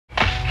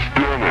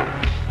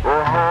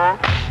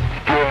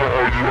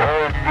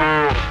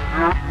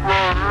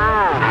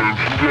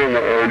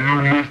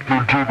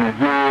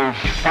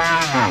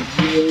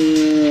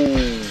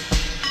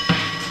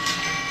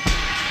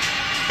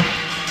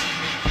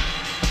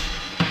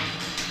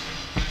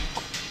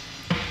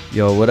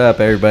Yo, what up,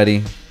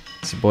 everybody?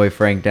 It's your boy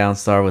Frank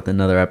Downstar with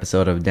another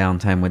episode of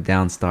Downtime with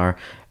Downstar,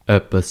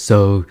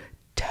 episode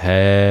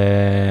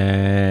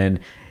 10.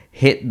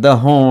 Hit the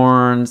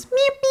horns.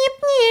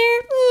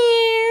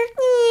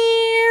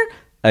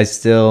 I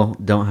still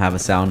don't have a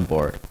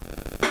soundboard,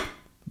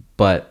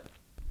 but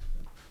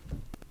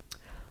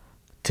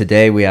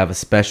today we have a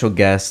special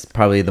guest,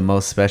 probably the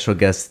most special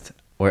guest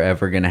we're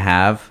ever gonna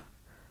have.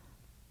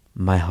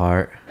 My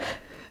heart,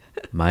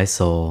 my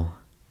soul,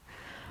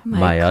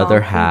 my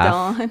other half.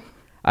 confidant.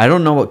 I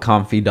don't know what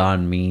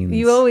confidant means.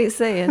 You always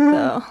say it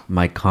though.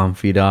 My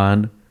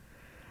confidant,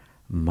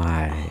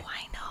 my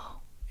I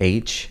know.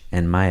 H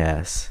and my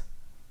S,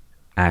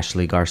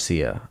 Ashley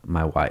Garcia,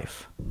 my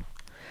wife.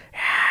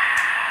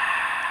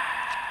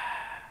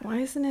 Why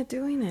isn't it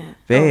doing it?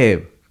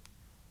 Babe.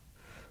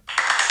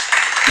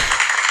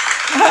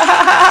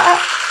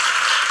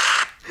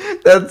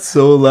 That's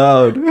so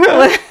loud.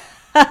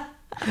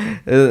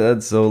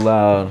 That's so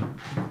loud.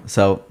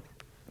 So,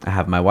 I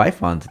have my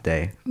wife on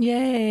today.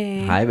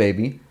 Yay. Hi,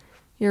 baby.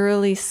 You're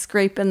really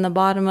scraping the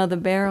bottom of the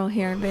barrel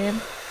here, babe.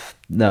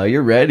 No,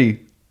 you're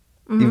ready.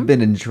 You've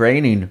been in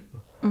training.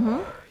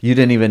 You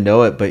didn't even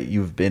know it, but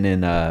you've been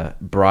in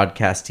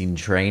broadcasting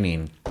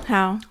training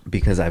How?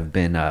 because I've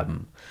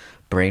been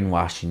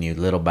brainwashing you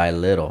little by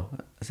little.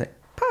 I say,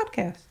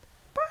 podcast.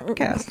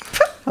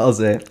 I'll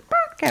say,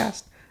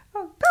 podcast.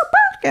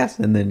 Podcast.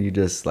 And then you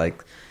just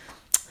like,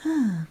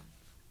 I'm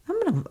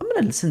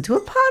gonna listen to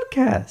a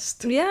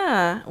podcast.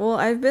 Yeah. Well,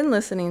 I've been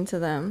listening to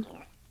them.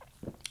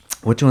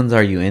 Which ones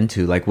are you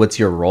into? Like, what's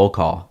your roll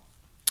call?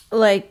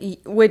 Like,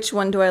 which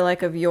one do I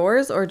like of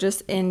yours or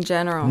just in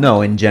general?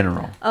 No, in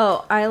general.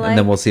 Oh, I And then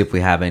like... we'll see if we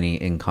have any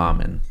in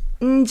common.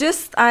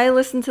 I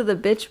listen to the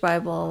Bitch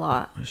Bible a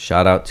lot.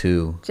 Shout out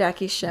to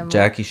Jackie Schimmel.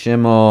 Jackie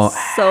Schimmel.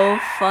 So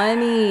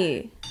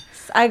funny.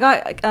 I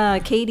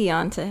got Katie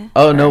onto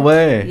Oh, no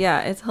way. Yeah,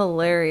 it's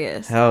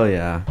hilarious. Hell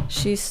yeah.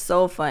 She's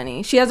so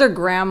funny. She has her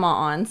grandma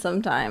on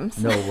sometimes.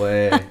 No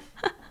way.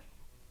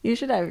 You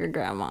should have your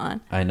grandma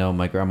on. I know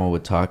my grandma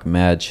would talk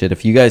mad shit.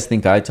 If you guys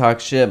think I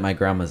talk shit, my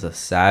grandma's a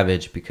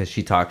savage because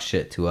she talks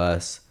shit to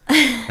us.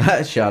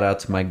 Shout out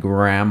to my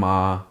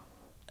grandma,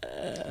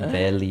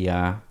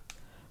 Velia.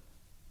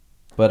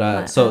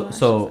 But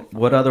so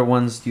what other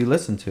ones do you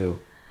listen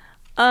to?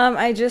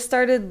 I just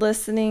started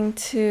listening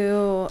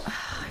to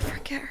I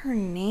forget her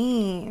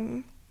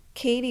name.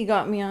 Katie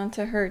got me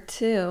onto her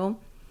too.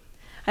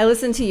 I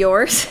listened to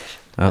yours.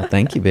 Oh,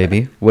 thank you,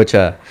 baby. Which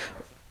out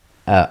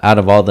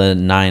of all the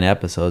 9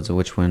 episodes,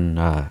 which one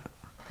are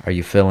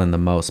you feeling the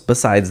most?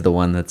 Besides the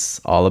one that's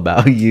all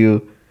about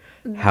you.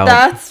 How?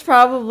 That's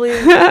probably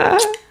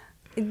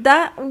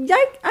that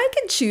I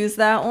could choose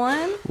that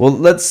one.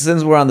 Well,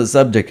 since we're on the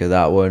subject of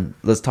that one,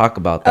 let's talk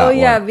about that Oh one.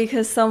 yeah,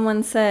 because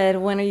someone said,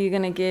 when are you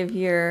gonna give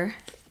your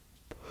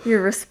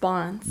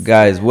response?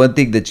 Guys, one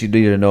thing that you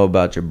need to know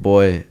about your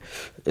boy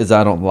is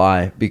I don't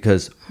lie,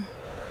 because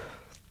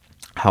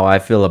how I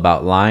feel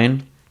about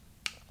lying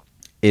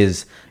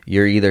is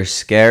you're either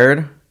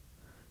scared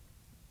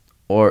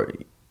or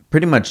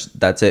pretty much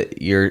that's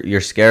it.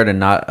 You're scared and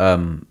not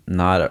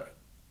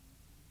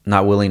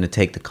willing to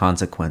take the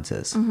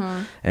consequences.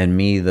 And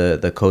me,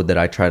 the code that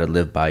I try to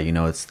live by,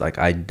 it's like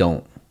I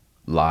don't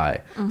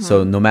lie.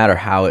 So no matter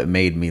how it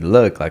made me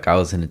look, like I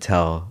was gonna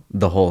tell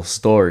the whole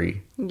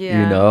story.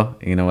 Yeah.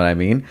 You know what I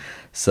mean?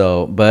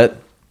 So,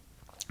 but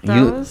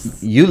That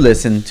you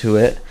listened to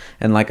it,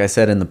 and like I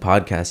said in the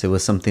podcast, it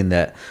was something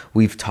that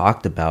we've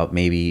talked about,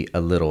 maybe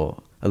a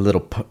little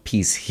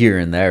piece here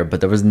and there,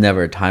 but there was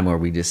never a time where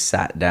we just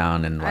sat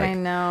down and I like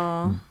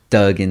know.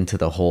 dug into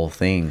the whole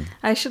thing.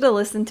 I should have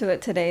listened to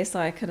it today so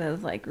I could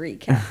have like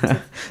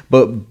recapped.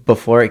 But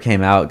before it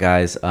came out,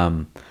 guys,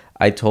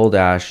 I told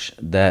Ash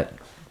that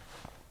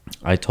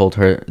I told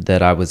her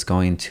that I was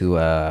going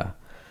to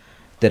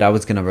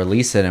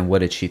release it, and what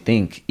did she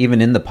think?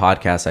 Even in the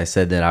podcast, I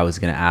said that I was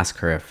going to ask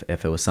her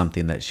if it was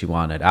something that she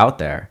wanted out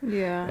there.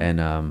 Yeah.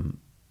 And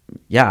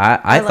yeah,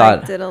 I thought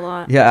liked it a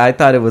lot. Yeah, I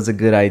thought it was a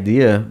good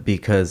idea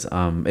because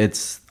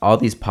it's all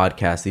these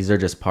podcasts. These are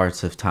just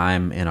parts of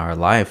time in our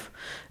life,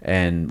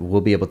 and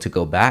we'll be able to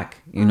go back.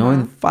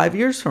 In 5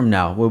 years from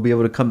now, we'll be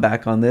able to come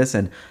back on this,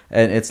 and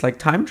it's like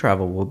time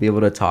travel. We'll be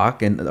able to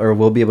talk or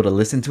we'll be able to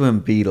listen to him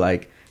be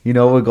like,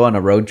 we'll go on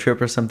a road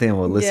trip or something, and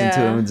we'll listen to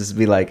him and just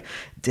be like,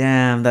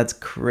 damn, that's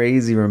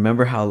crazy.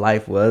 Remember how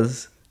life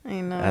was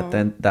I know.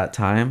 at that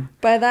time?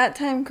 By that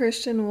time,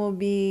 Christian will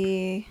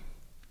be...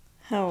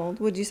 How old?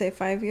 Would you say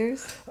 5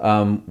 years?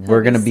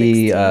 We're gonna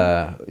be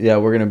 16.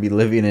 we're gonna be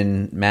living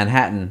in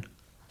Manhattan.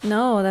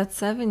 No, that's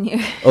 7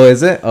 years. Oh,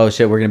 is it? Oh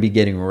shit, we're gonna be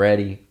getting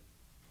ready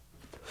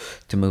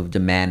to move to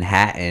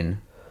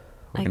Manhattan.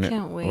 I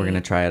can't wait. We're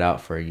gonna try it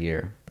out for a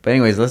year. But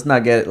anyways, let's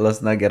not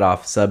get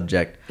off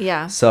subject.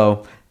 Yeah.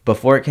 So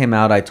before it came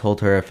out, I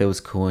told her if it was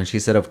cool, and she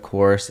said of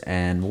course.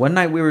 And one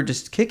night we were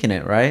just kicking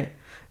it, right?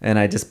 And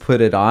I just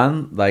put it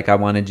on. Like, I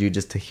wanted you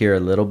just to hear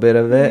a little bit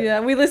of it. Yeah,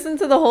 we listened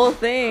to the whole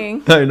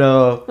thing. I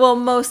know. Well,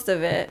 most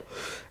of it.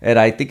 And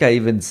I think I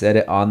even said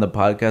it on the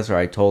podcast, or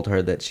I told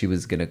her that she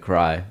was gonna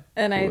cry.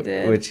 And I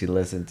did. When she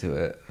listened to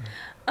it.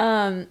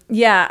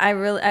 Yeah,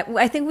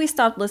 I think we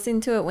stopped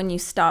listening to it when you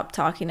stopped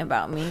talking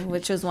about me,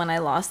 which was when I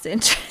lost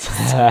interest.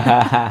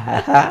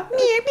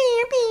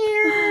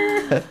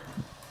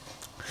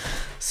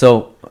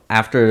 So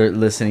after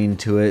listening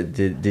to it,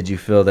 did you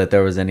feel that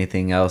there was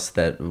anything else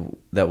that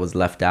was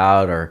left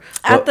out, or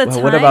At the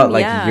time, what about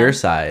like yeah. your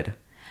side?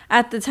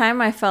 At the time,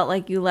 I felt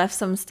like you left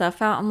some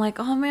stuff out. I'm like,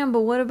 oh man,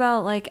 but what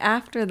about like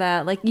after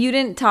that? Like you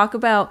didn't talk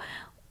about.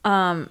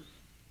 I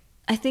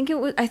think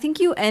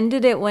you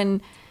ended it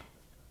when.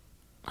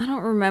 I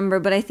don't remember,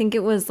 but I think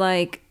it was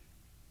like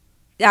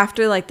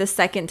after like the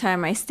second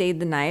time I stayed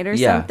the night or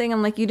something.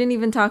 I'm like, you didn't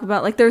even talk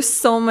about like there's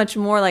so much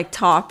more like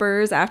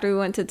Toppers after we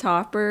went to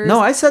Toppers.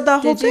 No, I said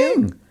that whole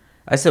thing.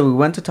 I said we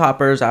went to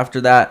Toppers.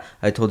 After that,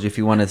 I told you if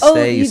you want to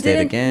stay, you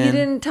stayed again. You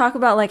didn't talk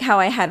about like how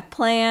I had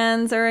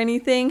plans or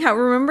anything.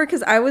 Remember,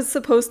 because I was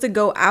supposed to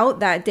go out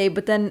that day,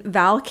 but then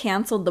Val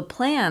canceled the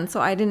plan,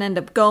 so I didn't end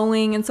up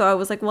going. And so I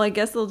was like, well, I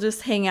guess they'll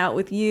just hang out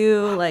with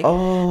you. Like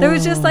there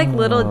was just like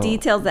little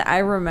details that I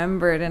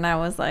remembered, and I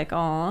was like,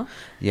 oh.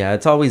 Yeah,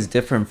 it's always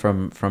different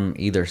from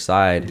either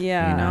side.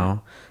 Yeah, you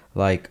know,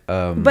 like.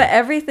 But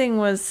everything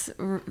was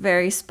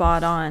very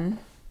spot on.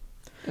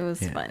 It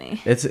was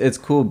funny. It's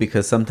cool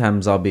because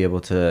sometimes I'll be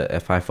able to,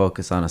 if I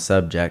focus on a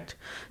subject,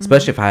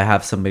 especially if I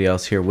have somebody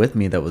else here with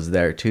me that was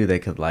there too, they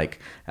could like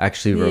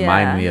actually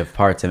remind me of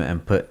parts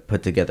and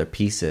put together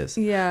pieces.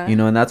 Yeah. You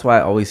know, and that's why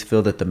I always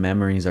feel that the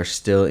memories are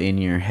still in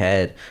your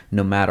head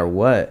no matter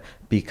what,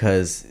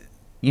 because,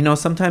 you know,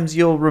 sometimes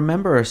you'll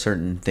remember a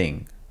certain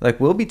thing. Like,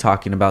 we'll be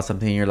talking about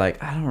something, and you're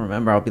like, I don't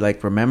remember. I'll be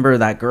like, remember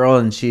that girl,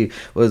 and she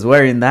was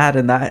wearing that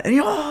and that. And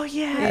oh,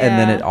 yeah. And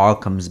then it all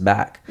comes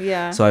back.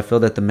 Yeah. So I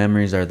feel that the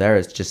memories are there.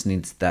 It just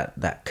needs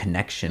that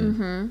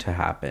connection to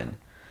happen.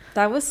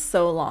 That was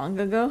so long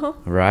ago.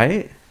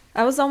 Right?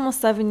 That was almost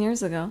 7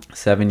 years ago.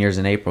 7 years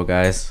in April,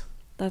 guys.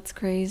 That's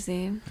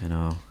crazy. You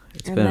know,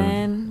 it's and been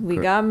then we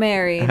got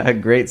married. A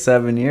great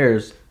 7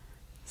 years.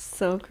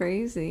 So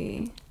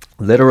crazy.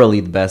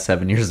 Literally the best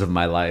 7 years of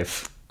my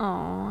life.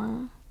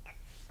 Aw.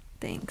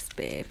 Thanks,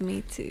 babe.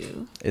 Me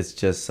too. It's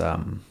just,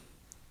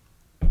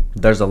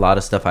 there's a lot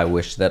of stuff I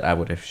wish that I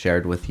would have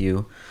shared with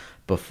you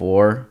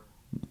before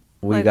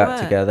we like got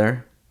what?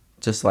 together.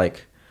 Just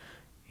like,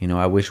 you know,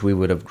 I wish we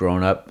would have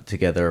grown up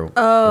together.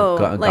 Oh,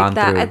 like gone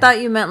that. through. I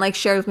thought you meant like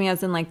shared with me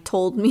as in like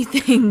told me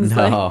things.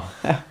 No.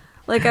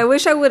 Like I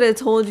wish I would have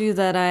told you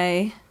that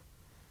I,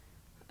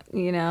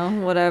 you know,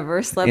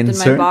 whatever, slept in my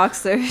Insert-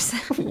 boxers.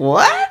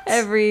 What?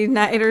 Every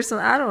night or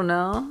something. I don't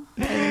know.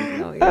 I didn't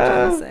know what you were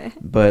trying to say.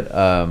 But,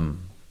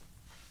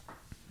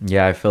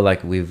 yeah, I feel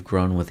like we've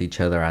grown with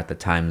each other at the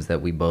times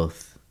that we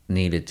both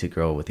needed to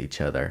grow with each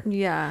other.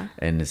 Yeah.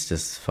 And it's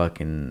just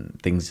fucking,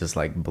 things just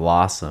like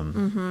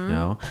blossom, you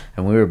know?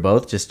 And we were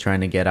both just trying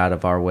to get out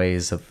of our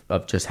ways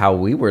of just how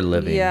we were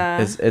living.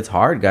 Yeah. It's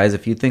hard, guys.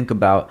 If you think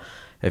about,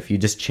 if you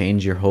just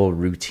change your whole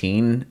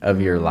routine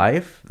of your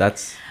life,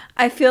 that's...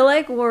 I feel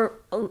like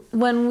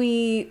when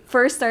we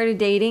first started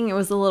dating, it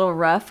was a little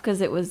rough because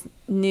it was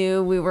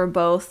new. We were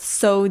both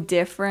so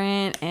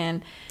different,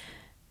 and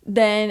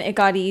then it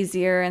got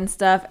easier and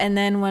stuff. And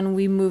then when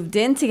we moved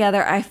in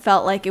together, I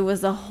felt like it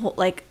was a whole,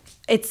 like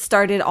it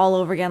started all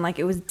over again. Like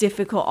it was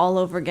difficult all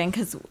over again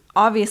because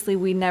obviously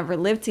we never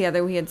lived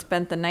together. We had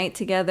spent the night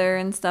together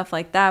and stuff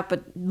like that.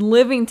 But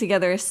living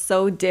together is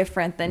so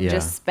different than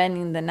just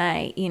spending the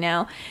night, you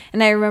know?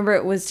 And I remember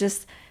it was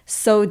just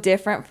so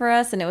different for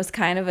us, and it was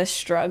kind of a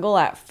struggle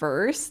at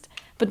first,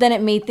 but then it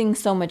made things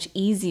so much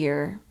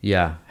easier.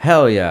 Yeah.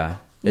 Hell yeah.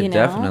 It You know?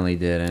 definitely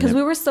did. Because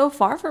we were so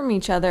far from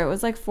each other. It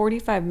was like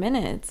 45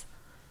 minutes.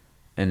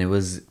 And it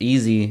was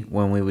easy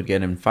when we would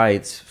get in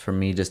fights for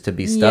me just to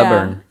be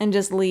stubborn. Yeah, and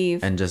just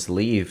leave. And just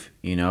leave,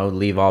 you know,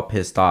 leave all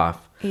pissed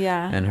off.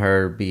 Yeah. And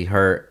her be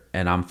hurt,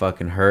 and I'm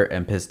fucking hurt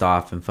and pissed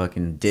off and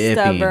fucking dipping.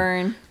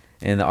 Stubborn.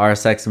 In the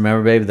RSX,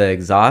 remember, baby, the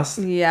exhaust?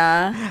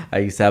 Yeah. I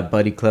used to have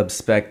Buddy Club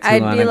Spec 2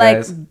 I'd on be it, like,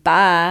 guys.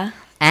 bye.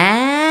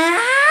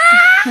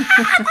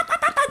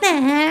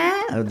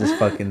 I would just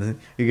fucking,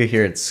 you could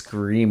hear it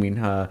screaming,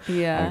 huh?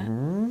 Yeah.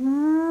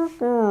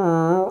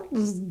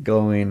 Just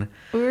going.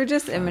 We were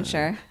just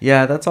immature.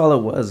 Yeah, that's all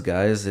it was,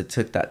 guys. It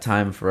took that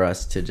time for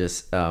us to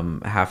just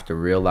have to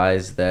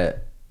realize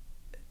that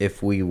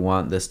if we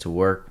want this to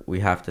work,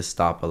 we have to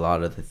stop a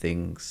lot of the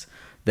things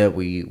that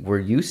we were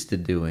used to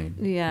doing.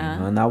 Yeah. You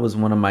know? And that was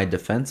one of my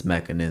defense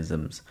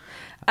mechanisms.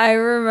 I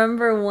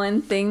remember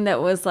one thing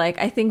that was like,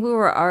 I think we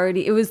were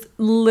already, it was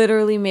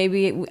literally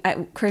maybe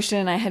Christian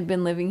and I had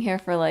been living here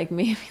for like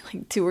maybe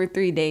like 2 or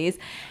 3 days,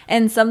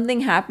 and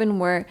something happened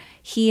where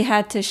he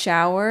had to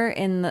shower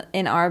in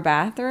our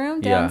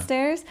bathroom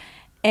downstairs.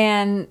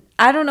 And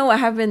I don't know what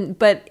happened,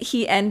 but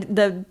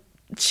the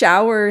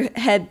shower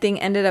head thing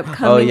ended up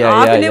coming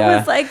off, and it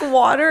was like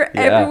water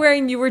everywhere,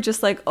 and you were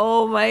just like,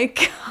 oh my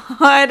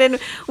God. And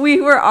we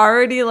were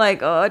already like,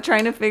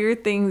 trying to figure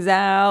things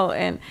out,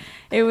 and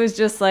It was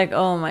just like,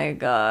 oh my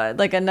God,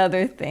 like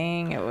another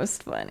thing. It was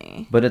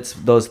funny. But it's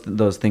those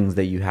things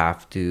that you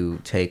have to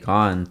take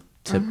on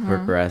to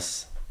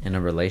progress in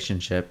a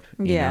relationship.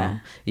 You know?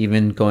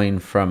 Even going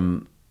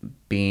from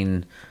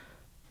being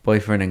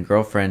boyfriend and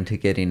girlfriend to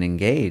getting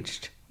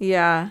engaged.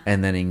 Yeah.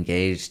 And then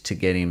engaged to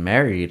getting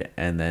married.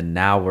 And then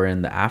now we're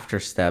in the after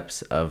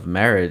steps of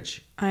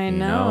marriage. I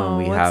know.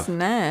 And What's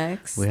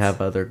next? We have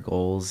other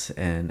goals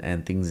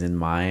and things in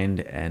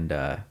mind. And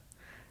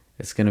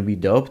it's going to be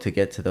dope to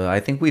get to those. I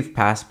think we've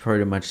passed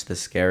pretty much the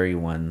scary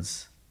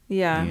ones.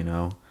 Yeah. You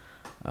know?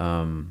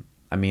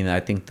 I mean, I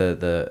think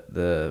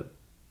the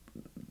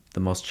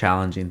most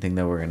challenging thing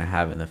that we're going to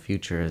have in the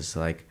future is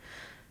like,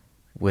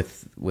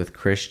 with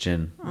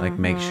Christian, like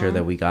make sure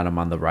that we got him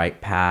on the right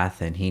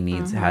path and he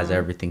has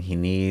everything he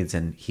needs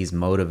and he's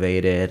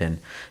motivated, and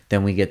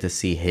then we get to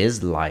see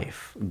his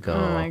life go.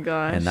 Oh my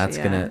gosh. And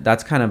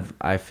that's kind of,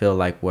 I feel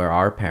like, where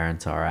our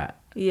parents are at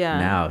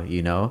now,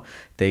 you know?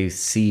 They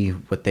see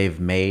what they've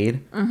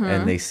made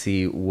and they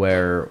see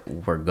where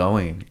we're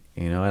going,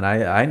 you know? And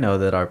I know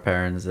that our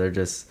parents, they're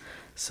just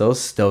so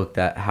stoked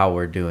at how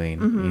we're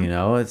doing, you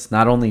know? It's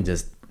not only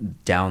just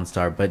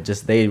Downstar, but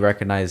just they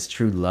recognize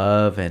true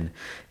love and,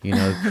 you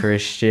know,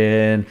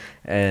 Christian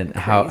and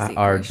how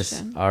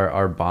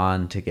our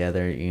bond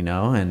together, you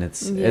know, and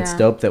it's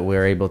dope that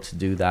we're able to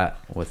do that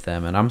with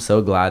them. And I'm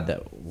so glad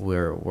that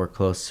we're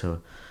close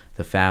to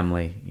the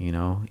family, you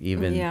know,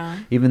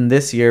 even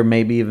this year,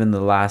 maybe even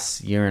the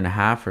last year and a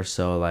half or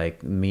so,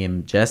 like me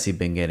and Jesse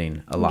been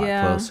getting a lot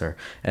closer.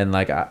 And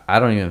like I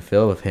don't even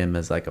feel with him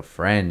as like a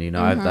friend, you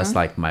know. That's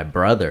like my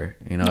brother,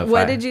 you know.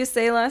 What did you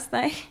say last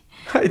night?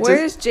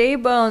 Where's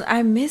J-Bone?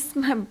 I miss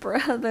my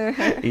brother.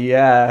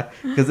 Yeah,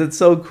 because it's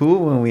so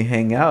cool when we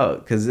hang out,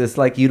 because it's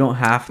like you don't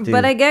have to.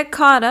 But I get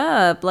caught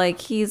up.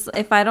 Like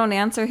if I don't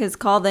answer his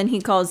call, then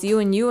he calls you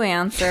and you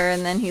answer.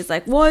 And then he's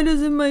like, why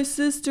doesn't my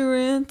sister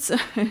answer?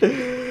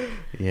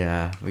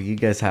 Yeah, well, you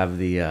guys have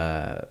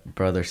the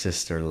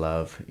brother-sister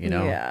love, you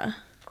know? Yeah,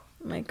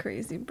 my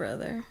crazy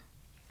brother.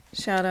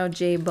 Shout out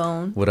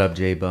J-Bone. What up,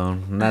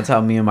 J-Bone? And that's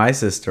how me and my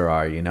sister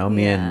are, you know?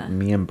 Me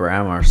and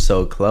Bram are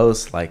so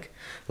close, like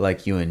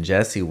you and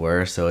Jesse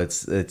were. So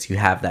it's you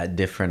have that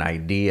different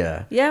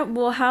idea. Yeah,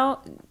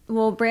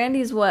 well,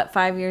 Brandy's what,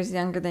 5 years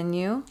younger than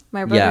you?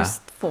 My brother's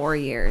 4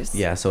 years.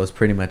 Yeah, so it's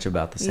pretty much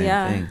about the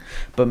same thing.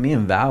 But me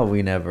and Val,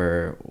 we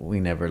never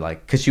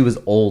like, because she was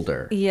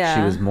older. Yeah.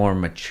 She was more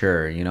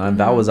mature, you know? And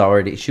Val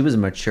she was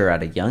mature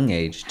at a young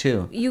age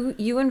too.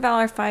 You and Val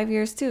are 5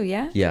 years too,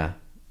 yeah? Yeah.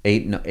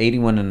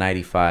 81 to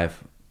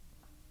 95,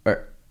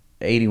 or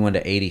 81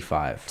 to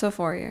 85. So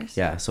 4 years.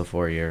 Yeah, so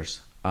 4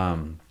 years.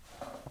 I'm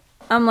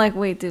like,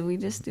 wait, did we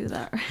just do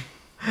that right?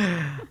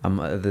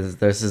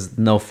 There's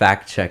no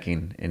fact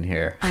checking in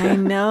here. I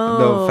know.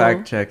 No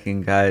fact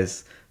checking,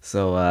 guys.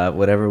 So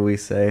whatever we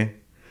say,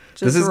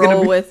 just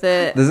roll with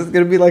it. This is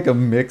gonna be like a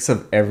mix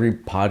of every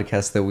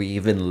podcast that we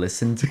even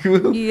listen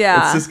to.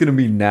 Yeah, it's just gonna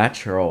be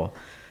natural,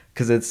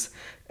 because it's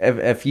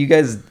if you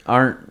guys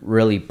aren't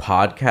really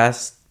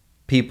podcast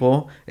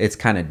people, it's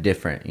kind of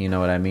different, you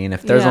know what I mean?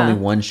 If there's only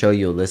one show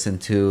you'll listen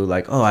to,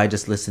 like, oh, I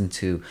just listened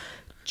to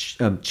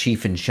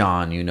Chief and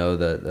Sean, you know,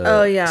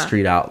 the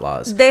Street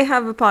Outlaws. They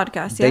have a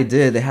podcast.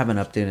 They haven't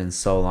updated in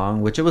so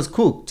long, which it was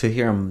cool to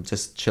hear them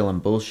just chilling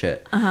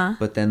bullshit.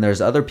 But then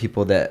there's other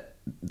people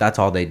that's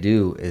all they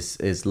do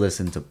is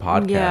listen to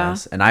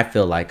podcasts. And I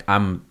feel like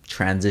I'm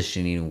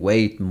transitioning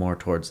way more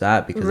towards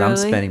that, because I'm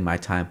spending my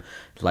time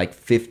like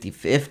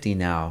 50-50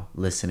 now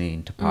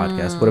listening to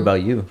podcasts. What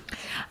about you?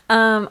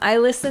 I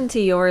listen to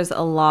yours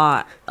a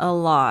lot,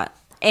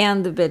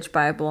 and the Bitch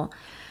Bible.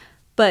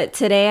 But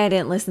today I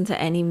didn't listen to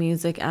any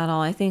music at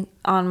all. I think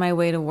on my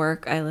way to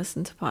work I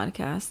listened to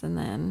podcasts, and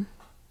then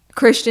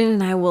Christian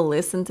and I will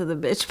listen to the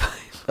Bitch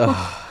Bible.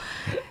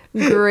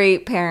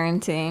 Great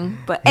parenting.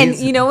 And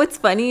you know what's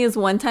funny is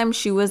one time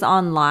she was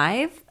on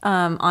live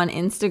on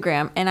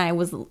Instagram, and I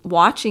was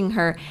watching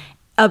her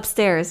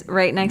upstairs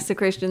right next to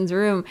Christian's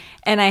room,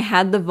 and I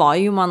had the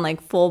volume on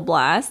like full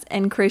blast,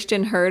 and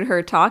Christian heard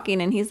her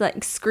talking, and he's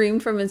like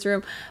screamed from his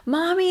room,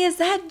 "Mommy, is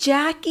that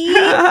Jackie?"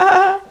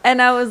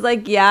 And I was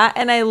like, yeah.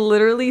 And I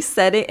literally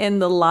said it in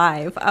the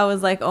live. I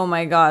was like, oh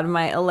my God,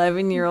 my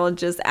 11-year-old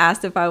just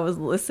asked if I was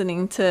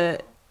listening to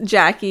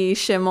Jackie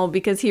Schimmel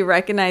because he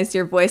recognized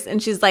your voice.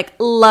 And she's like,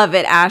 love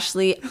it,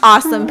 Ashley.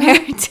 Awesome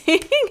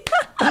parenting.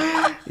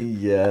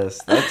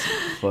 Yes, that's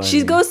funny.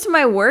 She goes to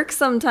my work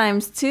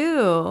sometimes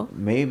too.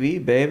 Maybe,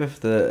 babe, if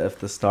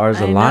the stars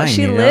align.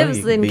 She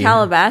lives in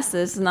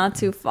Calabasas, not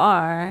too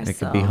far. It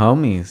could be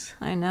homies.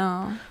 I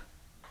know.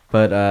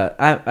 But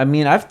I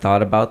mean, I've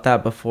thought about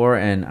that before,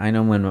 and I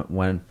know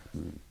when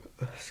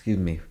excuse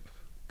me,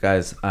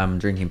 guys, I'm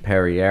drinking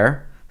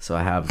Perrier. So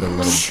I have the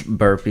little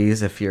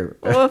burpees. If you're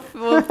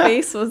what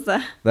face was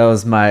that? That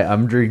was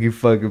I'm drinking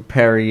fucking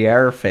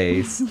Perrier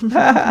face.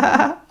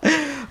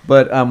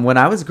 But when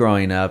I was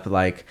growing up,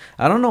 like,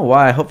 I don't know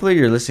why. Hopefully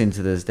you're listening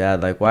to this,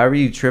 Dad. Like, why were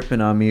you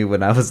tripping on me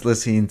when I was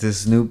listening to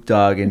Snoop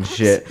Dogg and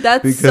shit?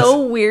 That's Because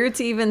so weird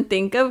to even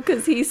think of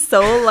because he's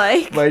so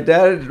like my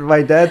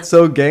dad's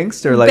so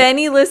gangster. Like,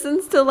 Benny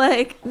listens to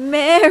like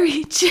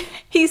Mary J.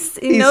 He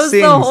knows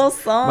sings. the whole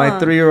song. My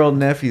 3-year-old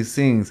nephew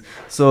sings.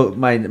 So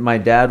my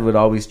dad would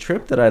always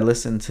trip that I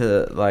listened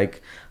to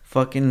like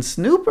fucking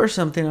Snoop or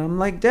something. I'm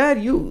like,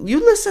 Dad, you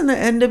listen to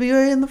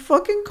NWA in the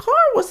fucking car.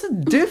 What's the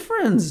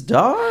difference,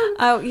 dog?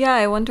 Oh yeah,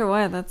 I wonder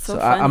why. That's so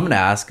funny. I'm gonna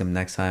ask him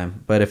next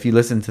time. But if you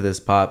listen to this,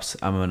 Pops,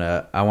 I want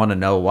to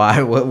know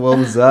why. What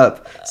was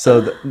up?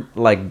 So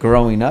like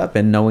growing up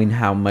and knowing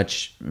how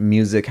much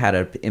music had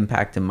an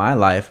impact in my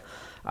life,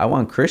 I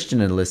want Christian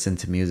to listen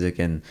to music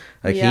and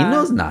like he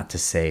knows not to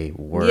say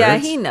words. Yeah,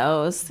 he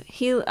knows.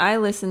 I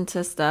listen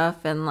to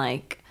stuff and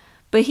like,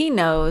 but he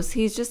knows.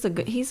 He's just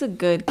he's a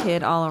good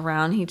kid all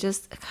around.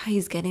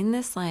 He's getting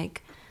this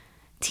like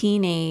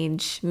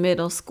teenage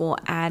middle school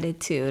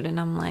attitude, and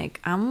I'm like,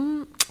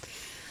 I'm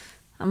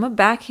a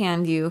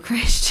backhand you,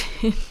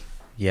 Christian.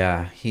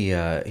 Yeah,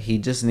 he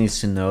just needs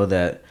to know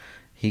that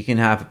he can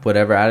have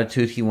whatever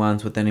attitude he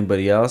wants with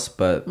anybody else,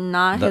 but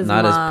not his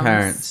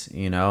parents,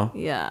 you know?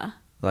 Yeah.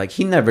 Like,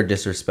 he never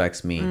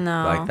disrespects me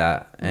like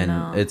that. And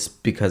no. it's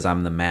because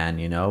I'm the man,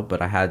 you know?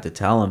 But I had to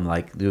tell him,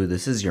 like, dude,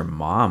 this is your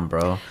mom,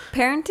 bro.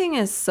 Parenting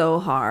is so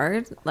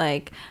hard.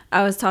 Like,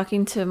 I was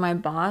talking to my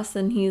boss,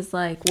 and he's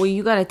like, well,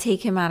 you got to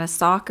take him out of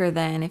soccer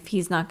then if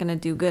he's not going to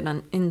do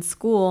good in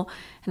school.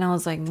 And I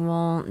was like,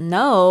 well,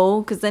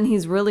 no, because then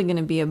he's really going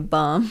to be a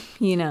bum,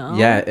 you know?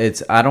 Yeah,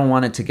 I don't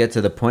want it to get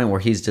to the point where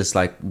he's just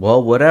like,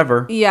 well,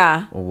 whatever.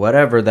 Yeah.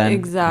 Whatever then.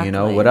 Exactly. You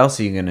know, what else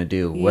are you going to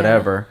do? Yeah.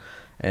 Whatever.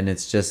 And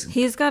it's just...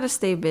 He's got to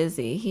stay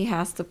busy. He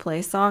has to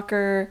play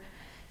soccer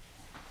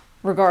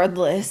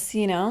regardless,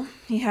 you know?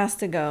 He has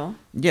to go.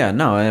 Yeah,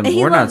 no, and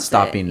we're not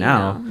stopping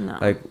now. No.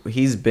 Like,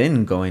 he's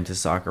been going to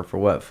soccer for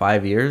what,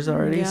 5 years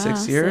already? Yeah,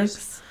 6 years?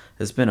 6.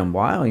 It's been a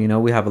while, you know.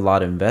 We have a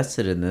lot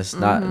invested in this,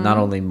 not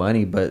only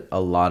money, but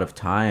a lot of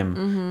time.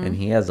 And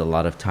he has a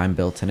lot of time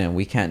built in it. And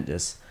we can't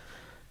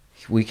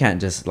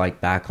just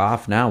like back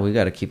off now. We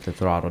got to keep the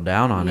throttle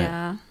down on it.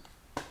 Yeah.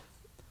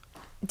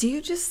 Do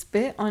you just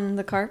spit on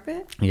the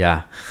carpet?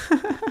 Yeah.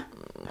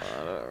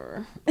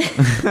 Whatever.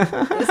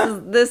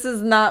 This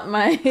is not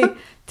my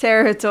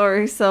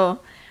territory, so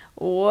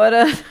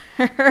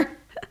whatever.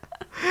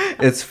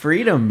 It's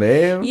freedom,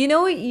 babe. You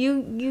know what?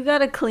 You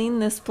gotta clean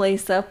this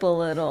place up a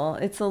little.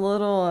 It's a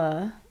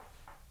little.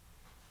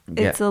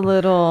 It's a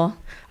little.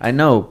 I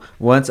know.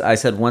 Once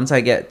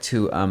I get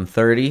to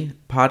 30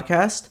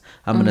 podcast,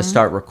 I'm gonna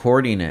start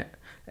recording it.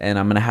 And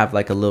I'm going to have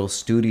like a little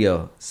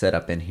studio set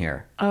up in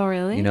here. Oh,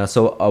 really? You know,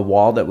 so a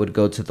wall that would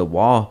go to the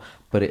wall,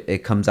 but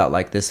it comes out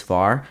like this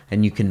far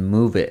and you can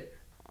move it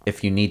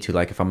if you need to.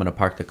 Like if I'm going to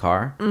park the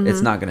car,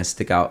 it's not going to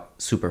stick out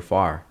super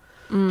far.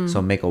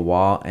 So make a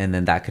wall, and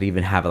then that could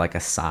even have like a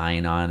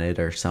sign on it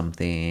or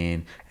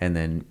something. And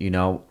then, you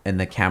know, and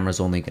the camera's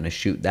only going to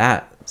shoot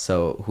that.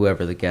 So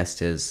whoever the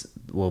guest is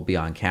will be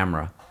on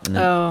camera. And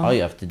then all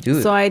you have to do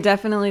is... So I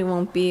definitely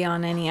won't be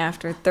on any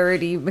after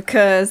 30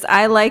 because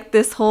I like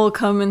this whole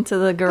come into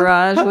the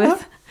garage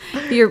with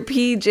your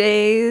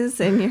PJs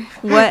and your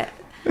wet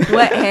hair.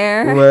 Wet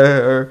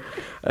hair.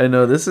 I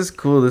know, this is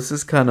cool. This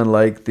is kind of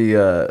like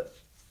the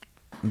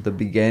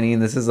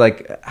beginning. This is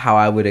like how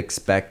I would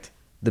expect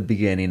the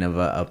beginning of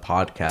a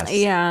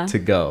podcast to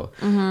go.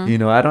 You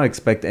know, I don't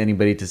expect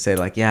anybody to say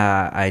like,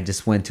 yeah, I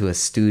just went to a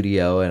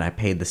studio and I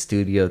paid the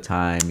studio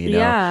time, you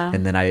know,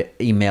 and then I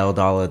emailed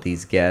all of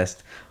these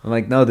guests. I'm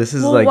like, no, this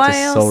is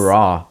just so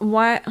raw.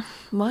 Why?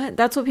 What?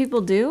 That's what people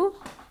do?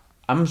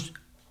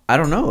 I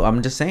don't know.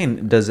 I'm just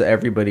saying, does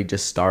everybody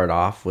just start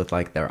off with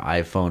like their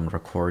iPhone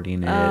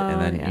recording it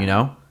and then, you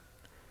know?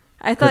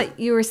 I thought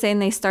you were saying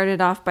they started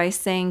off by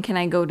saying, can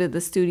I go to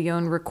the studio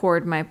and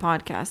record my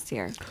podcast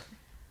here?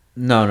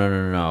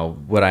 No.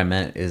 What I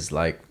meant is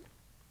like,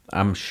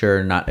 I'm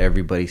sure not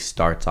everybody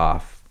starts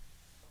off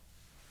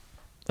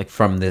like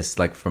from this,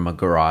 like from a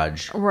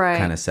garage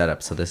kind of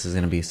setup. So this is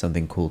going to be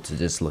something cool to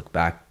just look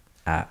back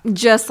at.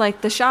 Just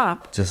like the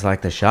shop.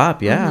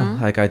 Yeah.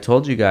 Like I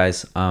told you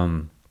guys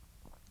on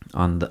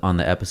the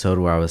episode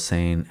where I was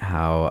saying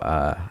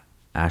how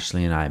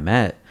Ashley and I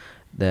met,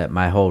 that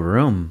my whole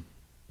room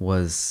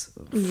was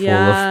full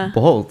of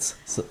bolts.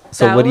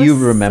 So what do you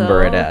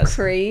remember it as?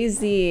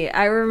 Crazy.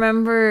 I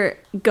remember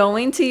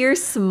going to your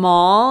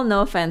small,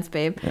 no offense,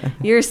 babe,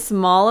 your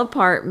small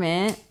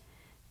apartment.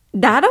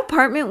 That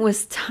apartment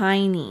was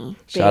tiny.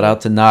 Babe. Shout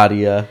out to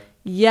Nadia.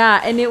 Yeah,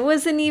 and it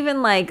wasn't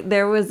even like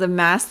there was a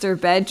master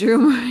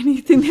bedroom or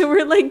anything. There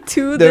were like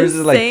two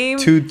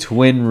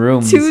twin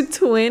rooms. Two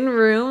twin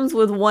rooms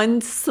with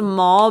one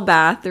small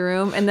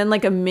bathroom and then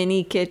like a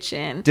mini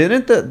kitchen.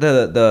 Didn't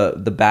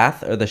the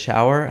bath or the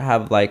shower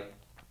have like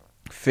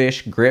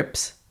fish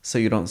grips so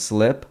you don't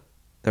slip?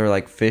 They were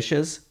like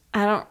fishes.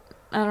 I don't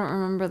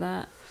remember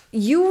that.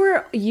 You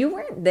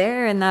weren't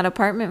there in that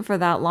apartment for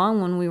that long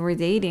when we were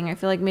dating. I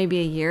feel like maybe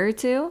a year or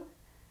two.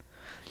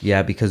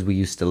 Yeah, because we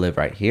used to live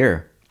right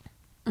here.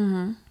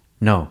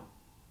 No.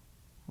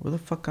 Where the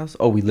fuck else?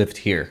 Oh, we lived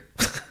here.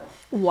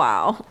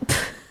 Wow.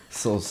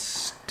 So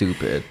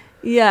stupid.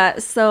 Yeah,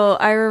 so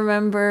I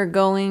remember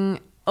going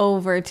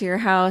over to your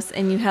house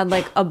and you had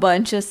like a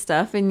bunch of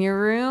stuff in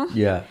your room.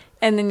 Yeah.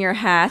 And then your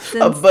hats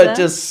and A bunch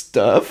of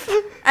stuff.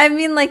 I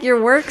mean, like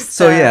your work stuff.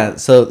 So yeah,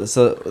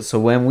 so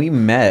when we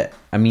met,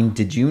 I mean,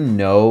 did you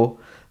know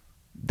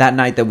that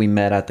night that we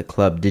met at the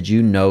club, did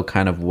you know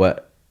kind of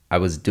what I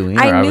was doing,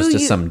 or I was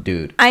just some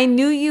dude? I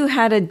knew you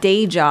had a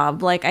day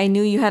job. Like I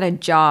knew you had a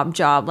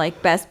job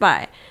like Best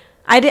Buy.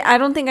 I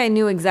don't think I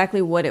knew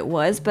exactly what it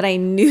was, but I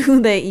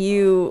knew that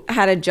you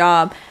had a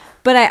job.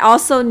 But I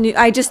also knew,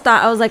 I just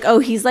thought, I was like, oh,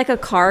 he's like a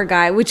car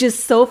guy, which is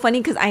so funny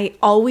because I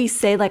always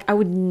say, like, I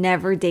would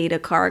never date a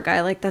car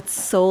guy. Like, that's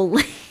so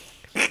lame.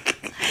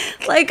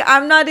 Like,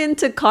 I'm not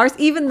into cars,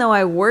 even though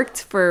I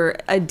worked for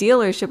a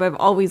dealership. I've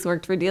always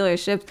worked for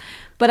dealerships.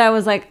 But I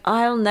was like,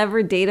 I'll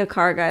never date a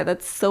car guy.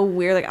 That's so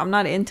weird. Like, I'm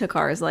not into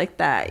cars like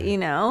that, you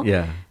know?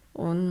 Yeah.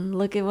 Well,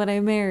 look at what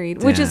I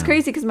married, which is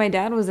crazy because my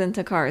dad was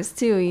into cars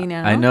too, you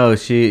know? I know.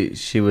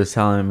 She was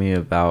telling me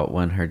about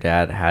when her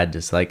dad had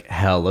just like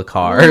hella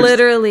cars.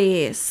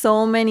 Literally,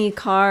 so many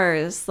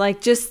cars.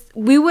 Like, just,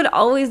 we would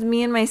always,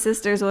 me and my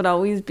sisters would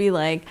always be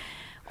like,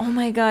 oh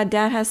my God,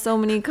 dad has so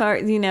many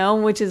cars, you know,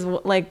 which is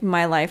like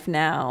my life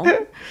now.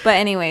 But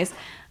anyways,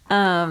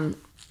 I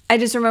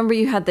just remember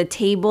you had the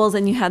tables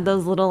and you had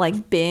those little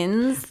like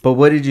bins. But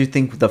what did you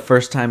think the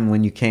first time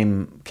when you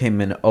came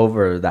in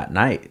over that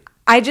night?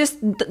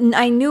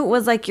 I knew it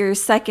was like your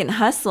second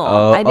hustle.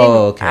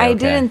 Oh, I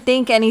didn't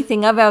think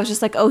anything of it. I was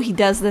just like, oh, he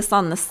does this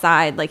on the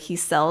side. Like he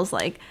sells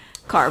like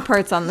car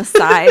parts on the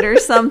side or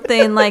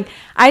something. Like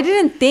I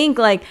didn't think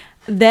like,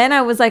 then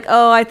I was like,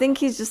 oh, I think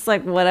he's just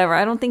like, whatever.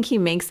 I don't think he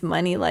makes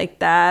money like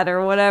that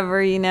or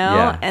whatever, you know?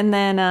 Yeah. And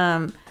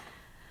then,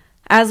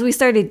 as we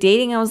started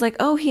dating, I was like,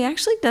 oh, he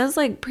actually does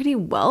like pretty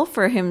well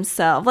for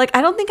himself. Like,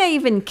 I don't think I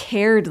even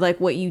cared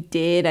like what you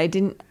did. I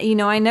didn't, you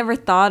know, I never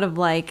thought of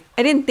like,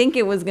 I didn't think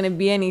it was going to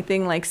be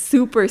anything like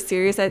super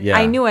serious.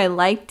 I knew I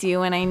liked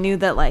you and I knew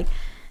that like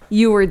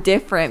you were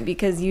different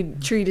because you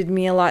treated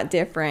me a lot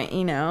different,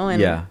 you know?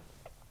 And, yeah.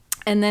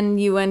 And then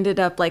you ended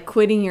up like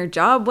quitting your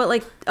job, what,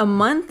 like a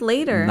month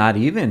later? Not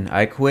even.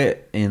 I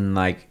quit in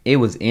like, it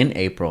was in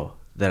April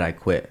that I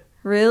quit.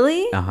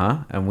 Really? Uh-huh.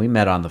 And we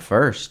met on the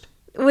 1st.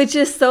 Which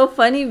is so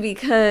funny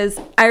because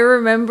I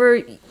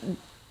remember,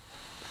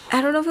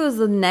 I don't know if it was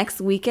the next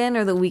weekend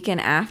or the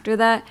weekend after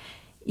that,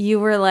 you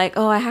were like,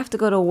 oh, I have to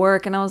go to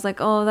work. And I was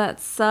like, oh, that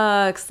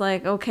sucks.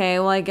 Like, okay,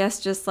 well, I guess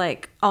just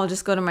like, I'll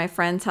just go to my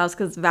friend's house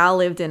because Val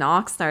lived in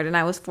Oxnard and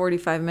I was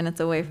 45 minutes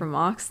away from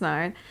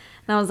Oxnard.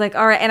 And I was like,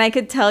 all right. And I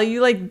could tell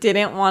you like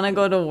didn't want to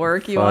go to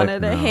work. You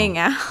wanted to hang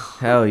out.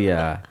 Hell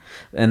yeah.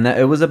 And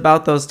it was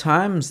about those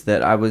times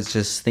that I was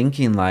just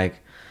thinking like,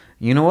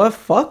 you know what?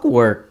 Fuck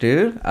work,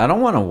 dude. I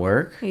don't want to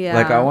work. Yeah.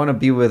 Like, I want to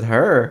be with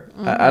her.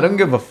 Mm-hmm. I don't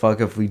give a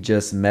fuck if we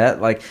just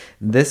met. Like,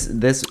 this.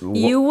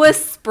 You was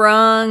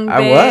sprung, babe.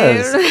 I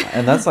was.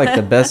 And that's, like,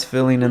 the best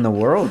feeling in the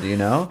world, you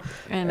know?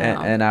 I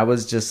know. And I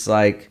was just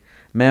like,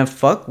 man,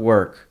 fuck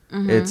work.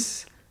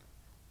 Mm-hmm.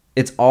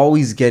 It's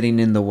always getting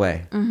in the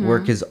way. Mm-hmm.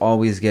 Work is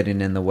always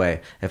getting in the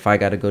way. If I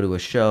got to go to a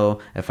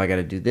show, if I got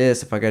to do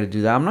this, if I got to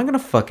do that, I'm not going to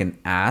fucking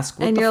ask.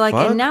 What and the you're like,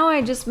 fuck? and now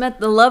I just met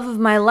the love of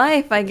my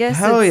life. I guess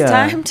Hell it's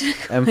yeah. time to.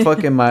 And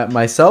fucking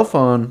my cell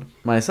phone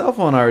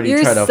already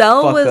tried to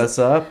fuck us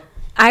up.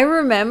 I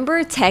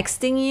remember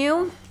texting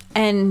you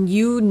and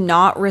you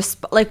not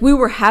like we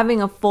were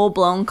having a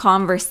full-blown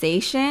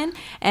conversation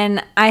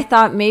and I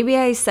thought maybe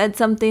I said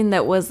something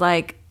that was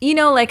like, you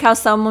know, like how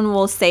someone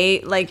will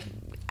say like,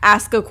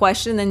 ask a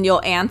question and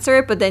you'll answer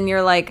it, but then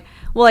you're like,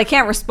 well, I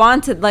can't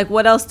respond to like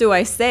what else do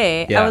I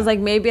say? Yeah. I was like,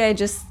 maybe I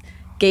just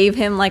gave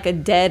him like a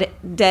dead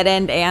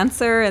end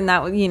answer and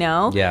that, you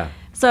know? Yeah.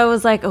 So I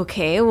was like,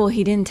 okay, well,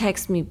 he didn't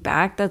text me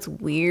back. That's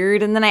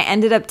weird. And then I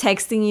ended up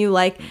texting you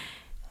like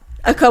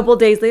a couple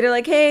days later,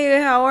 like,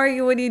 hey, how are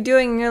you? What are you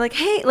doing? And you're like,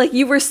 hey, like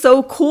you were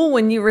so cool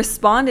when you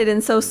responded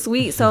and so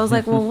sweet. So I was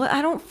like, well, what?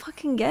 I don't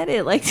fucking get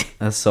it. Like,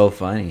 that's so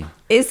funny.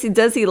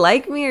 Does he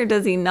like me or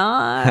does he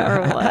not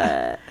or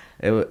what?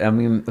 I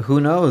mean, who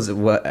knows?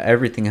 What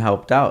everything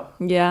helped out.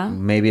 Yeah.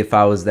 Maybe if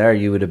I was there,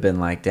 you would have been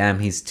like, "Damn,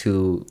 he's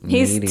too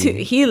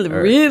needy." He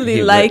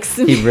really likes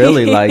me. He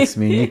really likes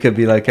me. You could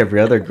be like every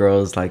other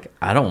girl is like,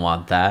 "I don't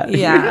want that."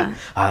 Yeah.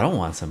 I don't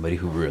want somebody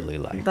who really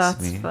likes me.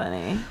 That's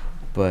funny.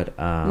 But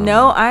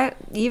no,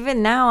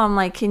 even now I'm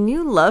like, can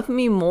you love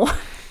me more?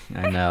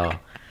 I know.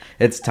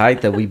 It's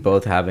tight that we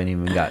both haven't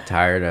even got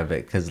tired of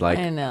it because, like,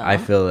 I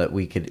feel that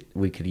we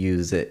could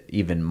use it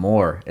even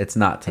more. It's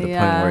not to the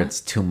point where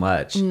it's too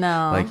much.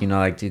 No, like, you know,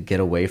 like, dude,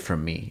 get away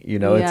from me. You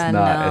know, it's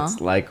not. No.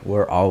 It's like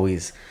we're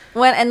always.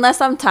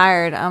 Unless I'm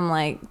tired, I'm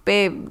like,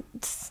 babe,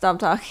 stop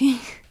talking.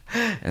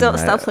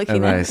 Stop looking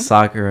at me. And I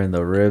sock her in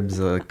the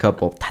ribs a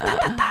couple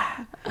times.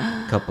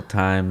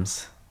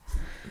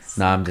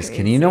 No, I'm just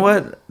kidding. You know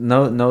what?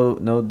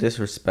 No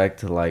disrespect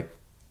to like.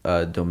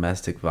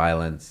 Domestic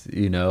violence,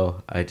 you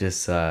know, I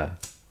just I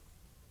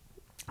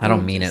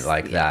don't mean it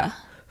like that.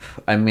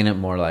 I mean it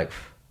more like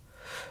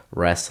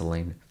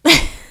wrestling.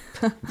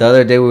 The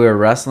other day we were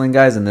wrestling,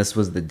 guys, and this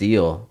was the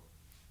deal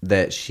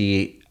that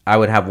I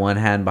would have one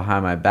hand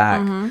behind my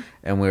back,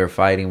 and we were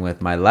fighting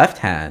with my left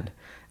hand,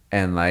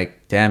 and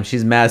like, damn,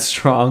 she's mad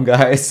strong,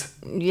 guys.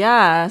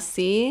 Yeah,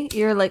 see?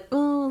 You're like,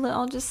 oh,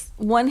 I'll just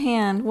one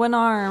hand, one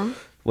arm.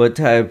 What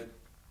type?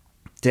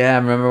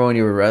 Damn, remember when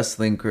you were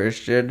wrestling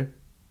Christian?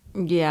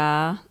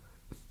 Yeah.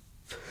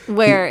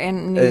 Where,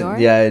 in New York?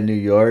 Yeah, in New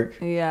York.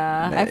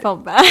 Yeah, I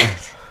felt bad.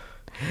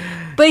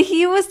 But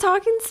he was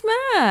talking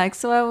smack,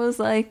 so I was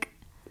like,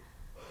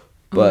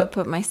 I'm going to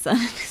put my son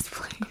in his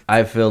place.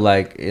 I feel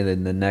like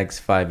in the next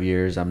 5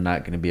 years, I'm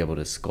not going to be able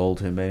to scold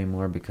him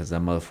anymore because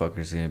that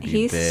motherfucker's going to be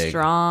big. He's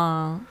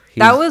strong.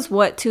 That was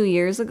what, 3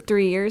 years ago,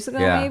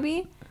 Yeah.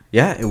 maybe?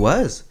 Yeah, it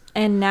was.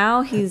 And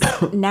now he's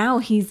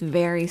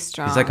very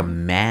strong. He's like a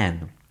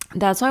man.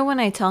 That's why when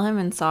I tell him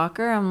in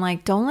soccer, I'm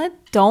like,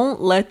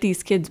 don't let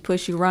these kids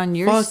push you around.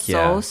 You're Fuck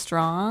so yeah.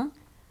 strong.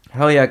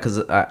 Hell yeah, because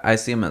I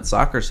see him at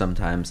soccer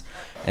sometimes,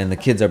 and the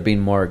kids are being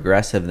more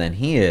aggressive than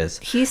he is.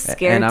 He's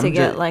scared And to I'm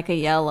get just- like a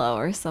yellow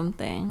or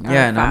something. Or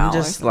Yeah, a and I'm foul or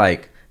just something.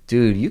 like,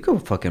 dude, you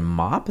could fucking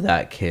mop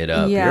that kid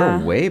up. Yeah.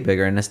 You're way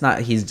bigger, and it's not.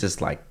 He's just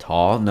like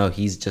tall. No,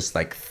 he's just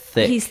like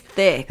thick. He's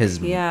thick. His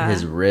yeah.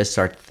 wrists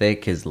are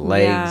thick. His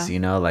legs, Yeah. you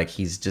know, like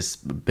he's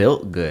just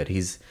built good.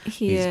 He's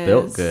He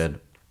built is. good.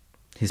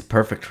 He's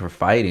perfect for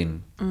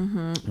fighting. We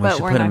But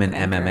should we're put not him in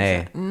gonna encourage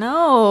MMA. that.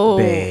 No.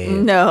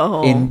 Babe.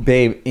 No.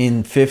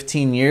 In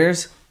 15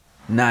 years,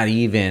 not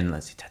even.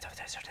 Let's see.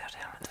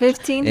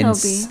 15 In he'll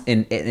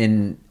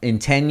be. in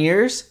 10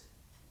 years,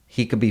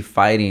 he could be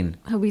fighting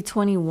He'll be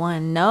 21.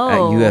 at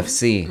No.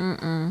 UFC.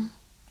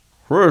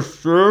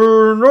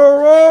 Christian,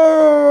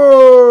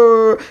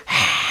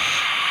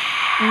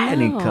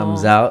 and he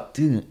comes No. out,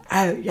 dude.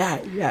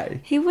 Yeah.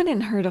 He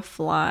wouldn't hurt a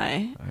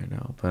fly. I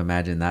know, but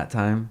imagine that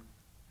time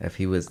if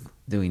he was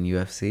doing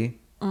UFC.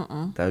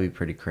 That would be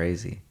pretty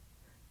crazy.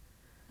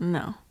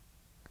 No.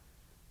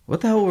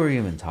 What the hell were we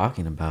even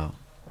talking about?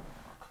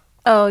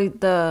 Oh,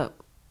 the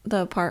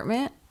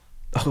apartment,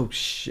 Oh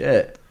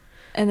shit.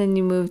 and then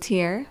you moved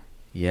here,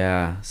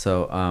 Yeah.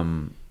 So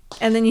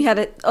and then you had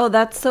it. Oh,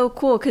 that's so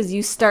cool because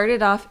you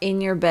started off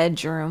in your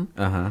bedroom,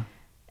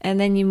 and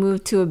then you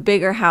moved to a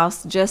bigger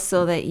house just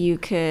so that you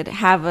could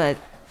have an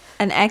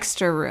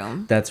extra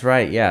room. That's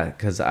right. Yeah,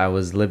 because I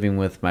was living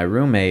with my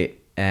roommate.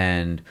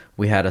 And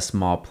we had a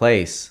small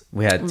place.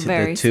 We had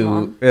Very two.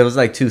 small. It was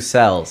like 2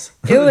 cells.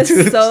 It was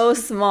so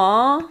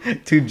small.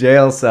 2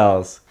 jail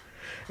cells.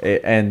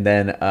 And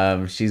then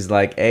she's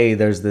like, "Hey,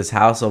 there's this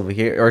house over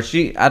here." Or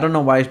I don't know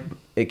why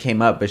it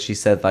came up, but she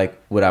said like,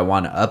 "Would I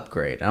want to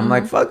upgrade?" And I'm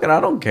like, "Fuck it, I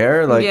don't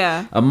care." Like,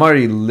 Yeah. I'm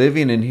already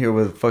living in here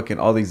with fucking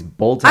all these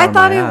bolts. I on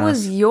thought my it ass.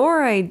 was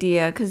your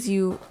idea because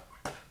you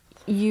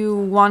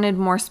wanted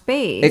more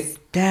space.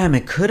 Damn,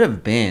 it could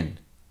have been.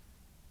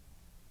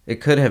 It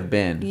could have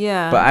been.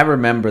 Yeah. But I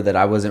remember that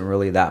I wasn't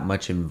really that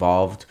much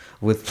involved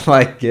with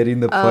like getting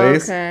the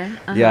place. okay.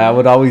 Yeah, I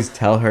would always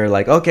tell her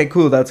like, "Okay,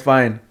 cool, that's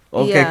fine.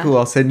 Okay, Yeah. cool,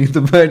 I'll send you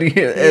the money." And,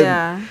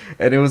 Yeah.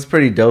 And it was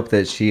pretty dope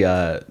that she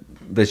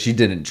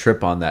didn't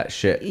trip on that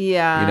shit.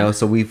 Yeah. You know,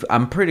 so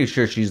I'm pretty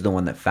sure she's the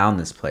one that found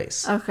this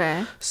place.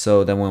 Okay.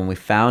 So then when we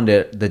found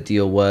it, the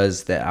deal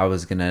was that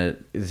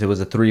it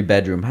was a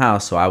 3-bedroom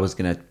house, so I was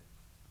going to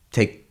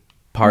take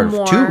part of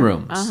 2 More.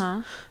 rooms.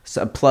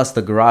 So, plus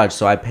the garage,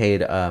 so I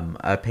paid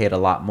a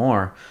lot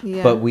more.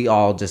 Yeah. But we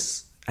all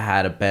just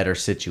had a better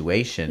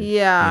situation.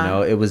 Yeah. You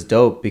know, it was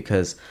dope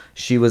because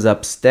she was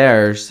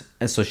upstairs,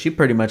 and so she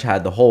pretty much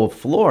had the whole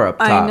floor up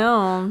top. I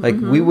know. Like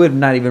we would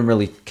not even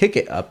really kick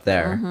it up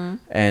there.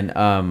 And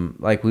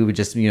like we would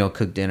just, you know,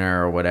 cook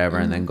dinner or whatever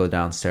and then go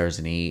downstairs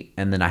and eat.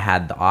 And then I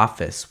had the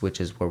office,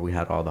 which is where we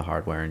had all the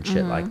hardware and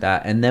shit like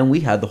that. And then we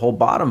had the whole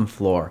bottom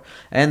floor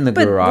and the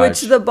garage.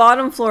 Which the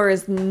bottom floor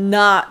is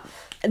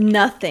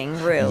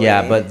nothing really.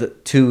 Yeah,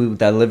 but to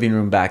that living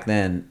room back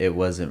then, it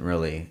wasn't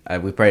really.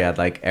 We probably had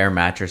like air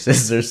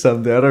mattresses or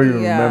something. I don't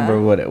even Yeah. remember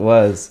what it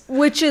was.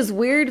 Which is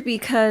weird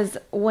because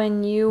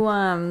when you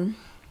oh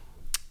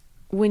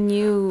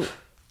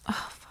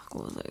fuck,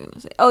 what was I gonna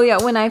say? Oh yeah,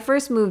 when I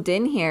first moved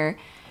in here,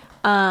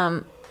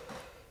 I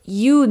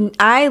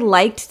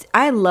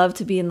love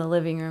to be in the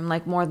living room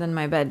like more than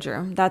my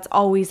bedroom. That's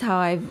always how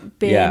I've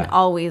been. Yeah.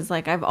 Always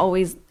like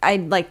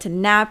I'd like to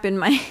nap in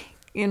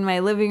my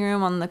living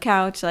room on the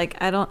couch. Like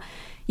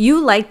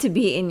you like to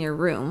be in your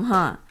room,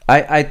 huh?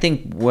 I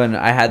think when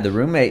I had the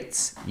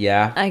roommates,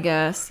 yeah. I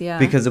guess, yeah.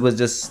 Because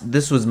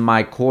this was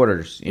my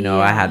quarters, you know.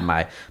 I Yeah. had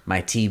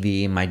my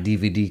TV, my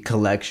DVD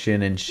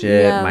collection and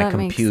shit, Yeah, my that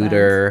makes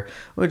computer,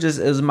 it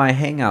was my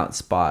hangout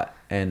spot.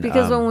 And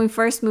Because when we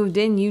first moved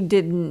in,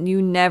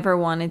 you never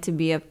wanted to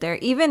be up there.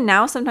 Even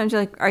now, sometimes you're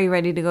like, "Are you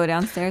ready to go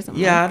downstairs?" I'm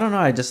yeah, I like, don't know.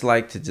 I just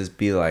like to just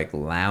be like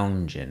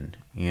lounging,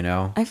 you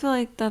know. I feel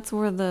like that's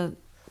where the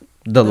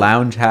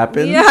lounge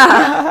happens.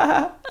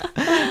 yeah.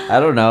 I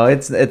don't know.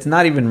 It's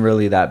not even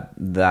really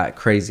that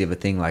crazy of a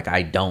thing. Like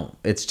I don't.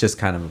 It's just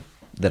kind of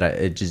that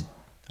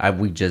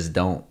We just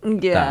don't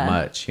Yeah. that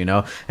much, you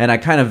know. And I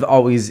kind of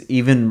always,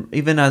 even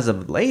as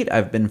of late,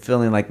 I've been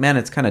feeling like, man,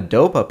 it's kind of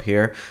dope up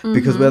here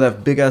because we have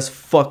that big ass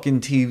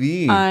fucking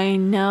TV. I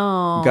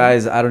know.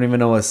 Guys, I don't even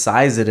know what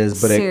size it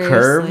is, but it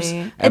curves.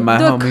 Seriously. And my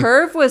the homie,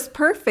 curve was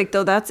perfect,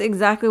 though. That's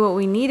exactly what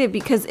we needed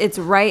because it's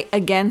right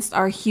against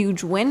our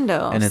huge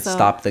window. and it so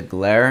stopped the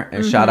glare.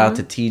 And shout out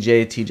to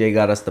TJ. TJ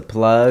got us the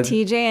plug.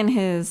 TJ and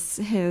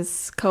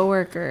his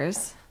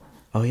coworkers.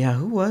 Oh yeah,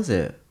 who was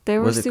it? They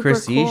were was it super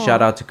Chris E? cool.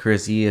 Shout out to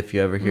Chris E if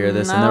you ever hear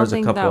this. I And there don't was a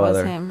think couple that was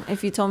other. him.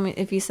 If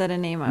you said a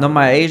name, I No, would-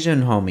 my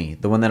Asian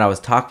homie, the one that I was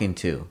talking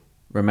to.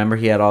 Remember,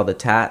 he had all the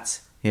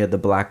tats. He had the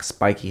black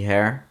spiky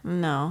hair.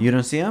 No. You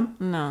don't see him?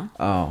 No.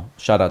 Oh,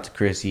 shout out to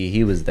Chris E.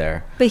 He was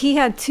there. But he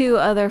had two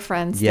other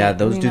friends. Yeah, that,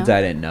 those you dudes know?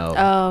 I didn't know.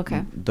 Oh,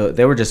 okay.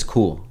 They were just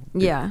cool.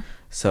 Yeah.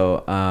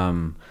 So,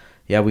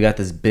 yeah, we got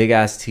this big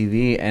ass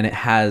TV and it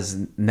has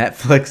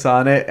Netflix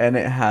on it and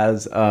it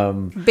has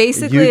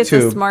Basically, it's a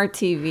YouTube. smart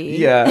TV.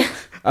 Yeah,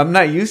 I'm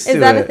not used to it. Is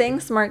that a thing?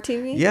 Smart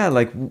TV? Yeah,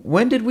 like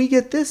when did we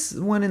get this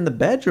one in the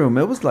bedroom?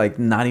 It was like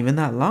not even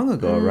that long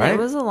ago, right? It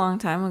was a long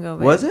time ago.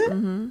 Babe. Was it?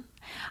 Mm-hmm.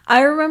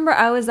 I remember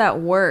I was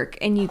at work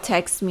and you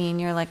text me and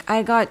you're like,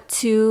 I got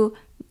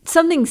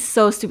something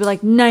so stupid,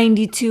 like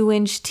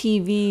 92-inch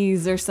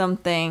TVs or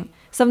something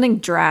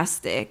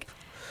drastic.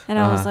 And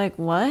I was like,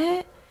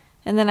 what?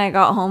 And then I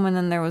got home and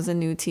then there was one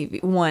new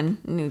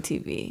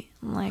TV.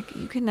 I'm like,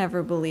 you can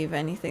never believe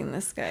anything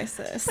this guy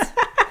says.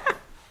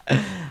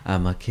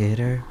 I'm a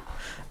kidder.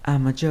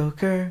 I'm a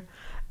joker.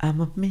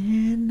 I'm a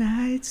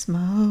midnight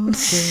smoker.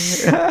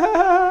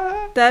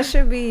 That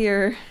should be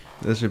your...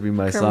 This should be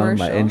my song,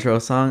 my Commercial. intro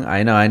song.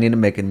 I know, I need to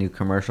make a new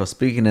commercial.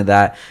 Speaking of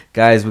that,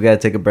 guys, we got to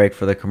take a break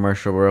for the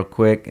commercial real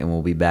quick, and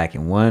we'll be back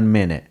in 1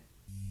 minute.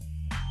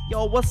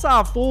 Yo, what's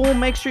up, fool?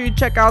 Make sure you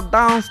check out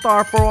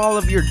Downstar for all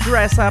of your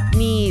dress-up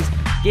needs.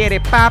 Get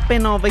it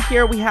poppin' over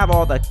here. We have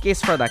all the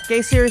kits for the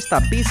K series,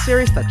 the B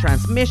series, the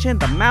transmission,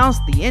 the mounts,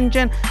 the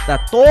engine, the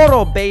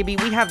Toro, baby.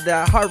 We have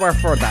the hardware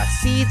for the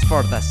seats,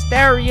 for the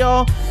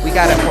stereo. We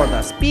got it for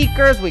the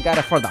speakers. We got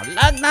it for the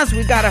lug nuts.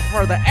 We got it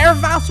for the air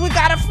valves. We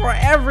got it for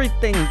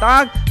everything,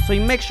 dog. So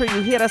you make sure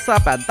you hit us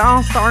up at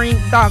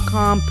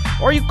downstarinc.com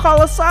or you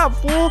call us up,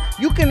 fool.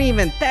 You can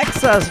even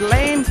text us,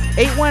 lame,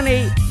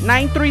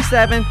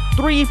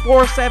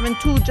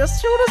 818-937-3472.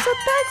 Just shoot us a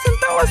text and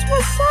tell us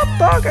what's up,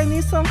 dog. I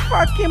need some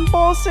fucking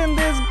balls in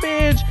this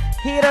bitch.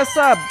 Hit us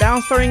up,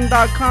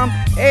 downstaring.com.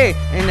 Hey,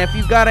 and if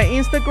you got an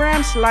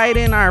Instagram, slide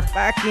in our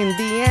fucking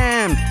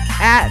DM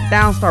at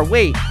Downstar.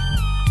 Wait,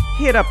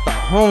 hit up the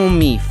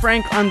homie,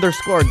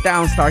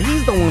 Frank_Downstar.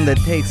 He's the one that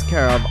takes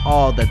care of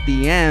all the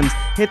DMs.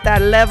 Hit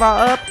that level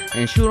up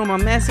and shoot him a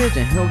message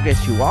and he'll get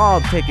you all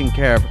taken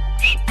care of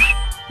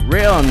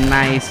real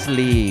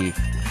nicely.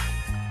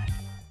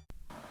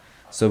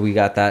 So we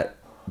got the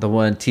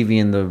one TV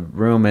in the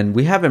room, and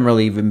we haven't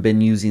really even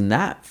been using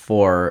that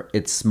for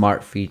its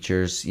smart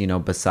features, you know,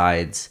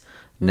 besides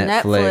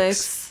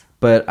Netflix.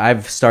 But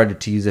I've started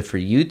to use it for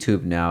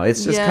YouTube now.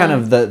 It's just kind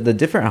of the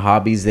different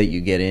hobbies that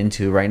you get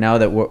into right now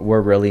that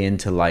we're really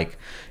into, like,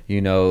 you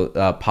know,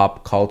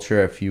 pop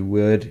culture, if you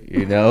would,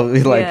 you know,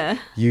 like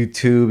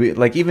YouTube,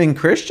 like even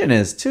Christian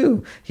is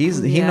too. He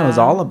knows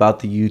all about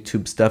the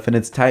YouTube stuff, and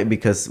it's tight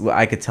because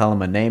I could tell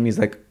him a name. He's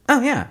like,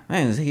 oh yeah,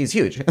 man, he's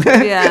huge.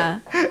 Yeah.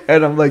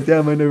 And I'm like,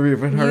 damn, I never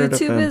even heard of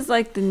him. YouTube is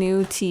like the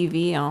new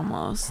TV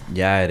almost.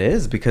 Yeah, it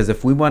is, because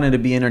if we wanted to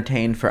be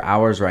entertained for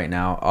hours right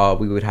now, all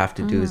we would have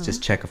to do is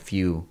just check a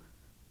few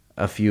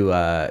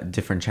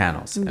different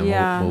channels, and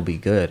we'll be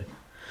good.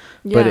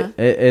 But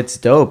it's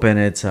dope, and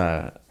it's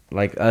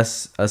like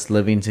us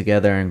living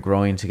together and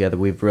growing together.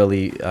 We've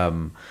really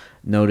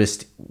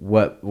noticed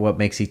what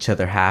makes each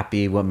other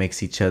happy, what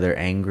makes each other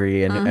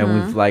angry, and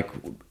we've like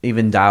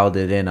even dialed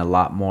it in a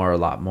lot more,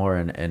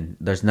 and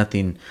there's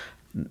nothing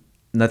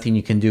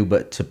you can do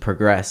but to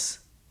progress,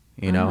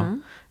 you know.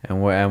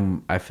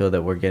 And I feel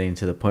that we're getting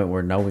to the point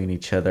where knowing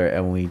each other,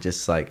 and we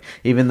just like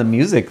even the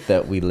music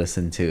that we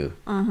listen to,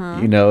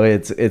 you know,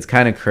 it's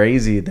kind of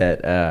crazy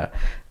that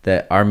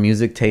our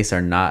music tastes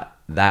are not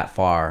that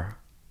far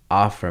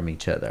off from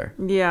each other.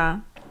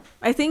 Yeah.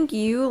 I think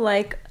you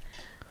like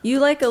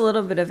a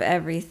little bit of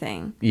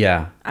everything.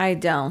 Yeah. I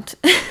don't.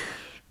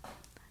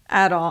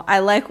 At all. I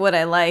like what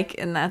I like,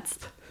 and that's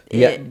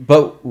it.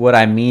 But what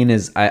I mean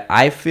is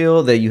I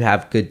feel that you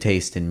have good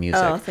taste in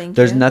music. Oh, thank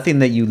There's you. nothing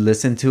that you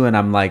listen to and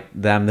I'm like,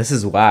 damn, this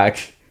is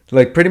whack.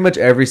 Like pretty much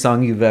every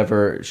song you've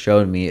ever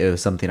showed me, it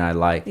was something I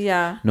liked.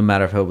 Yeah. No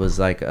matter if it was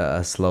like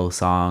a slow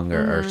song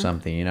or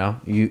something, you know?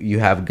 You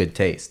have good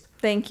taste.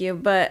 Thank you,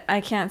 but I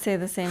can't say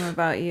the same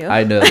about you.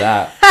 I know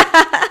that.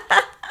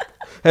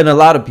 And a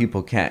lot of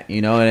people can't,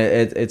 you know,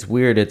 and it's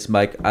weird. It's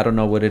like, I don't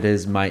know what it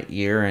is, my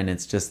ear, and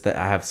it's just that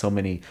I have so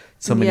many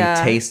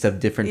tastes of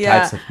different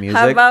types of music.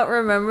 How about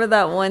remember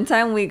that one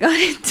time we got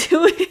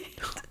into it?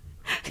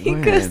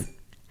 Because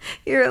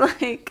you're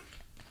like,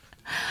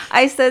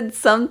 I said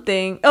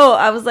something. Oh,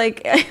 I was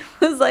like, it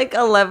was like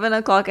 11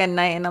 o'clock at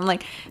night, and I'm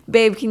like,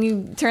 babe, can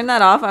you turn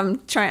that off?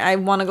 I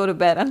want to go to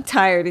bed. I'm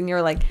tired. And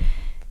you're like,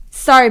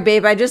 sorry,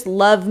 babe, I just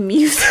love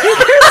music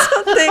or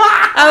something.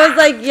 I was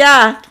like,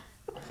 yeah,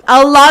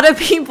 a lot of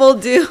people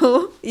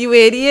do, you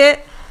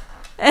idiot.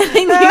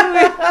 And then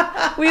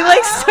we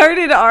like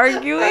started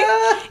arguing.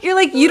 You're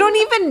like, you don't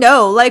even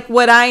know like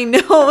what I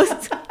know.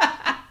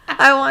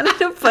 I wanted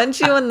to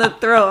punch you in the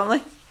throat. I'm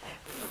like,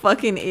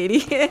 fucking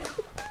idiot.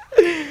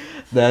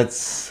 That's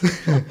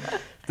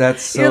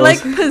so. You're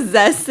like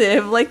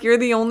possessive. Like you're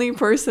the only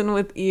person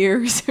with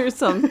ears or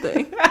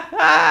something.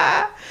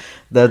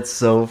 That's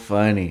so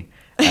funny.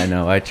 I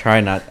know. I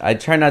try not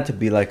to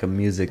be like a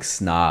music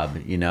snob.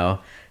 You know,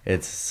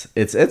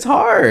 it's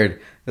hard.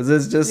 'Cause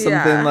it's just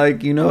something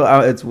like, you know,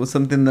 it's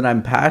something that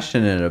I'm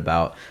passionate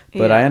about.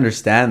 But I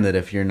understand that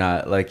if you're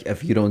not, like,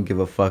 if you don't give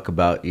a fuck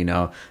about, you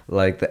know,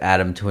 like the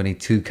Adam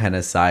 22 kind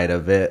of side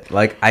of it.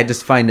 Like, I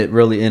just find it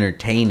really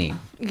entertaining.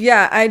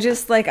 Yeah, I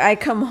just, like, I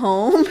come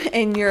home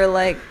and you're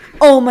like,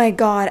 oh my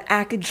God,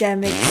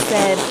 academics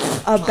said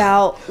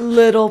about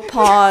little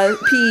paw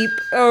peep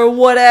or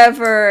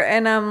whatever.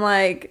 And I'm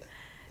like,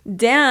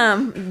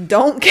 damn,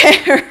 don't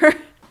care.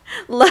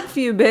 Love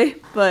you, babe.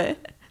 But...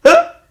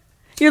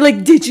 You're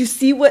like, did you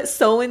see what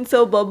so and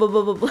so blah blah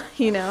blah blah blah?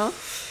 You know,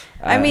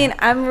 I mean,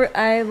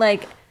 I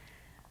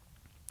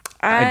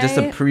just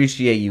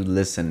appreciate you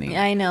listening.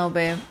 I know,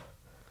 babe.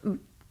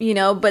 You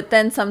know, but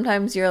then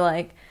sometimes you're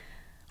like,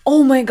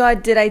 oh my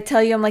God, did I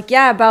tell you? I'm like,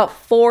 yeah, about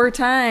 4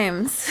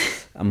 times.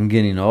 I'm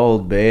getting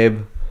old,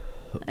 babe.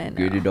 I know.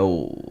 Getting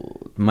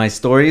old. My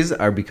stories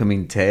are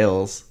becoming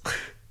tales.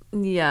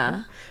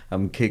 Yeah.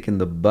 I'm kicking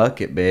the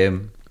bucket,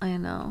 babe. I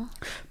know.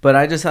 But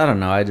I don't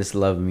know. I just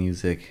love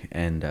music,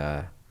 and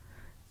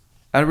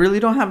I really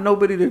don't have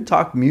nobody to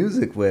talk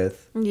music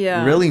with.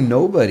 Yeah. Really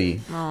nobody.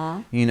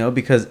 Aww. You know,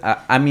 because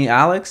I mean,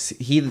 Alex,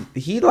 he'll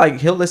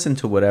listen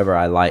to whatever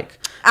I like.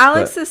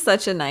 Alex is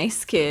such a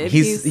nice kid.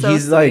 He's so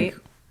sweet. Like,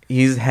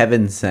 he's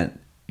heaven sent,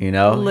 you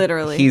know?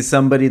 Literally. He's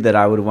somebody that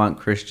I would want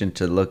Christian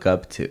to look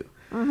up to.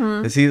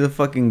 Because he's a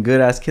fucking good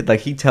ass kid.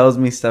 Like, he tells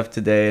me stuff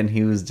today, and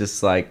he was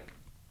just like,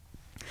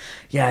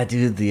 yeah,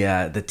 dude,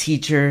 the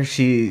teacher,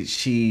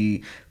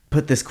 she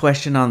put this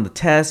question on the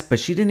test, but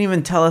she didn't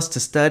even tell us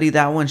to study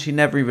that one. She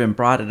never even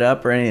brought it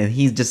up or anything.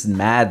 He's just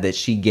mad that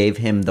she gave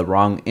him the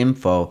wrong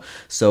info.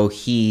 So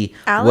he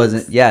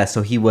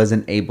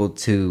wasn't able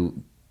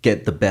to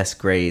get the best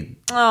grade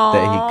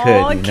that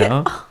he could, you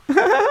know?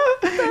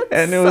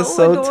 And it was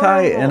so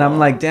tight. And I'm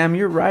like, damn,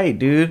 you're right,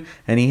 dude.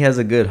 And he has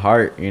a good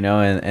heart, you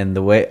know, and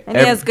the way... And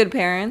he has good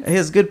parents. He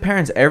has good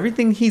parents.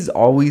 Everything he's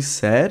always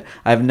said,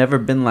 I've never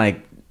been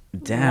like,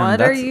 damn,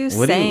 what are you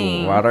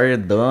saying? What are you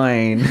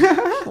doing?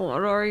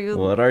 What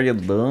are you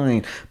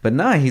doing? But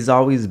no, he's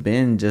always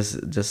been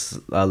just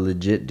a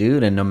legit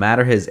dude, and no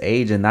matter his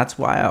age, and that's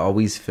why I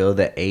always feel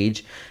that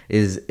age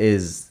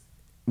is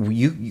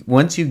you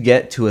once you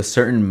get to a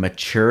certain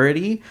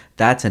maturity,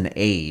 that's an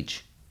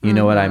age. You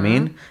know what I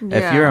mean? Yeah.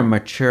 If you're a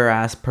mature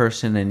ass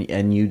person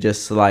and you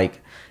just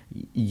like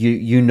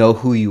you know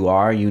who you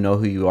are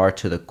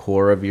to the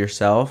core of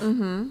yourself,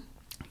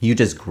 you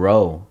just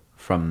grow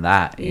from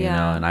that, you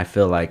know. And I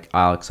feel like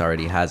Alex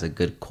already has a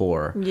good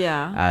core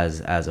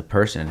as a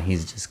person.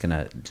 He's just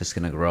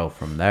gonna grow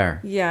from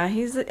there. Yeah,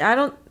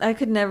 I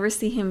could never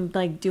see him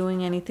like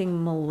doing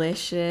anything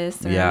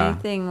malicious or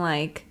anything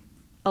like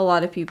a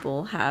lot of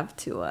people have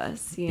to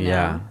us, you know.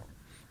 Yeah.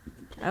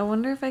 I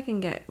wonder if I can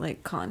get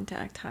like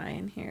contact high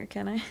in here.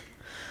 Can I?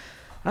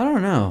 I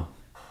don't know.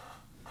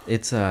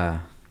 It's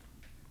I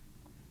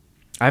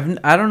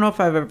don't know if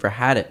I've ever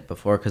had it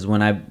before, because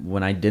when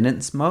I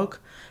didn't smoke,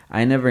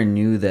 I never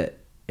knew that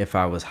if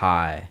I was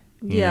high.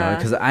 You know,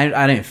 because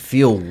I didn't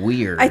feel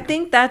weird. I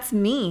think that's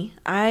me.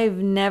 I've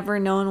never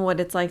known what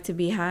it's like to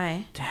be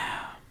high.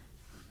 Damn.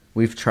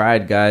 We've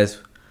tried,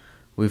 guys.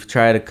 We've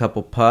tried a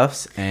couple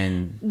puffs,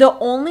 and the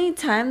only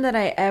time that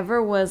I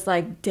ever was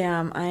like,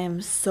 damn, I am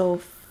so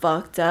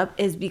fucked up,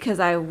 is because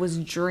I was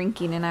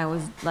drinking and I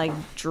was like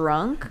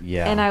drunk.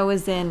 Yeah. And I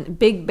was in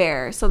Big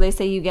Bear. So they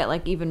say you get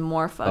like even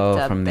more fucked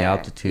up from the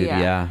altitude.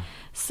 Yeah.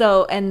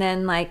 So, and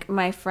then like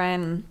my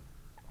friend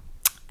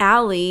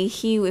Allie,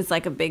 he was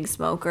like a big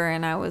smoker,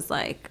 and I was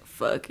like,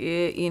 fuck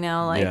it, you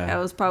know, like I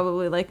was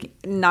probably like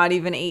not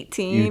even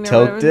 18. You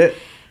toked it?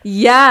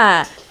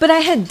 Yeah, but I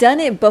had done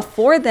it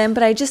before then,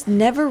 but I just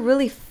never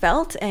really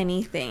felt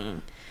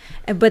anything.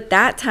 But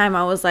that time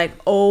I was like,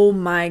 oh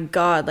my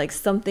God, like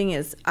something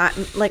is,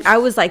 I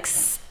was like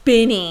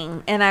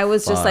spinning, and I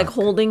was just like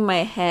holding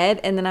my head,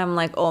 and then I'm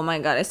like, oh my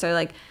God, I started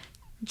like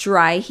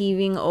dry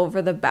heaving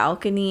over the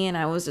balcony, and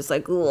I was just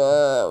like,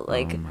 ugh,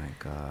 like, oh my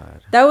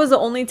God, that was the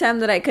only time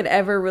that I could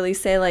ever really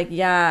say like,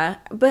 yeah.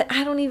 But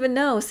I don't even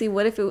know. See,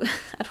 what if it,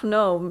 I don't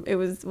know, it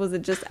was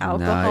it just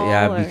alcohol? No,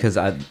 yeah, because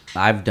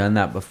I've done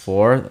that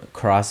before,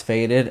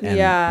 crossfaded, and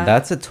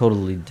that's a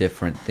totally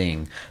different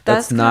thing.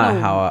 That's not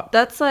how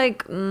that's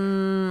like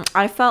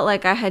I felt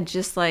like I had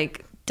just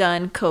like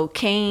done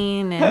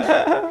cocaine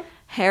and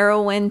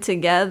heroin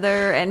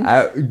together.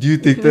 And do you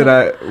think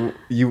that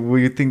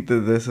you think that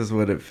this is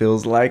what it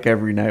feels like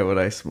every night when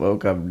I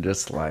smoke? I'm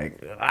just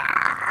like,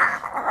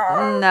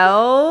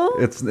 No.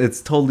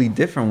 It's totally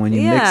different when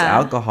you mix Yeah.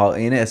 alcohol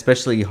in it,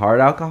 especially hard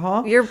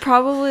alcohol. You're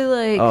probably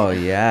like, Oh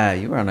yeah,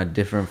 you were on a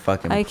different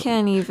fucking. I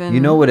can't even. You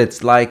know what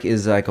it's like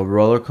is like a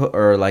roller coaster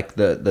or like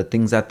the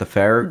things at the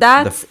fair.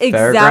 That's the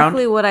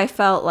exactly fairground, what I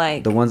felt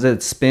like. the ones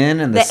that spin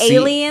and the, The seat,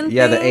 alien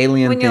Yeah, the thing?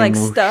 alien When thing. you're, like,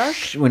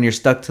 stuck? When you're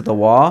stuck to the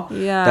wall.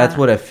 Yeah. That's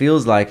what it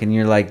feels like, and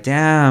you're like,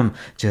 damn,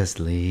 just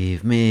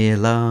leave me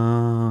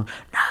alone.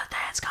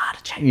 Nothing's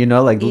gotta change. You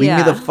know, like leave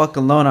me the Yeah. fuck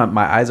alone.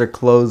 My eyes are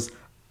closed.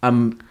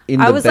 I'm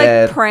in I the was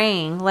bed. like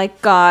praying,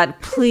 like, God,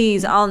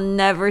 please, I'll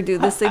never do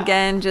this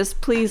again.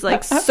 Just please,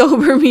 like,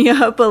 sober me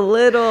up a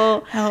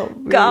little. Help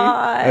me.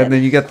 God. And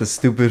then you got the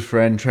stupid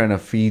friend trying to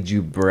feed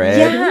you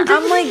bread. Yeah,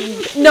 I'm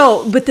like,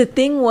 no, but the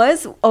thing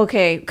was,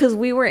 okay, because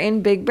we were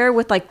in Big Bear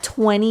with like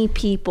 20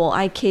 people.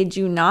 I kid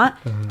you not.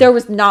 There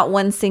was not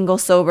one single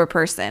sober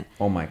person.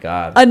 Oh my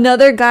god.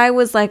 Another guy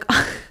was like,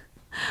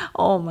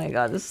 oh my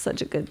God, this is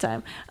such a good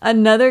time.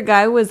 Another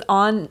guy was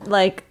on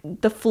like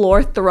the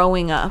floor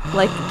throwing up,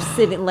 like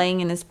sitting, laying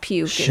in his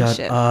puke and Shut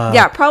shit. up.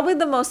 Yeah, probably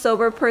the most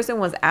sober person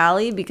was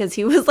Allie because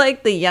he was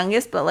like the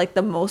youngest, but like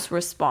the most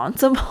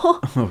responsible.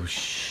 Oh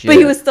shit. But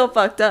he was still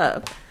fucked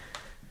up.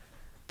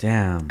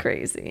 damn.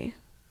 Crazy.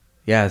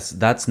 Yes,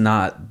 it's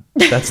not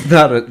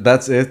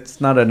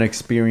an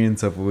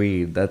experience of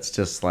weed. That's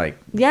just like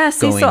Yeah,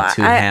 see, going so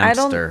to I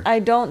hamster.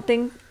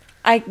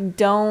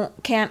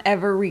 can't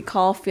ever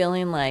recall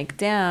feeling like,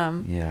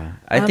 damn. Yeah,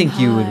 I I'm think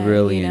you would high,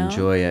 really you know?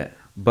 enjoy it.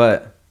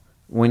 But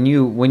when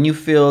you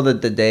feel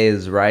that the day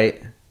is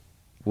right,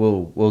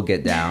 we'll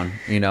get down.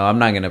 You know, I'm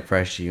not gonna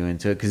pressure you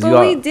into it because But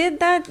we did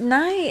that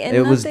night, and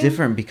it was nothing-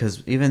 different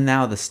because even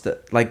now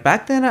like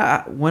back then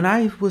when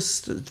I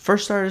was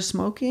first started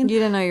smoking, You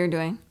didn't know you were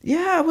doing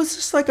yeah, I was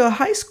just like a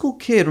high school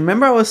kid.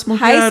 Remember, I was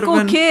smoking high out of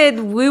school kid.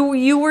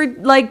 You were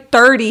like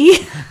 30.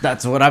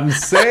 That's what I'm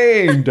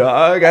saying,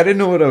 dog. I didn't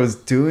know what I was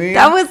doing.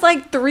 That was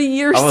like 3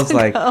 years I was ago.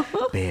 like,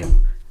 babe,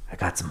 I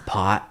got some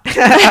pot.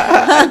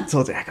 I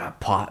told you I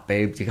got pot,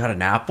 babe. You got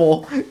an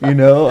apple? You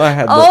know, I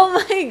had. Oh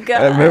my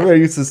God. I remember I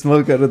used to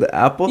smoke out of the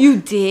apple. You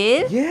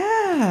did?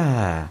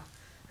 Yeah,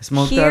 I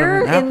smoked out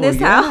Here of an in apple. this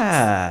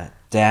yeah,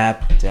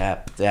 dab,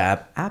 dab,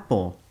 dab,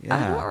 apple. Yeah,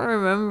 I don't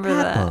remember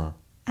that.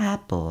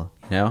 apple.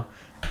 You know,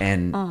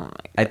 and Oh my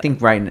I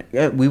think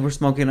we were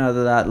smoking out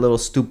of that little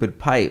stupid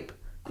pipe.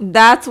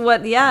 That's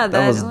what, yeah.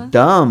 That was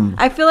dumb.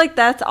 I feel like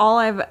that's the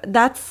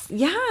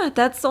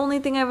only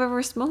thing I've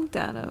ever smoked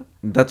out of.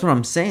 That's what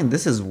I'm saying.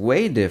 This is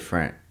way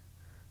different.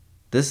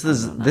 This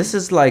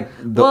is like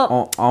the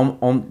Well-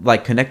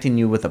 like connecting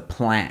you with a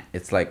plant.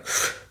 It's like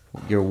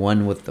you're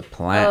one with the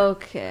plant.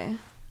 Okay.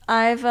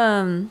 I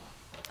don't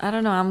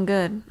know. I'm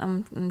good.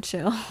 I'm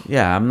chill.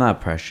 Yeah, I'm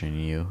not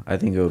pressuring you. I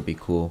think it would be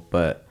cool,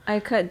 but I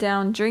cut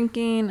down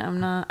drinking.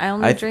 I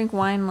only I- drink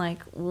wine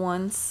like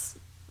once.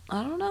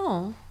 I don't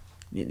know.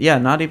 yeah,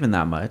 not even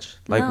that much.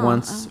 Like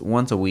No,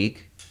 once a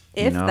week.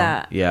 you If know?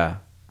 that. Yeah.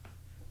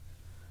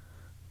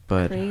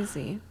 But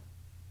Crazy.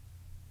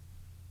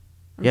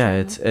 yeah,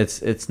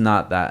 it's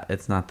not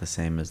the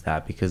same as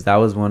that because that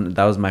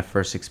was my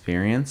first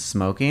experience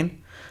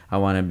smoking. I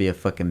want to be a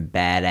fucking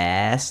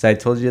badass. I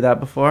told you that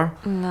before.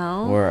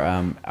 No. Or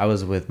I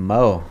was with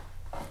Mo,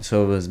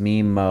 so it was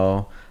me,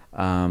 Mo,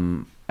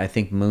 I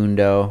think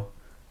Mundo,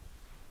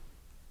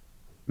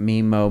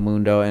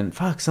 Mundo, and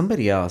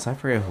somebody else. I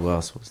forget who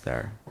else was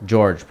there.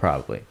 George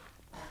probably.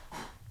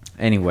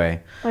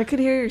 Anyway, I could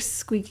hear your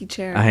squeaky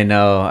chair. I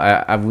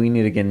know. We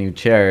need to get new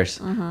chairs.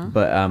 Mm-hmm.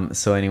 But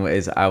so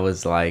anyways, I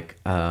was like,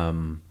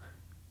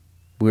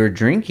 we were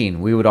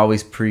drinking. We would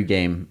always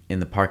pregame in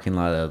the parking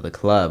lot of the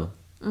club.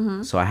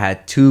 Mm-hmm. So I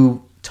had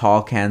 2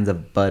 tall cans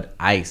of Bud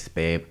Ice,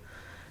 babe.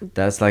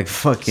 That's like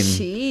fucking,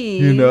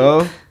 Cheap. you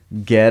know,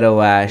 ghetto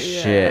ass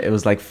Yeah. shit. It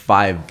was like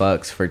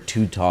 $5 for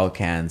 2 tall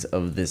cans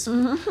of this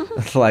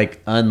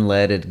like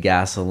unleaded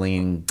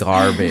gasoline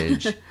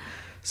garbage.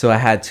 So I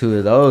had 2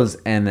 of those,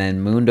 and then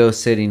Mundo's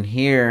sitting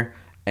here,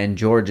 and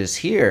George is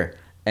here,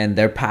 and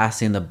they're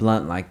passing the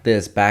blunt like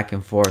this, back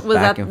and forth, Was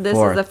back that- and this is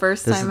forth. the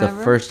first This time is the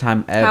ever? first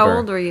time ever. How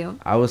old were you?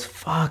 I was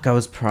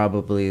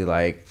probably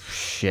like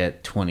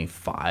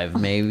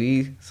 25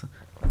 maybe.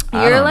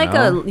 I You're don't like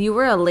know. you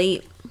were a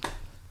late.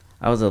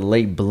 I was a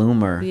late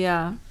bloomer.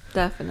 Yeah,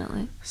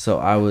 definitely. So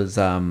I was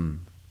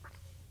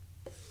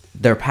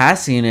they're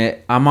passing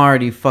it. I'm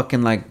already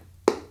fucking like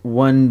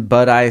 1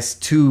 Bud Ice,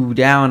 2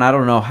 down. I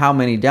don't know how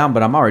many down,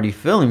 but I'm already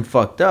feeling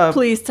fucked up.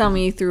 Please tell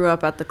me you threw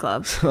up at the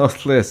club. So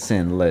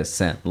listen.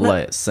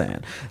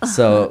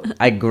 So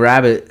I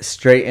grab it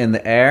straight in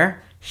the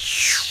air,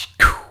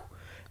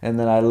 and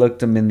then I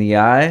looked him in the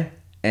eye,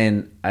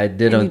 and I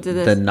did, And you did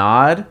the this.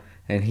 nod,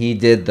 and he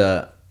did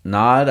the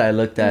nod. I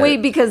looked at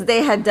Wait, because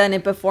they had done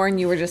it before and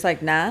you were just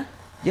like, nah?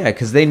 yeah,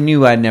 because they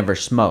knew I never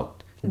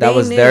smoked. That They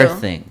was their knew.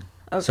 thing.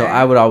 So Okay.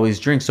 I would always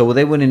drink. So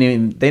they wouldn't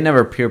even. They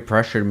never peer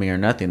pressured me or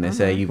nothing. They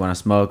say, "You want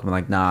to smoke?" I'm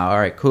like, "Nah, all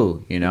right,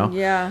 cool," you know.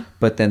 Yeah.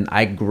 But then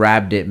I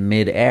grabbed it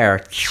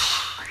midair,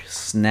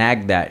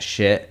 snagged that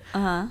shit,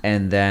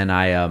 and then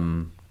I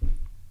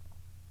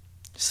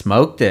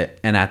smoked it.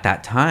 And at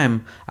that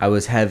time, I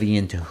was heavy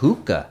into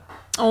hookah.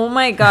 Oh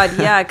my god,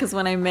 yeah, because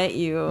when I met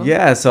you,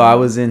 Yeah, so I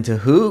was into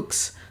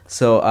hooks.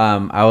 So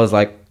I was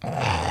like, you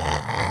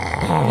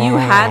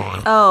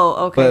had.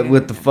 Oh, okay. but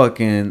with the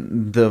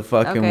fucking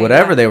Okay,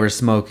 whatever yeah. they were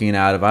smoking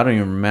out of, I don't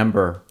even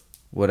remember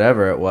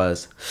whatever it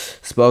was.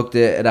 Smoked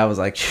it, and I was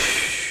like,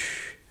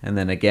 and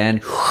then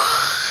again,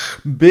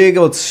 big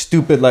old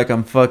stupid, like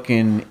I'm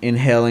fucking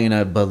inhaling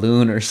a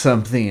balloon or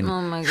something.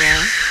 Oh my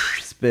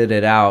gosh. Spit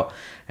it out,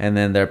 and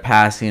then they're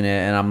passing it,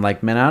 and I'm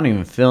like, man, I don't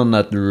even feel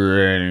nothing.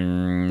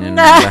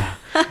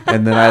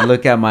 And then I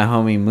look at my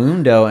homie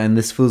Mundo, and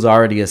this fool's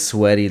already a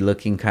sweaty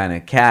looking kind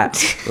of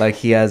cat. Like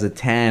he has a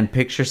tan.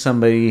 Picture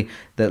somebody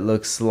that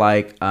looks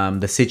like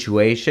The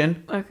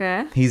Situation.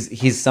 Okay.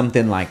 He's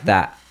something like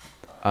that.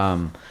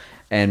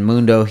 And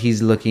Mundo,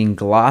 he's looking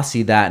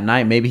glossy that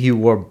night. Maybe he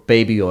wore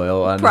baby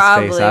oil on his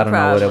face. I don't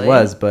know what it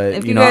was, but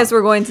if you guys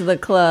were going to the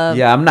club,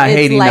 yeah, I'm not it's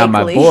hating on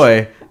my likely.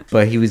 boy,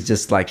 but he was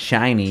just like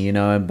shiny, you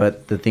know.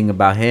 But the thing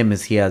about him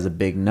is he has a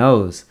big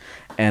nose,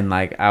 and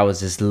like I was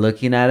just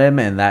looking at him,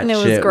 and that And it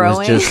was shit was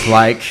growing? just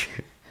like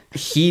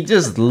he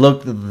just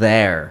looked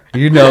there,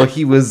 you know.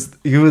 He was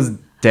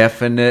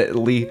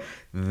definitely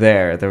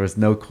there. There was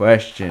no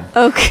question.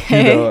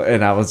 Okay. You know,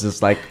 and I was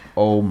just like,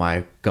 oh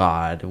my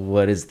God,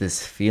 what is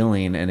this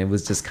feeling? And it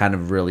was just kind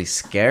of really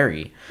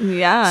scary.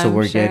 Yeah. So I'm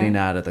we're sure. getting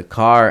out of the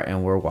car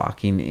and we're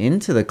walking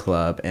into the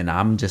club, and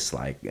I'm just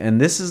like,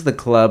 and this is the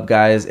club,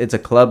 guys. It's a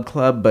club,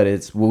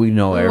 but we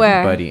know Where?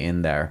 everybody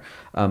in there.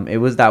 It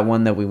was that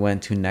one that we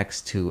went to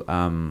next to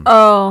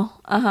Oh,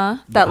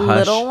 that Hush.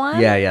 little one.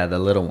 Yeah, the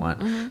little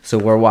one. So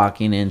we're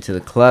walking into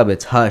the club.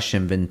 It's Hush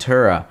in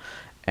Ventura.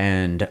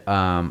 And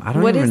I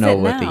don't What even is know it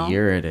what now? the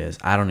year it is.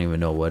 I don't even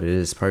know what it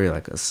is. Probably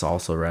like a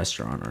salsa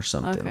restaurant or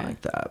something Okay.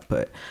 like that.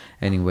 But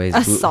anyways, A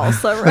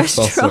salsa a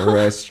restaurant. salsa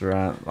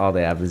restaurant. All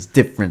they have is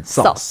different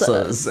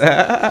salsas.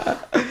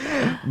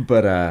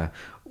 But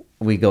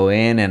we go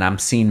in and I'm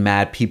seeing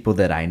mad people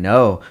that I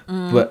know,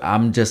 but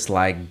I'm just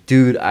like,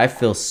 dude, I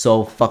feel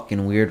so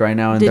fucking weird right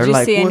now. And Did they're you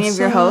like, see any "What's of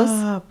your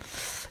hosts?" up?"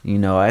 You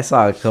know, I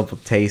saw a couple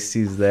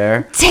tasties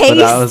there. but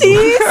I was-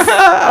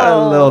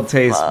 Tasties? little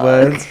taste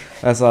buds.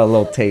 I saw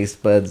little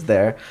taste buds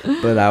there,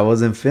 but I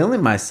wasn't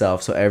feeling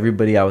myself. So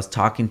everybody I was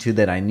talking to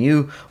that I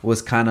knew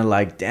was kind of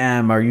like,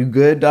 "Damn, are you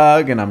good,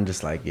 dog?" And I'm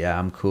just like, "Yeah,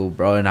 I'm cool,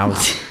 bro." And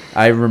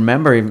I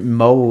remember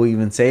Mo will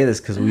even say this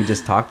because we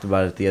just talked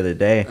about it the other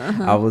day.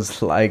 I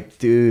was like,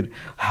 "Dude,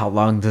 how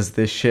long does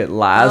this shit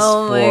last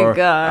Oh my for?"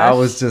 gosh. I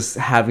was just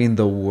having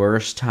the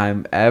worst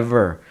time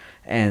ever.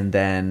 And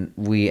then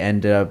we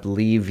ended up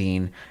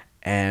leaving,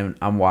 and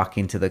I'm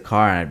walking to the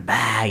car, and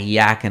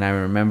yak. And I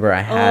remember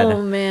I had,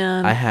 Oh,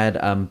 man. I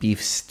had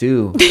beef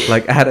stew,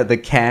 like out of the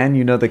can.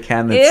 You know the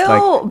can that's Ew,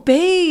 like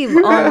babe.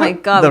 Oh my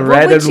god. The What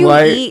red would and you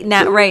white. eat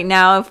right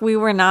now if we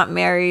were not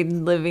married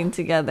living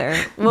together?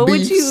 What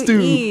would you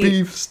eat?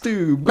 beef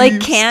stew, Like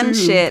beef canned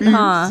stew, shit, beef-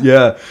 huh?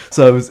 Yeah.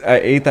 So I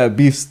ate that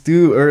beef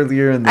stew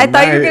earlier in the I night.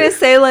 thought you were gonna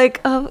say like,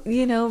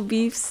 oh,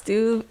 beef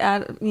stew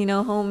at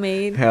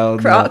homemade Hell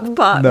crock no.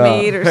 pot No,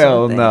 made or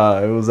hell something.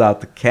 no. It was out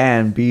the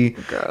can, B.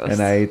 Gross.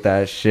 And I ate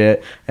that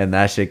shit, and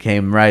that shit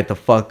came right the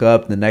fuck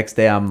up. The next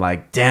day, I'm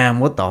like, damn,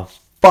 what the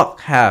fuck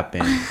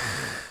happened?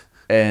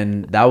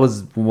 And that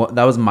was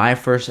my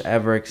first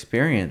ever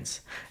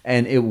experience.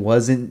 And it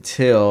wasn't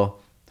till,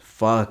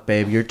 fuck,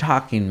 babe, you're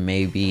talking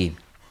maybe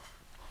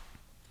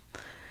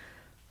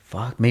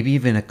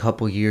even a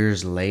couple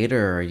years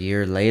later or a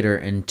year later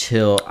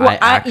until Well,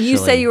 I you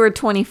said you were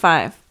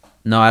 25.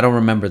 No, I don't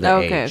remember the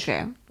age.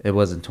 Okay. It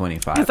wasn't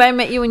 25. Because I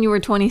met you when you were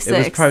 26. It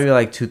was probably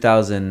like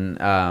 2000,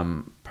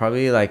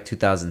 probably like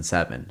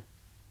 2007.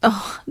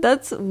 Oh,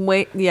 that's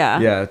yeah.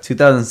 Yeah,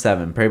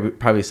 2007,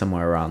 probably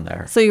somewhere around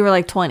there. So you were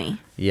like 20.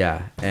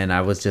 Yeah, and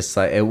I was just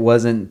like, it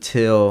wasn't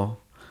till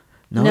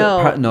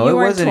No, it you weren't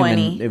wasn't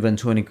 20. even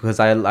 20 because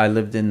I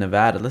lived in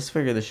Nevada. Let's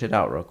figure this shit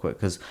out real quick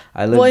because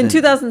I lived Well, in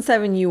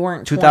 2007 you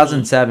weren't 20.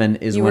 2007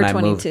 is You when were I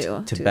moved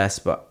 22, to too.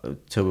 Best Buy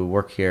to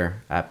work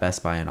here at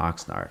Best Buy in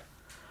Oxnard.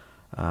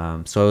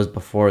 So it was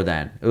before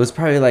then. It was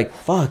probably like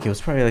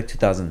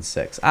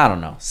 2006. I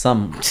don't know.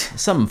 Some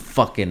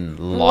fucking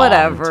long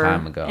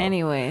time ago.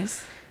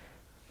 Anyways.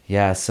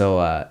 Yeah, so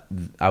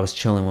I was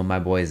chilling with my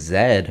boy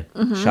Zed.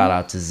 Mm-hmm. Shout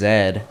out to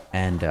Zed.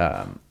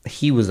 And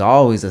he was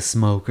always a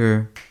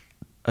smoker,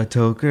 a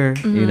toker,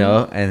 Mm-hmm. you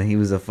know, and he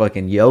was a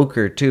fucking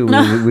yoker too.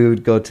 We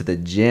would go to the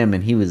gym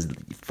and he was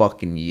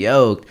fucking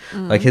yoked.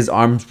 Mm. Like his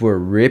arms were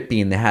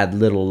ripping. They had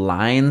little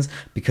lines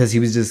because he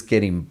was just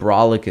getting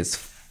brolic as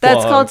fuck.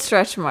 That's called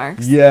stretch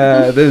marks.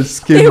 Yeah, their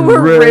skin They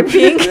were ripped.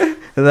 ripping.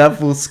 And that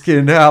fool's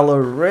skin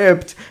hella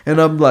ripped. And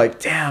I'm like,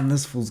 damn,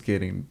 this fool's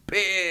getting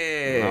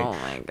big. Oh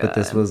my But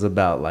this God. was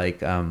about like,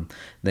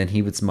 then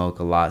he would smoke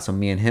a lot. So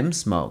me and him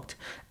smoked.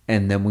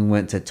 And then we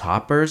went to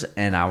Toppers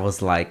and I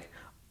was like,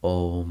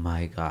 oh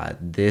my God,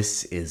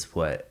 this is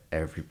what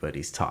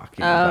everybody's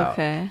talking about.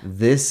 Okay.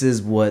 This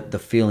is what the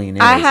feeling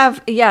is. I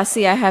have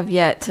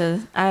yet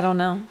to, I don't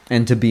know.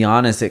 And to be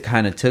honest, it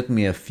kind of took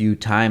me a few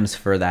times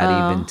for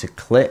that even to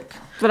click.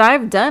 But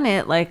I've done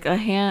it like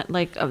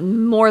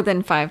more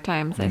than 5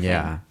 times, I think.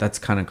 Yeah, that's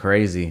kind of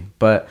crazy.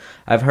 But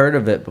I've heard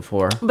of it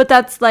before. But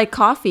that's like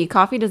coffee.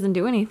 Coffee doesn't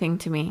do anything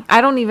to me. I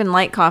don't even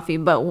like coffee,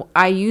 but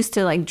I used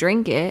to like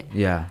drink it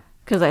Yeah.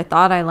 because I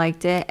thought I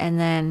liked it, and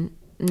then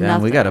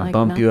Damn, we gotta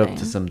bump you up to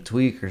nothing. some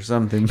tweak or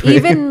something.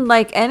 Even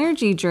like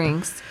energy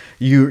drinks,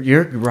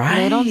 you're right.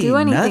 they don't do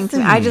anything to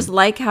me. I Nothing. just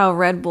like how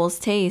Red Bulls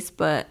taste,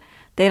 but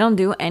they don't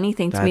do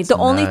anything to me. That's The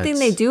only thing nuts.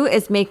 they do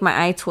is make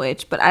my eye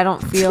twitch, but I don't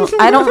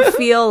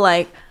feel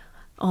like,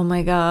 oh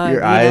my god,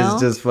 Your you eyes know?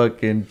 just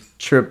fucking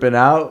tripping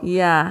out.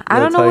 Yeah, I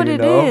That's don't know how what you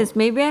it know? is.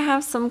 Maybe I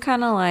have some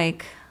kind of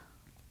like,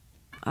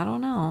 I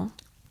don't know.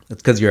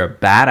 It's because you're a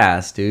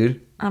badass,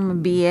 dude. I'm a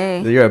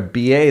BA. You're a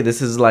BA.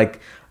 This is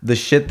like the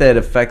shit that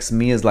affects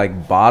me is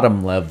like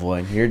bottom level,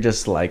 and you're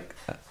just like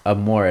a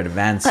more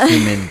advanced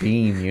human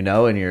being, you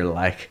know? And you're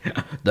like,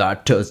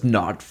 that does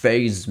not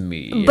phase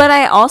me. But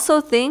I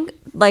also think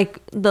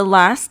like the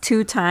last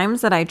 2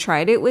 times that I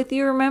tried it with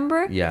you,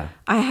 remember? Yeah.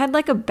 I had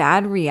like a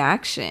bad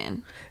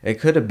reaction. It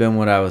could have been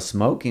what I was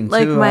smoking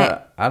too.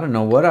 Like I don't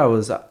know what I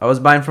was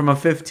buying from a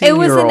 15-year-old. It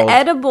was an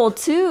edible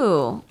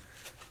too.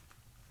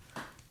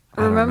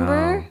 I don't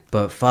Remember? know.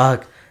 But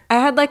fuck, I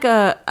had like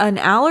an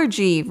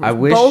allergy I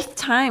wish- both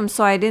times,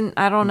 so I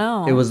don't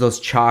know. it was those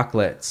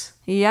chocolates.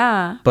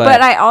 Yeah. But-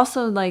 But I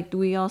also like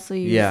we also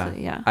used Yeah. it.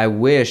 Yeah. I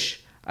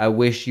wish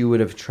you would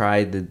have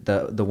tried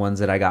the ones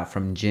that I got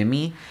from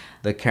Jimmy,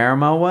 the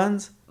caramel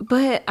ones.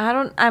 But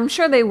I'm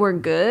sure they were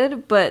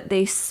good, but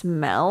they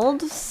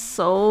smelled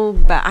so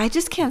bad. I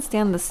just can't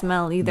stand the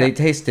smell either. They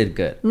tasted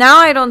good. Now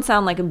I don't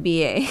sound like a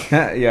BA.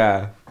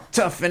 Yeah.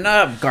 Toughen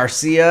up,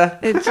 Garcia.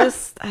 It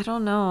just, I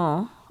don't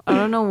know. I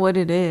don't know what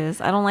it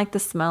is. I don't like the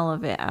smell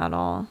of it at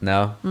all.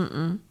 No.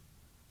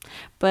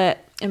 But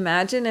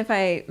imagine if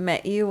I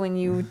met you when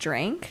you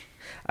drank.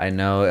 I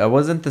know. I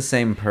wasn't the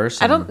same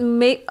person. I don't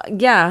make,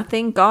 yeah,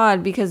 thank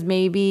God, because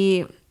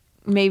maybe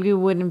we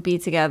wouldn't be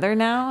together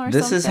now or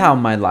This something. is how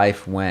my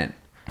life went.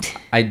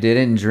 I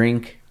didn't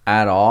drink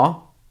at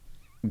all.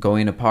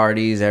 Going to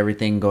parties,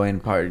 everything,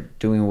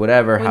 doing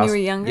whatever. When you were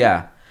younger?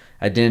 Yeah.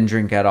 I didn't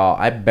drink at all.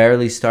 I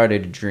barely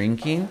started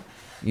drinking.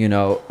 You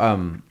know,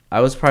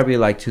 I was probably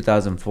like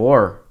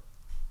 2004.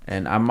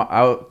 And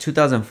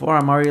 2004,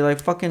 I'm already like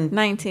fucking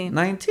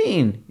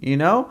 19, you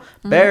know?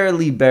 Mm-hmm.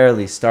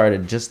 Barely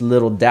started. Just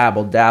little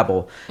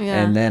dabble.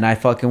 Yeah. And then I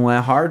fucking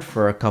went hard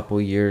for a couple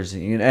years.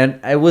 And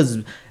it was,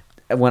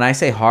 when I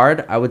say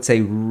hard, I would say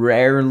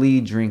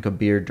rarely drink a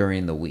beer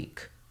during the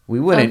week. We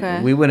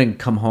wouldn't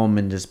come home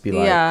and just be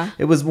like, Yeah.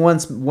 It was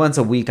once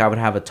a week I would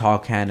have a tall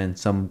can and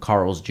some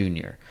Carl's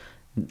Jr.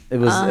 It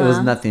was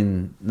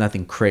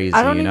nothing crazy,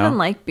 I don't you know? even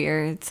like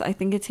beer. I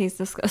think it tastes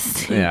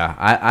disgusting. Yeah,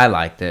 I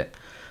liked it.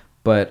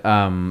 But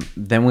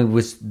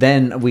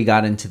then we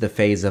got into the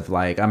phase of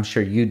like, I'm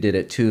sure you did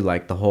it too,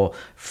 like the whole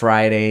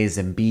Fridays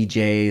and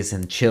BJ's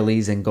and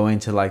Chili's and going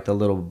to like the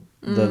little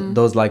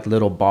those like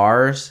little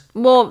bars.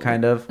 Well,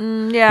 kind of.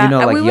 Yeah, You know,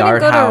 like we wouldn't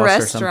Yard go to House or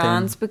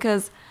restaurants something.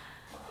 because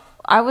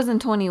I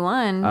wasn't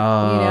 21.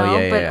 Oh, you know,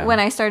 yeah, but yeah. when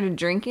I started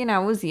drinking, I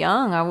was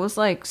young. I was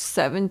like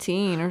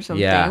 17 or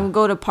something. Yeah. We'd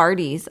go to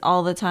parties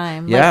all the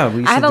time. Yeah, Like, we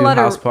used I to had a do lot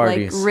house of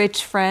parties. like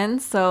rich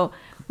friends, so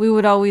we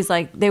would always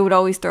they would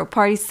always throw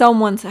parties.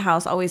 Someone's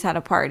house always had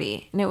a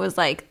party, and it was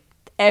like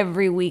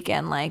every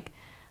weekend. Like,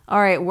 all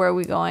right, where are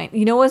we going?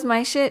 You know what's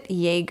my shit?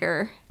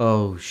 Jaeger.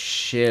 Oh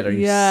shit, are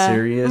you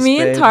serious? Me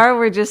babe? and Tara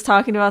were just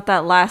talking about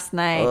that last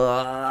night.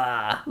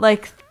 Ugh.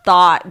 Like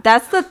thought.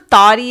 That's the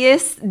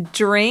thoughtiest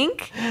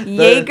drink.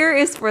 Jaeger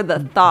is for the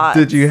thought.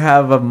 Did you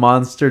have a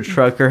monster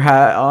trucker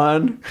hat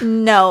on?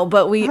 No,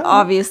 but we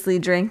obviously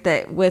drank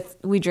it with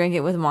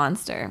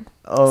Monster.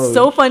 Oh,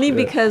 so funny shit.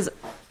 because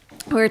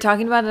we were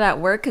talking about it at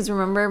work because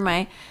remember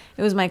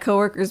it was my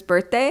coworker's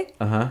birthday.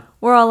 Uh-huh.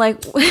 We're all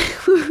like,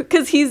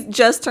 because he's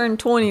just turned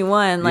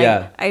 21. Like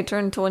Yeah. I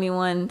turned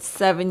 21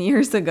 7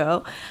 years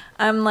ago.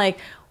 I'm like,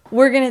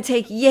 we're going to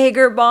take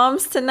Jaeger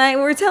bombs tonight.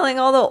 We're telling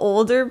all the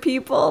older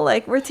people,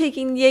 like, we're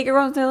taking Jaeger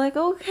bombs. They're like,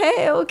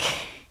 okay.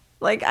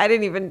 Like, I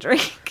didn't even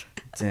drink.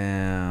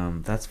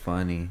 Damn, that's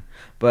funny.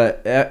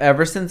 But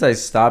ever since I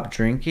stopped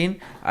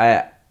drinking,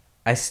 I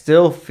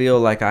still feel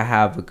like I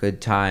have a good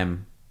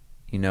time,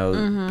 you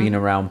know, being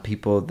around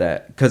people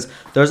because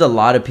there's a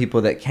lot of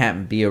people that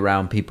can't be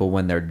around people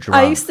when they're drunk.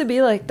 I used to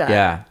be like that.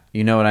 Yeah,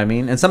 you know what I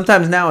mean? And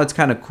sometimes now it's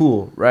kind of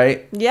cool,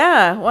 right?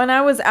 Yeah, when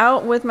I was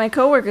out with my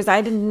coworkers,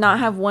 I did not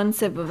have one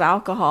sip of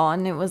alcohol,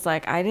 and it was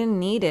like I didn't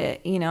need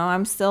it. You know,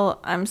 I'm still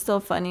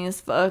funny as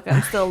fuck.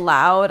 I'm still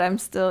loud. I'm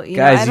still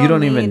Guys, know, you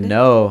don't even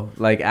know.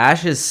 Like,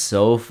 Ash is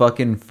so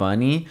fucking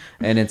funny,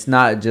 and it's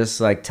not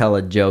just like tell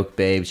a joke,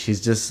 babe.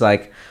 She's just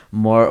like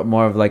more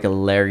of like a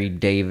Larry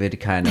David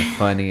kind of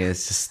funny.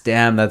 It's just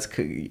damn, that's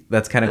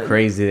kind of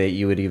crazy that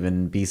you would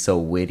even be so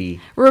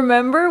witty.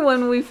 Remember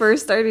when we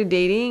first started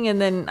dating,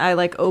 and then I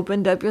like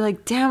opened up? You're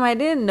like, damn, I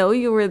didn't know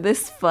you were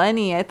this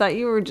funny. I thought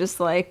you were just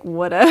like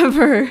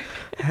whatever.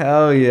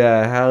 Hell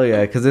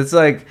yeah, because it's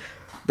like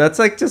that's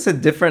like just a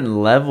different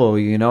level,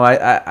 you know.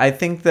 I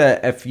think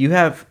that if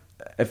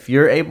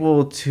you're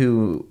able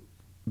to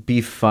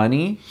be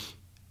funny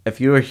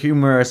if you're a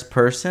humorous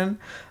person,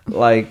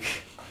 like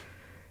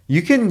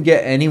you can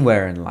get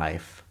anywhere in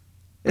life.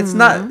 It's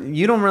not,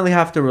 you don't really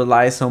have to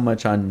rely so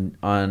much on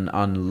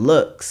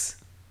looks,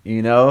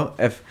 you know?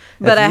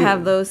 But I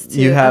have those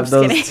too. You have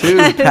those too,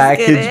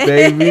 package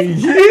baby.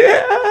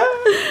 Yeah.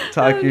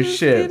 Talk your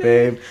shit,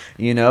 babe.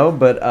 You know,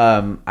 but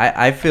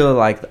I feel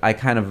like I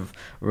kind of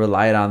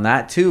relied on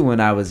that too when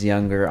I was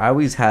younger. I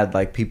always had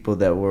like people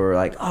that were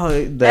like,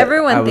 oh, that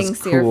everyone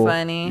thinks cool, you're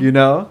funny, you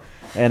know.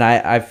 And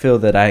I feel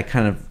that I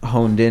kind of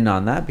honed in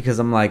on that because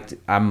I'm like,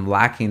 I'm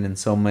lacking in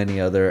so many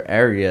other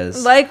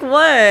areas. Like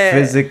what?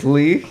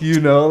 Physically,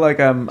 you know, like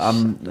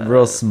I'm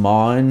real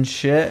small and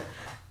shit.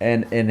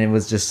 And it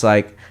was just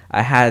like,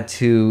 I had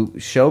to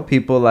show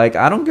people like,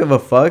 I don't give a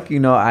fuck,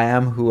 you know, I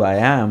am who I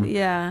am.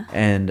 Yeah.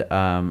 And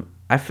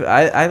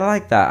I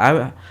like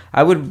that.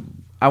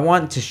 I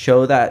want to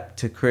show that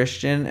to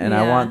Christian, and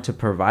I want to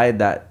provide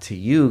that to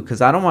you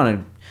because I don't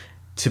want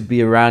to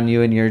be around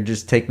you and you're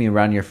just take me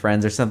around your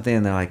friends or something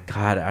and they're like,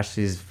 God,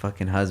 Ashley's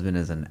fucking husband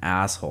is an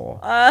asshole.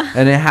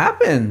 And it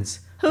happens.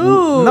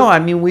 Who? No, I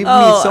mean, we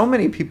meet so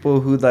many people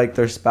who like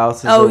their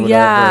spouses or whatever.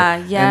 Yeah.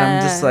 And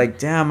I'm just like,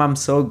 damn, I'm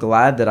so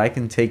glad that I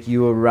can take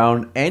you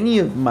around any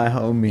of my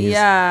homies.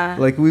 Yeah.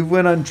 Like, we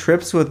went on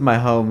trips with my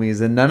homies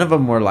and none of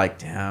them were like,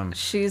 damn.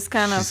 She's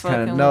kind of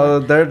fucking... No,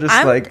 they're just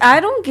I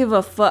don't give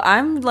a fuck.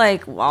 I'm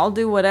like, well, I'll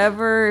do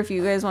whatever. If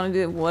you guys want to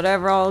do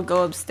whatever, I'll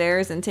go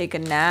upstairs and take a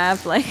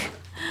nap. Like,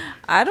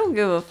 I don't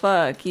give a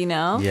fuck, you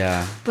know?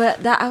 Yeah.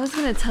 But I was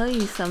going to tell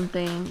you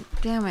something.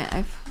 Damn it.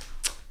 I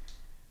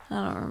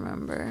don't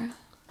remember.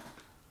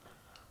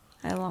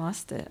 I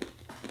lost it.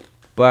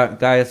 But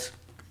guys,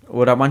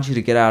 what I want you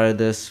to get out of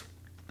this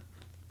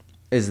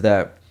is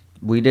that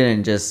we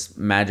didn't just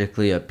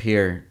magically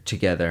appear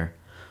together.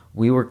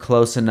 We were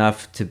close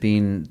enough to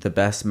being the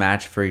best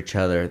match for each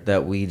other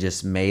that we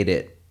just made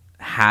it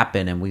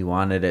happen, and we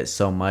wanted it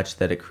so much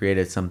that it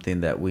created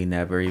something that we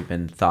never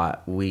even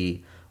thought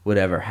we would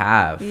ever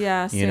have.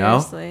 Yeah, you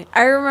seriously. know?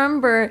 I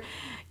remember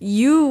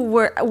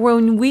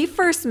when we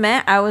first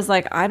met, I was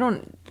like, I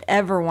don't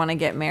ever want to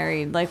get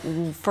married. Like,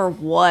 for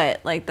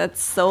what? Like,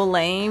 that's so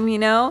lame, you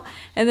know?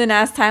 And then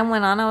as time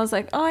went on, I was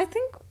like, oh, I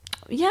think,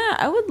 yeah,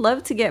 I would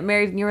love to get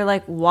married. And you were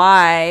like,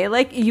 why?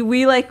 Like,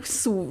 we like,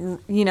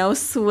 switched.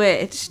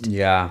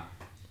 Yeah.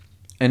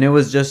 And it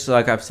was just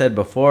like I've said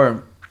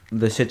before,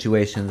 the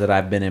situations that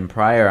I've been in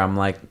prior, I'm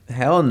like,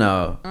 hell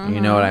no. Mm-hmm.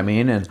 You know what I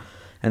mean? And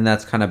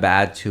that's kind of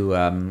bad to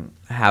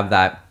have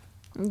that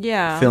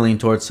feeling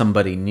towards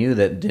somebody new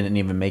that didn't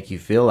even make you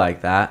feel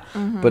like that.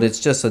 Mm-hmm. But it's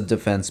just a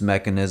defense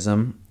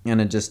mechanism,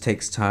 and it just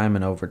takes time,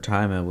 and over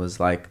time it was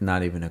like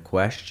not even a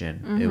question.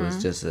 Mm-hmm. It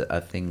was just a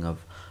thing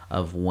of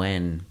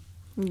when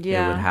it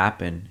would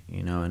happen,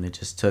 you know. And it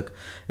took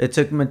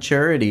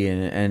maturity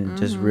and mm-hmm.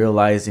 just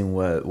realizing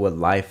what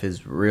life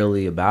is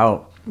really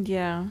about.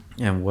 Yeah.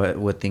 And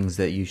what things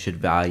that you should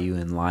value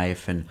in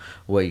life and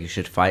what you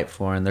should fight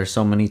for. And there's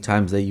so many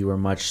times that you were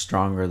much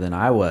stronger than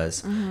I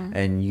was. Mm-hmm.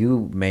 And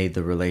you made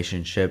the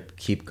relationship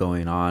keep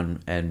going on,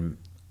 and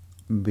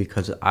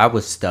because I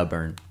was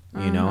stubborn,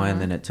 you mm-hmm. know,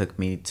 and then it took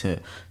me to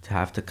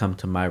have to come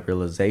to my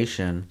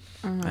realization.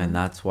 Mm-hmm. And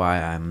that's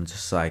why I'm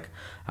just like,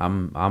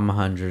 I'm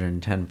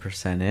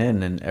 110%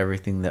 in, and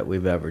everything that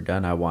we've ever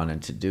done, I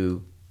wanted to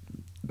do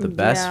the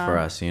best for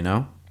us, you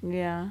know?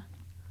 Yeah.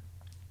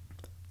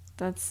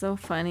 That's so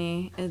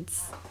funny.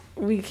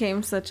 We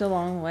came such a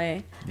long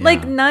way. Yeah.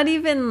 Like, not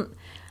even,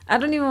 I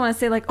don't even want to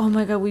say like, oh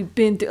my God, we've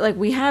been through, like,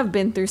 we have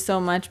been through so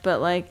much, but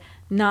like,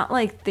 not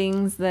like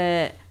things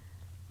that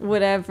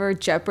would ever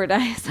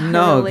jeopardize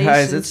our relationship.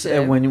 Guys, it's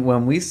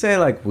when we say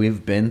like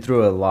we've been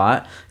through a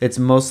lot, it's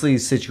mostly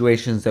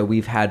situations that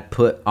we've had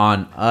put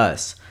on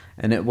us.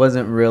 And it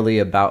wasn't really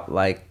about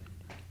like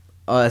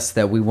us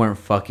that we weren't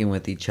fucking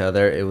with each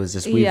other. It was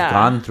just we've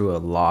gone through a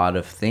lot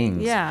of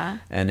things. Yeah.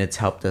 And it's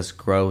helped us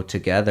grow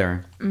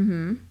together.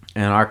 Mm-hmm.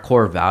 And our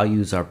core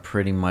values are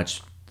pretty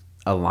much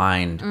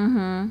aligned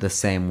mm-hmm. the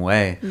same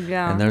way.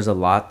 Yeah. And there's a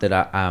lot that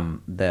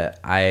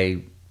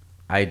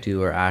I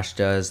do or Ash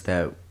does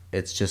that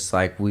it's just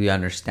like we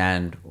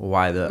understand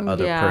why the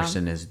other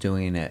person is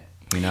doing it.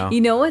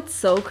 You know what's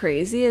so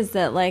crazy is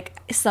that like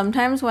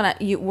sometimes when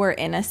we're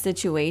in a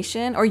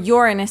situation or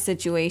you're in a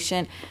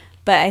situation,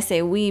 but I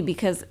say we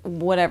because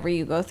whatever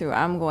you go through,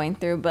 I'm going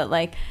through. But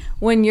like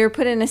when you're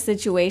put in a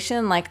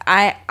situation, like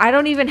I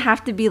don't even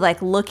have to be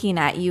like looking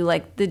at you.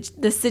 Like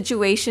the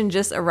situation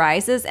just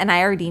arises and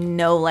I already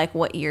know like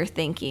what you're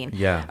thinking.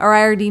 Yeah. Or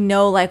I already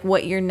know like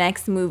what your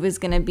next move is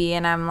going to be.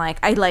 And I'm like,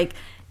 I like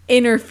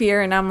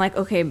interfere and I'm like,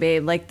 okay,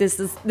 babe, like this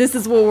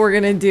is what we're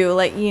gonna do,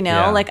 like, you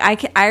know, like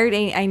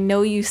I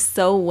know you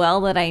so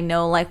well that I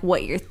know like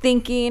what you're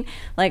thinking,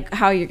 like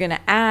how you're gonna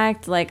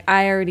act, like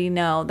I already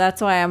know.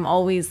 That's why I'm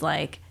always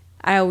like,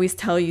 I always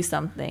tell you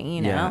something,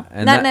 you know,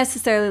 not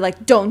necessarily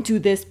like don't do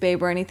this,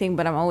 babe, or anything,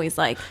 but I'm always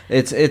like,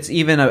 it's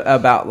even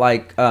about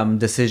like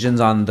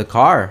decisions on the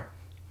car.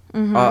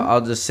 Mm-hmm.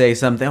 I'll just say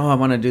something, I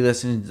want to do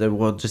this, and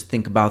we'll just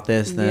think about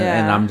this,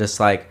 and I'm just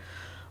like,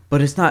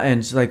 but it's not.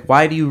 And she's like,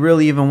 why do you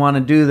really even want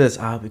to do this?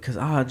 Because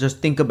just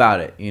think about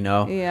it, you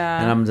know. Yeah.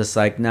 And I'm just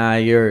like, nah,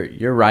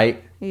 you're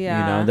right. Yeah.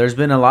 You know, there's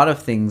been a lot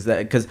of things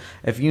that, because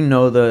if you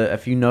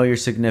know your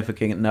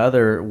significant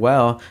other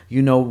well,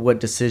 you know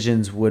what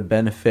decisions would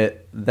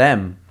benefit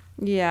them.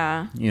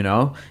 Yeah. You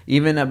know,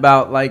 even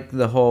about like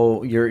the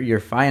whole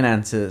your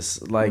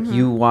finances, like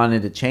you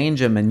wanted to change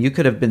them, and you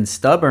could have been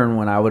stubborn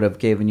when I would have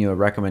given you a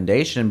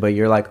recommendation, but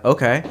you're like,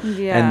 okay.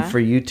 Yeah. And for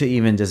you to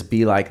even just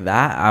be like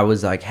that, I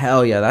was like,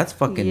 hell yeah, that's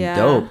fucking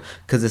dope,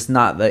 because it's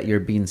not that you're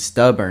being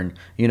stubborn,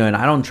 you know. And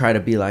I don't try to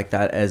be like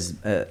that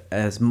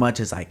as much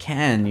as I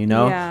can, you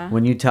know. Yeah.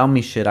 When you tell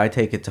me shit, I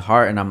take it to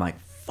heart, and I'm like,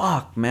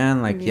 fuck,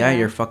 man, like yeah,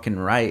 you're fucking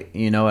right,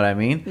 you know what I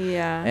mean?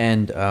 Yeah.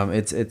 And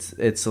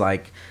it's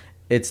like,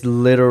 it's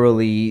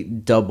literally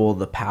double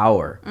the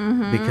power,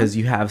 because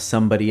you have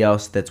somebody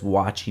else that's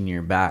watching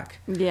your back.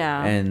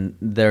 Yeah. And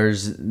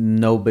there's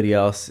nobody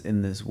else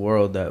in this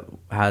world that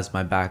has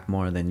my back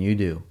more than you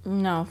do.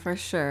 No, for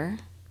sure.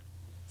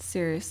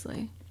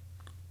 Seriously.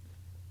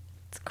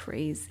 It's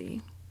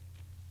crazy.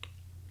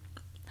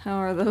 How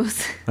are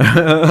those?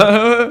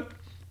 I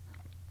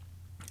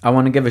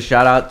want to give a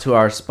shout out to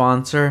our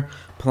sponsor,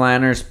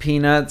 Planters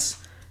Peanuts.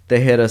 They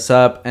hit us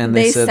up and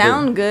they said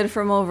sound good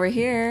from over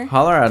here.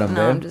 Holler at them,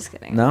 No, babe. I'm just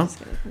kidding. No? I'm just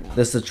kidding. No.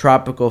 This is a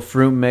tropical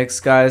fruit mix,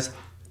 guys.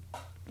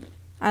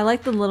 I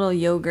like the little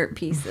yogurt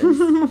pieces.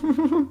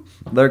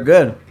 They're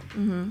good.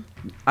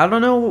 I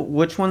don't know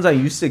which ones I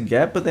used to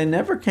get, but they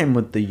never came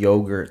with the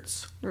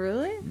yogurts.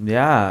 Really?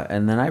 Yeah,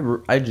 and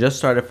then I just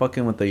started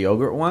fucking with the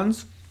yogurt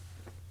ones.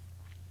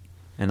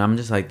 And I'm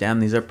just like,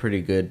 damn, these are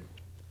pretty good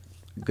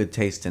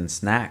tasting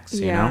snacks,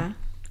 you know?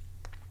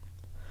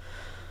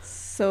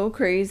 So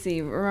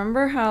crazy.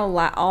 Remember how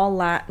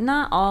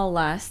not all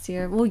last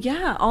year. Well,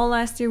 yeah, all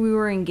last year we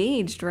were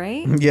engaged,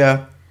 right?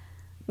 Yeah.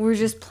 We were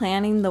just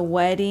planning the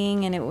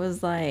wedding, and it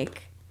was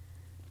like,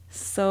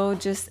 so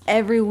just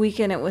every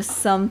weekend it was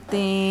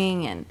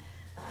something. And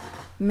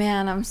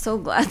man, I'm so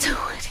glad the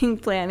wedding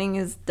planning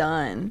is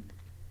done.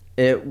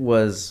 It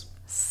was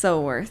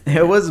So worth it.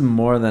 It was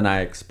more than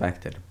I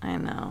expected. I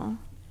know.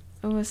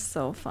 It was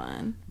so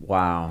fun.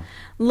 Wow.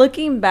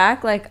 Looking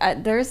back, like,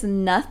 there's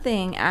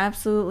nothing,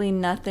 absolutely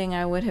nothing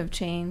I would have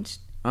changed.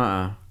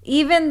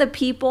 Even the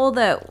people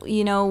that,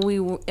 you know, we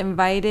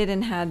invited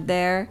and had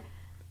there.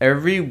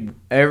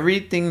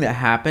 Everything that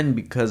happened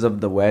because of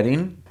the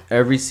wedding,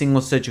 every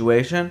single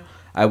situation,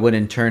 I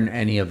wouldn't turn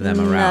any of them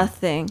around.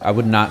 Nothing. I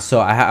would not. So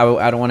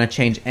I don't want to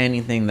change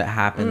anything that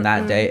happened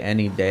that day,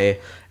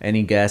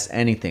 any guest,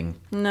 anything.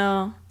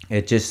 No.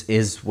 It just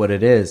is what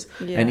it is.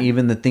 Yeah. And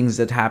even the things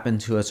that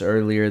happened to us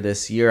earlier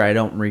this year, I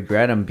don't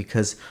regret them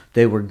because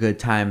they were good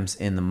times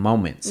in the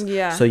moments.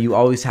 Yeah. So you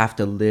always have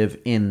to live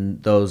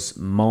in those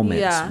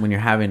moments. Yeah. When you're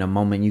having a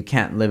moment, you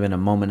can't live in a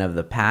moment of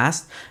the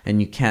past, and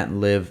you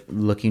can't live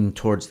looking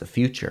towards the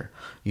future.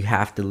 You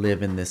have to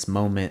live in this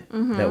moment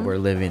that we're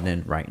living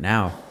in right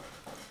now.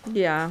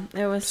 Yeah,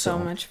 it was so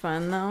much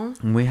fun though.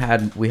 And we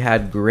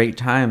had great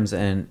times,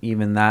 and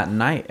even that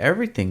night,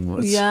 everything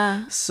was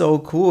so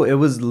cool. It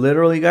was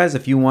literally, guys,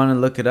 if you want to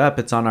look it up,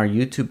 it's on our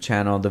YouTube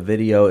channel. The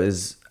video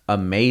is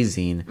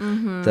amazing.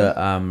 The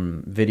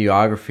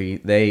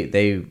videography,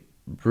 they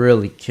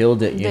really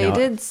killed it. They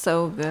did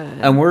so good.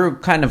 And we're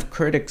kind of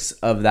critics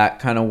of that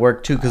kind of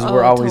work too, because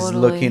we're always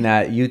looking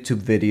at YouTube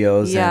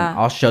videos, and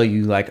I'll show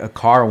you like a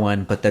car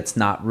one, but that's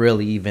not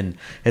really even,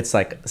 it's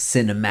like a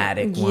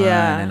cinematic one,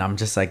 and I'm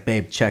just like,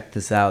 babe, check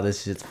this out,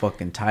 this shit's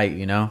fucking tight,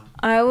 you know?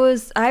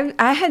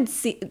 I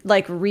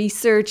had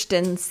researched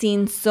and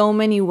seen so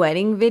many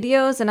wedding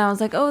videos, and I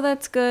was like, oh,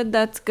 that's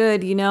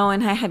good, you know,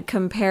 and I had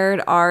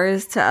compared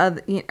ours to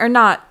other, or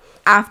not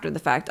after the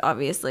fact,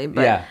 obviously,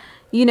 but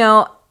you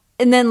know.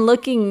 And then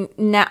looking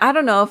now, I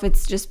don't know if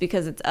it's just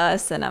because it's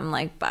us and I'm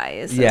like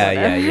biased.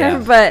 Yeah.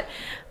 But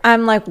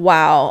I'm like,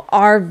 wow,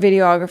 our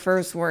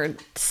videographers were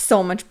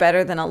so much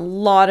better than a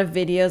lot of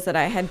videos that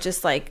I had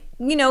just like,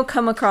 you know,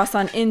 come across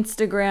on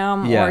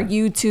Instagram or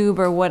YouTube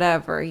or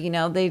whatever. You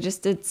know, they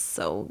just did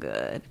so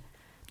good.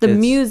 The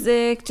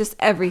music, just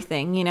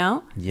everything, you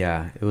know?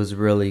 Yeah, it was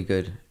really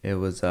good. It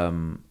was,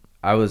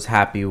 I was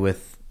happy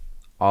with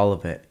all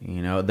of it,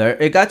 you know?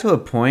 It got to a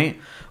point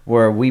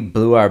where we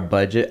blew our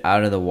budget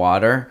out of the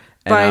water.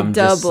 And by I'm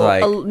double, just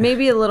like,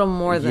 maybe a little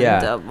more than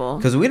double.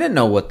 Because we didn't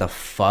know what the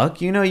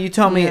fuck. You know, you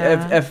tell me,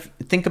 if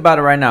think about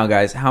it right now,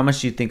 guys. How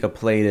much do you think a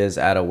plate is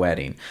at a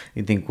wedding?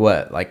 You think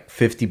what? Like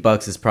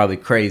 $50 is probably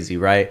crazy,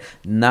 right?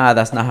 Nah,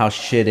 that's not how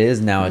shit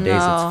is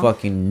nowadays. No. It's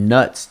fucking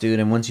nuts,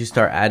 dude. And once you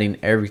start adding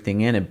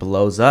everything in, it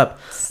blows up.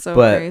 So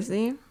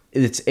crazy.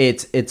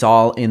 It's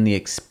all in the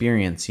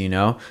experience, you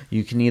know?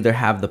 You can either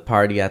have the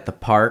party at the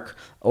park,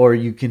 or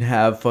you can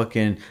have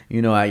fucking,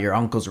 you know, at your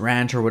uncle's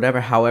ranch or whatever,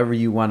 however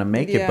you want to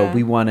make it. But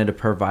we wanted to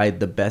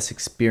provide the best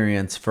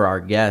experience for our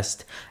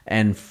guest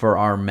and for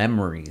our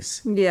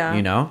memories. Yeah.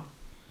 You know?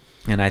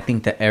 And I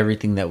think that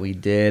everything that we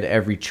did,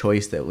 every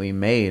choice that we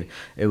made,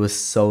 it was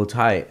so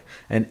tight.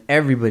 And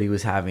everybody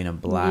was having a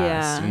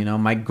blast, Yeah. you know?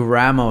 My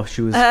grandma,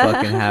 she was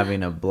fucking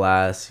having a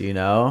blast, you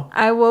know?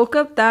 I woke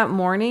up that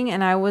morning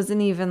and I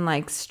wasn't even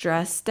like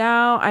stressed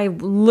out. I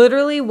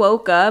literally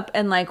woke up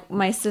and like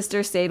my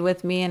sister stayed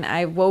with me and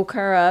I woke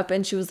her up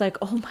and she was like,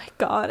 "Oh my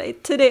God,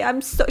 today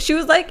I'm so," she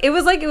was like it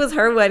was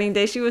her wedding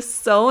day. She was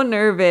so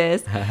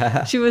nervous.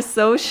 She was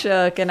so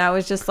shook. And I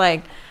was just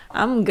like,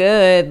 I'm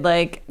good.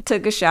 Like,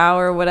 took a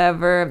shower,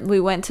 whatever.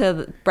 We went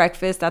to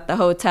breakfast at the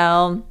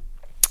hotel,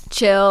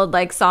 chilled,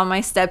 like, saw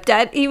my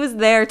stepdad. He was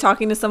there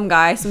talking to some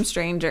guy, some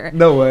stranger.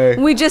 No way.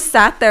 We just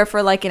sat there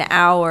for like an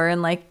hour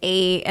and like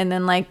ate, and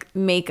then like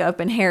makeup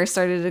and hair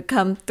started to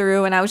come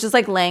through. And I was just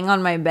like laying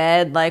on my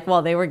bed, like,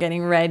 while they were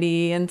getting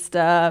ready and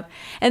stuff.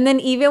 And then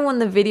even when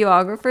the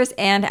videographers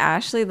and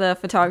Ashley, the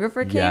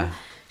photographer, came, Yeah.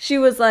 she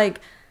was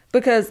like,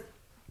 because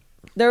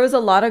there was a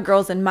lot of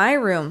girls in my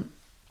room.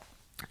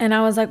 And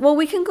I was like, well,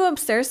 we can go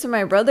upstairs to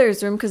my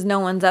brother's room because no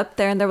one's up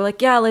there. And they were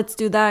like, yeah, let's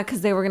do that,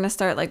 because they were going to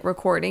start like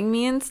recording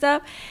me and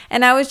stuff.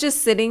 And I was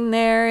just sitting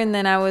there, and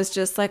then I was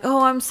just like,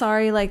 oh, I'm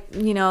sorry. Like,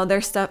 you know,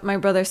 their stuff, my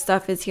brother's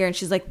stuff is here. And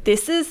she's like,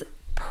 this is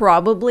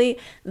probably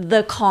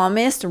the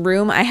calmest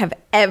room I have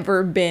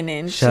ever been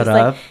in. Shut she's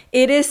up. like,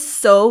 it is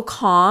so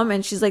calm.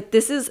 And she's like,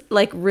 this is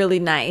like really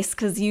nice,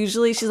 because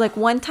usually she's like,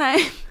 one time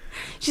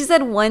she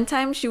said one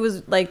time she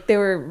was like, they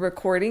were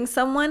recording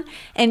someone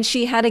and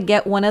she had to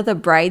get one of the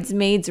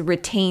bridesmaids'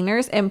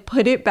 retainers and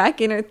put it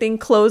back in her thing,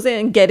 close it,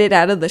 and get it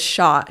out of the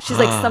shot. She's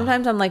like,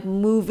 sometimes I'm like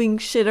moving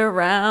shit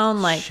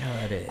around, like,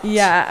 Shut it.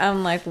 yeah,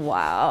 I'm like,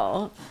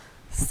 wow,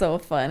 so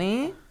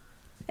funny.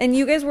 And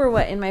you guys were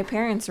what, in my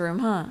parents' room,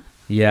 huh?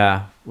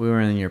 Yeah, we were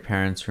in your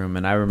parents' room,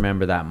 and I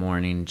remember that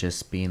morning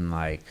just being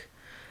like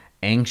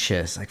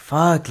anxious, like,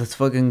 fuck, let's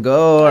fucking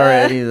go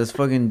already. Let's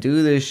fucking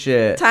do this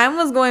shit. Time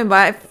was going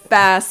by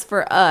fast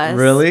for us.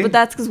 Really? But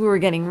that's because we were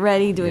getting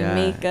ready, doing Yeah.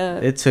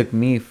 makeup. It took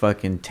me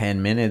fucking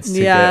 10 minutes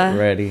to Yeah. get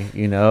ready.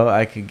 You know,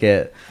 I could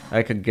get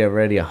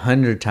ready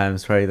 100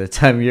 times probably the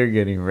time you're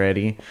getting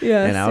ready.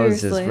 Yeah, and I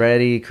was just seriously.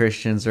 ready.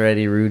 Christian's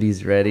ready.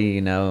 Rudy's ready.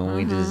 You know, and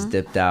we just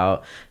dipped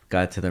out,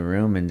 got to the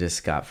room, and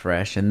just got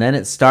fresh. And then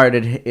it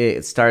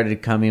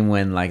started coming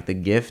when like the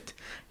gift.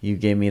 You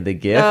gave me the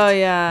gift. Oh,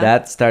 yeah.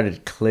 That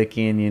started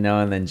clicking, you know,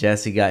 and then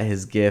Jesse got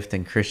his gift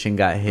and Christian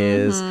got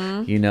his,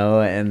 you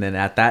know, and then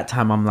at that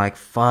time I'm like,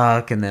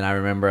 fuck. And then I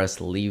remember us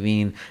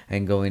leaving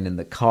and going in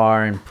the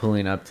car and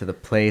pulling up to the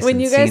place. When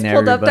and you guys seeing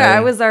pulled up there, I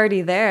everybody. was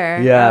already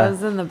there. Yeah. I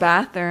was in the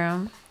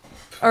bathroom.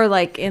 Or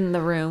like in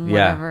the room,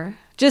 Yeah. whatever.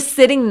 Just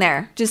sitting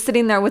there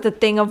with a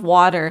thing of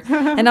water.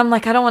 And I'm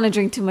like, I don't want to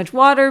drink too much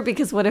water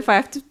because what if I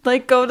have to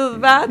like go to the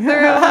bathroom,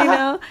 you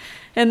know?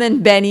 And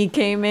then Benny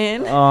came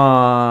in.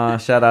 Aw,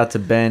 shout out to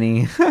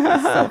Benny.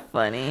 So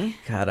funny.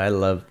 God, I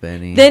love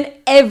Benny. Then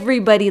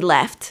everybody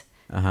left.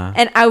 Uh-huh.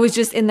 And I was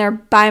just in there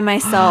by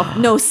myself.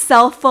 No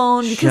cell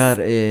phone. Because Shut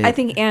it. I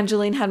think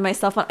Angeline had my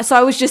cell phone. So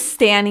I was just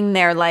standing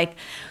there like,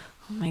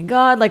 oh my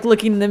God, like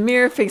looking in the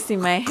mirror,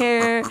 fixing my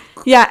hair.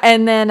 Yeah.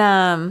 And then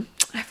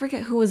I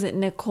forget who was it,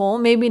 Nicole?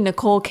 Maybe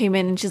Nicole came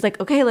in and she's like,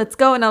 okay, let's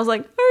go. And I was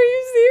like, are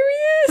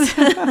you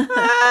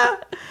serious?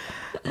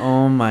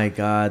 Oh my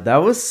God, that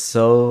was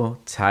so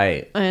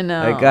tight. I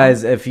know. Like,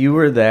 guys, if you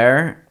were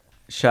there,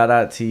 shout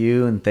out to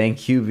you and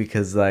thank you,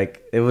 because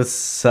like it was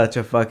such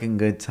a fucking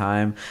good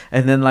time.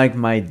 And then like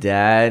my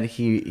dad,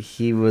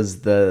 he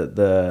was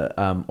the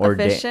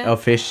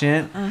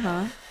officiant.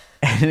 Uh-huh.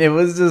 And it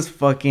was just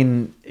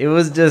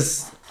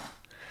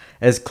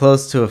as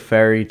close to a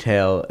fairy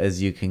tale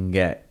as you can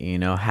get, you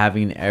know,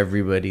 having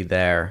everybody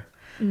there.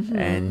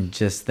 And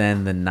just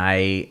then the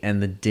night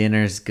and the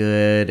dinner's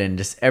good and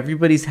just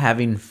everybody's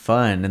having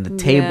fun. And the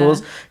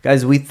tables,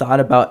 guys, we thought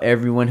about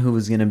everyone who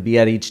was going to be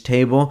at each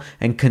table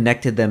and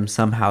connected them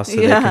somehow so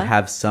they could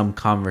have some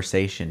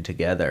conversation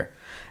together.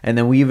 And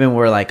then we even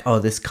were like, oh,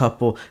 this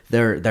couple,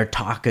 they're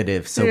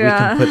talkative, so we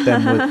can put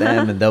them with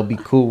them and they'll be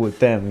cool with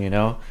them, you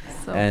know?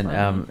 So and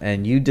funny.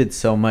 and you did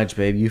so much,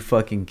 babe. You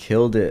fucking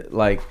killed it.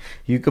 Like,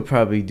 you could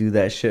probably do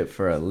that shit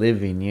for a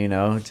living, you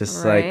know?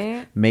 Just Right?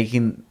 like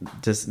making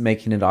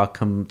it all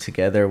come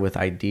together with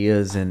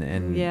ideas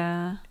and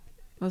Yeah.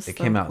 Was it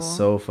so came out cool.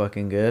 so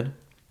fucking good.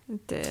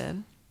 It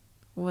did.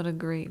 What a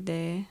great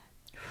day.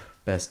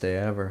 Best day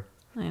ever.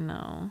 I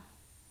know.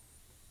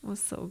 It was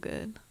so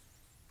good.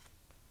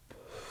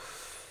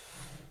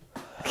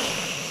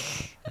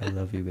 I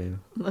love you, babe.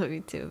 Love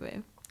you too,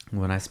 babe.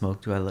 When I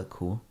smoke, do I look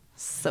cool?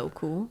 So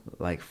cool.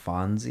 Like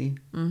Fonzie?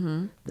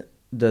 Mm-hmm.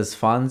 Does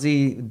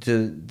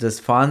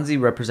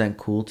Fonzie represent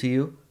cool to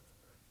you?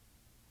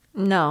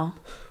 No.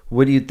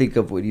 What do you think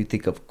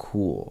of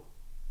cool?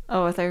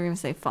 Oh, I thought you were going to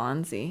say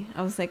Fonzie.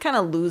 I was like, kind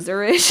of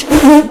loserish.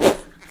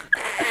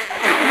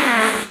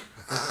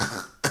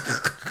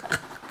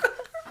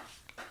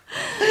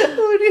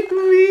 What do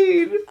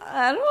you mean?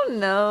 I don't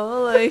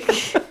know. Like,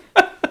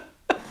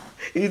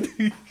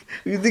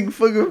 You think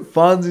fucking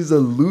Fonzie's a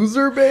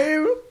loser,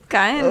 babe?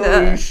 kind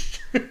Oh, of.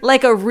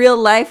 Like a real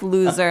life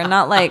loser,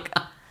 not like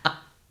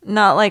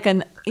Not like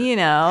an, you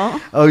know.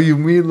 Oh, you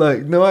mean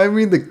like no? I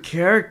mean the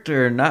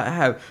character,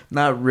 not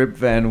Rip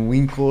Van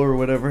Winkle or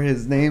whatever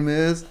his name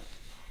is.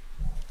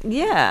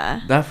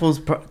 Yeah. That fool's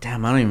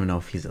damn. I don't even know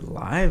if he's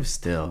alive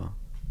still.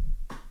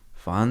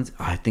 Fonz,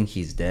 I think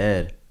he's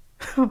dead.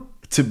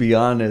 To be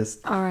honest.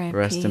 R.I.P.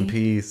 Rest in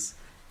peace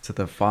to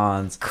the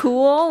Fonz.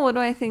 Cool. What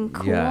do I think?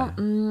 Cool. Yeah,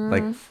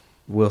 like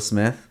Will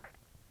Smith.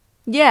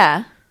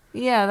 Yeah.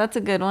 Yeah, that's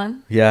a good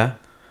one. Yeah,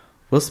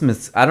 Will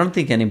Smith. I don't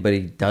think anybody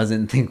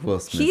doesn't think Will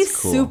Smith's He's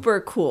cool.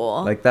 super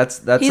cool. Like that's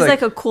he's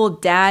like a cool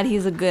dad.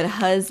 He's a good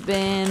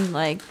husband.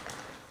 Like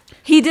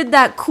he did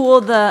that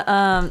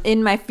the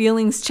In My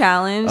Feelings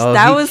challenge. Oh,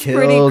 that he was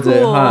pretty killed cool.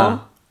 it, huh?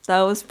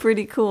 That was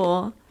pretty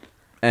cool.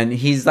 And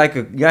he's like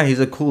he's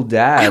a cool I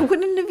dad.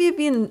 wouldn't have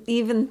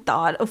even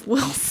thought of Will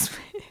Smith.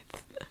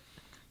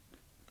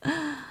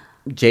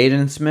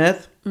 Jaden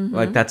Smith,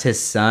 like that's his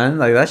son.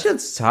 Like that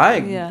shit's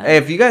tight. Yeah. Hey,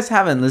 if you guys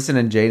haven't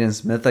listened to Jaden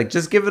Smith, like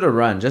just give it a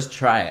run. Just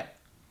try it.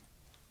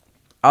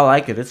 I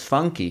like it. It's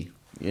funky.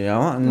 You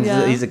know, and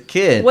Yeah. he's a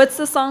kid. What's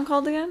the song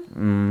called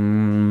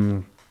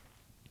again?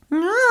 I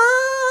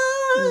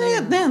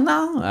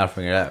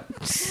forget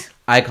that.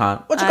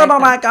 Icon. What you Icon.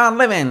 call Icon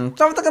living?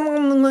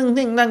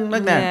 Something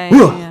like that.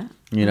 Yeah.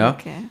 You know,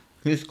 Okay.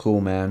 he's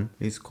cool, man.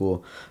 He's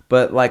cool.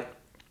 But like,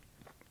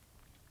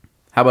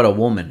 how about a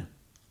woman?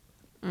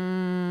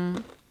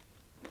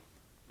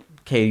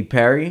 Katy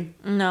Perry,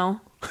 No.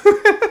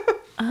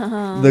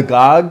 the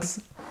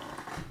Gogs,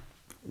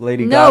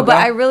 Lady Gaga. No, but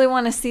I really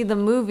want to see the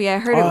movie. I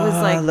heard it was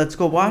like let's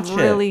go watch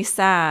really it.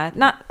 sad.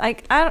 Not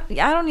like I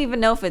don't even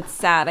know if it's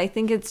sad. I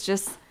think it's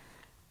just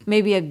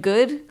maybe a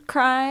good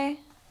cry,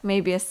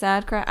 maybe a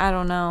sad cry. I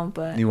don't know,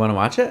 but You want to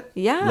watch it?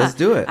 yeah, let's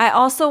do it. I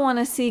also want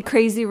to see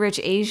Crazy Rich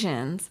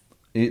Asians.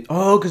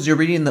 Because you're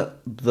reading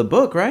the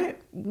book, right?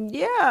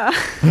 Yeah.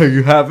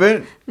 You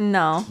haven't?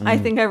 No, I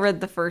think I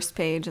read the first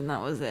page and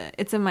that was it.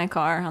 It's in my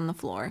car on the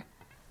floor.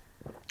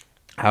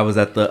 I was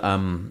at the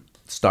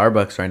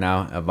Starbucks right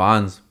now at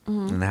Vaughn's,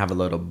 and they have a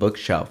little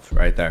bookshelf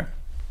right there.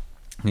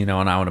 You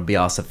know, and I want to be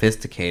all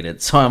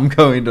sophisticated, so I'm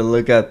going to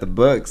look at the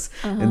books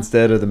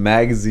instead of the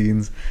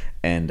magazines.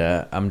 And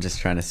I'm just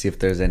trying to see if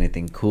there's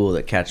anything cool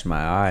that catch my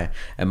eye.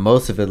 And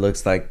most of it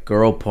looks like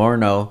girl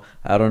porno.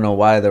 I don't know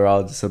why they're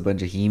all just a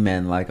bunch of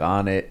He-Men like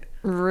on it.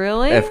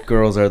 Really? If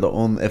girls are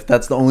if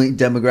that's the only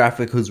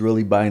demographic who's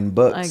really buying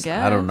books, I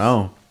guess. I don't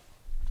know.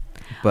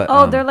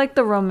 But they're like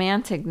the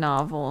romantic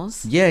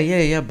novels.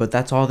 yeah. But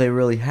that's all they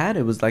really had.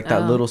 It was like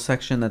that Oh. little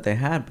section that they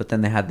had. But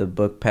then they had the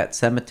book Pet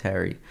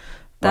Cemetery.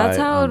 That's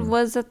by, how it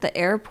was at the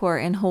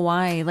airport in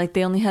Hawaii. Like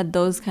they only had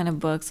those kind of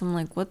books. I'm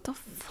like, what the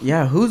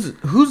Yeah, who's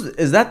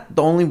is that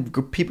the only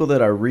people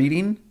that are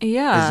reading?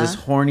 Yeah. Is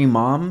this horny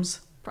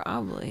moms?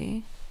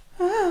 Probably.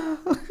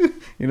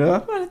 You know,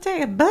 I'm gonna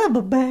take a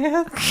bubble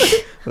bath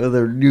with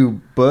a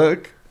new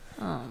book.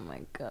 Oh my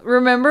god.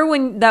 Remember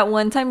when that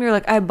one time you were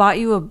like, I bought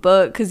you a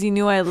book because you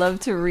knew I love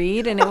to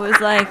read, and it was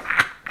like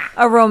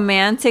a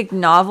romantic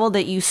novel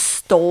that you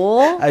stole?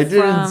 I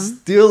didn't from...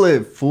 steal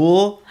it,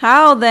 fool.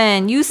 How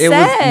then? You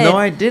said No,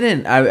 I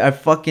didn't.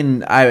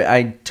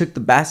 I took the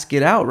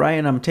basket out, right?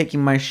 And I'm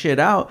taking my shit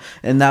out,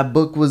 and that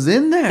book was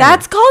in there.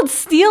 That's called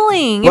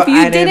stealing. But if you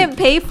I didn't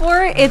pay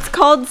for it, it's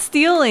called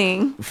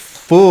stealing.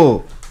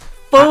 Fool.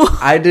 Fool.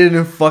 I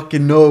didn't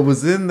fucking know it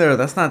was in there.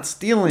 That's not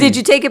stealing. Did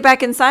you take it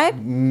back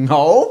inside?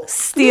 No.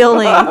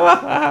 Stealing.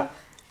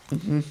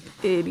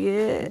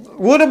 Idiot.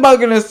 What am I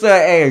gonna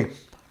say? Hey,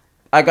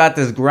 I got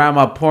this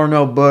grandma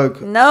porno book.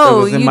 It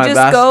No, was in you my just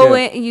basket. go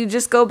in. You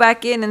just go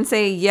back in and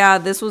say, "Yeah,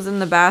 this was in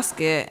the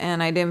basket,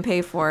 and I didn't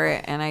pay for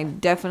it, and I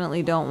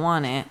definitely don't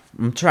want it."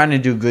 I'm trying to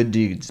do good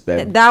deeds,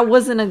 babe. That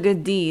wasn't a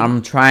good deed.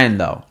 I'm trying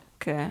though.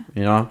 Okay,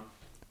 You know?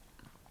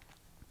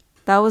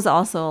 that was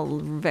also a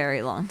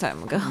very long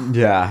time ago.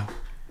 Yeah.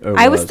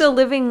 I was still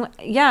living,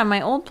 in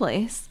my old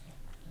place.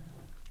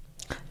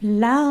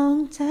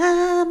 long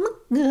time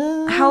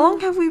ago. How long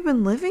have we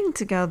been living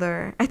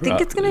together? I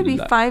think it's gonna be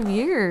 5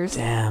 years.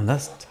 Damn,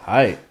 that's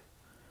tight.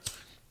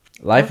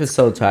 Life is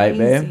so tight,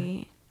 babe.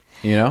 Crazy.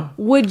 You know?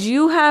 Would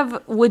you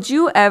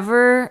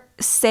ever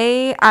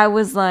say I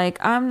was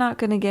like, I'm not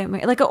gonna get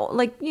married,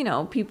 like you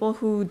know, people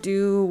who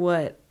do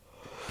what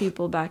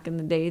people back in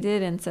the day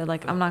did and said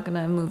like, I'm not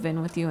gonna move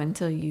in with you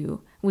until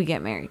we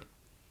get married.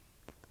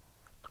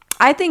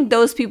 I think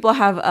those people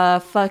have a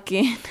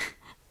fucking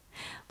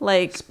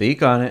like,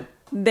 Speak on it.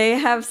 they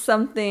have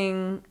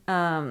something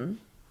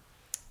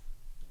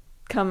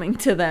coming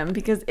to them,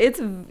 because it's,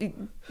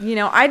 you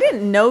know, I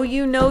didn't know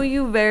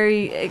you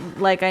very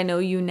like I know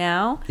you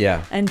now.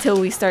 Yeah. Until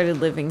we started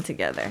living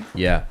together.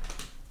 Yeah.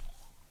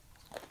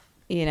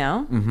 You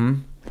know? Mm-hmm.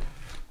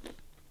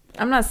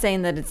 I'm not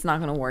saying that it's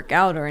not going to work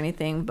out or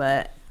anything,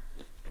 but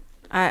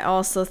I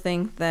also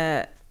think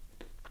that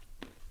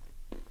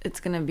it's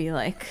going to be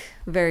like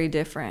very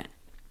different.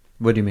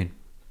 What do you mean?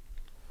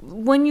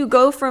 When you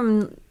go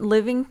from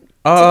living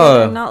Oh.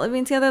 together, not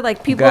living together,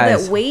 like people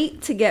Guys. that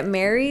wait to get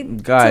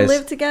married Guys. to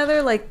live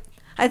together, like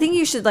I think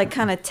you should like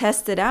kind of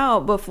test it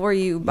out before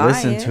you buy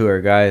Listen it. to her,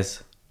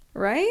 guys.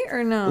 Right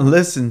or no?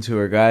 Listen to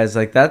her, guys.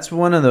 Like, that's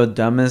one of the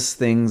dumbest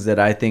things that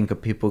I think a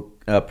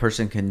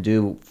person can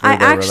do for I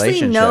their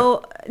actually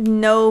relationship.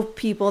 know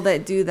people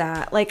that do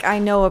that. Like, I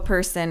know a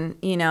person,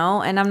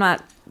 and I'm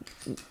not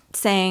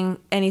saying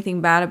anything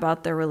bad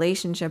about their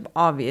relationship,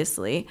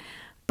 obviously,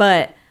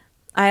 but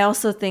I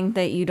also think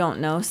that you don't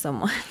know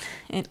someone.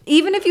 And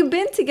even if you've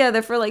been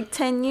together for like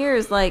 10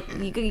 years, like,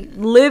 you could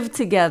live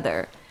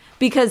together,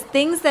 because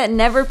things that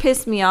never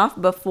pissed me off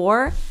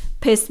before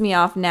piss me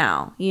off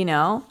now,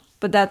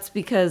 but that's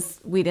because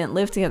we didn't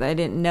live together. I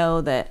didn't know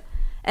that.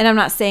 And I'm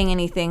not saying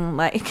anything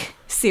like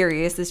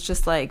serious. It's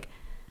just like,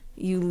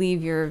 you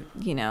leave your,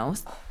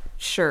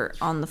 shirt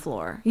on the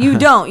floor. You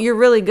don't. You're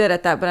really good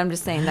at that, but I'm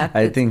just saying that.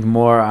 I think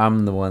more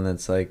I'm the one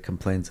that's like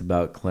complains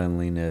about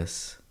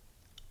cleanliness.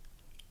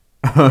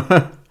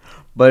 But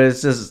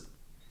it's just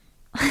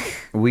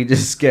we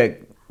just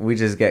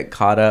get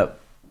caught up.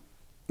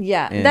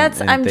 Yeah, in I'm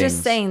things.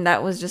 just saying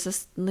that was just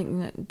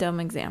a dumb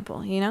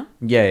example,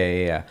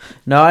 Yeah.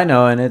 No, I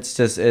know, and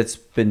it's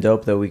been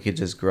dope that we could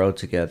just grow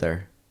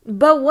together.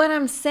 But what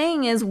I'm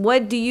saying is,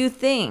 what do you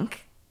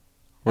think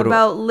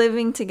about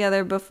living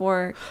together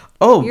before?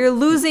 Oh, you're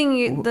losing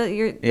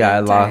your. Yeah, I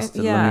lost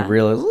it. Yeah. Let me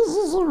reel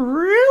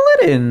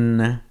it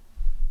in.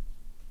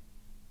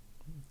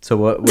 So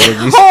what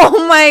did you say?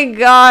 Oh my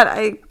god,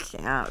 I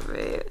can't,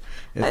 babe.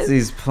 It's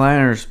these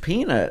Planters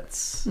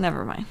peanuts.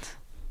 Never mind.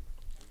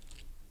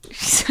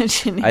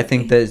 Such an I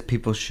think that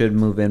people should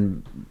move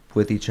in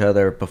with each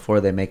other before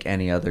they make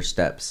any other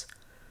steps.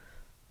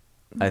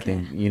 Okay. I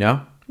think,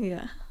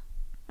 Yeah.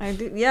 I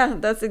do. Yeah,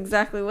 that's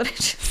exactly what I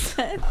just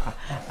said.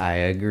 I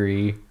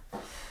agree.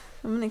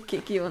 I'm going to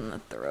kick you in the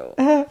throat.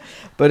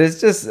 But it's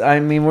just,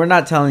 we're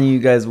not telling you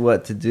guys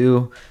what to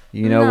do.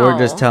 We're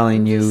just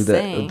telling you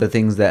the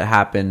things that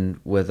happen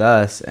with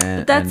us.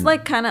 And but that's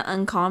like kind of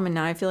uncommon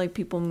now. I feel like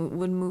people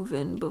would move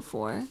in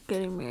before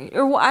getting married.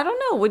 Or I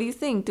don't know. What do you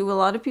think? Do a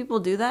lot of people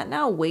do that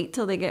now? Wait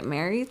till they get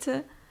married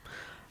to...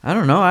 I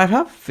don't know. I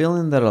have a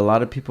feeling that a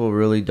lot of people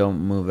really don't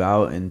move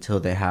out until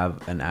they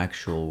have an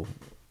actual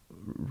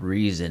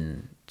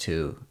reason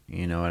to.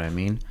 You know what I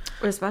mean?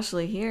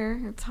 Especially here.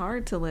 It's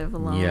hard to live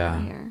alone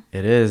out here.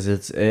 It is.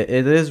 It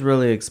is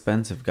really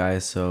expensive,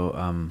 guys. So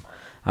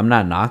I'm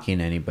not knocking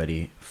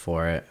anybody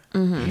for it.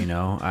 Mm-hmm.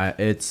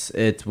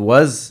 It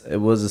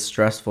was a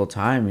stressful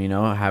time,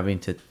 having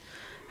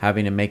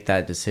to make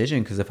that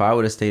decision, because if I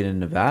would have stayed in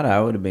Nevada, I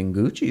would have been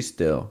Gucci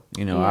still.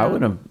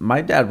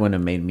 My dad wouldn't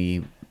have made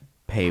me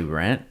pay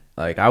rent.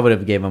 Like, I would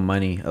have gave him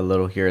money a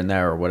little here and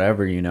there or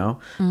whatever,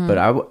 mm-hmm. But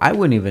I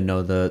wouldn't even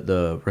know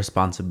the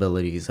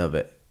responsibilities of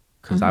it,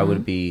 because mm-hmm. I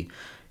would be,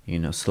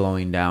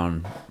 slowing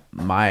down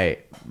my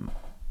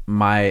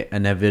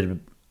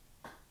inevitability.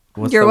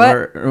 What's Your the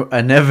what? word?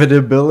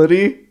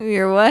 Inevitability.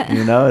 Your what?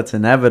 It's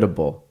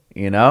inevitable.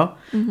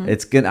 Mm-hmm.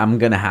 It's good. I'm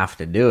gonna have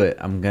to do it.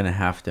 I'm gonna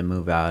have to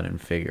move out and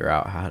figure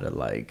out how to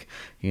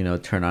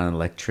turn on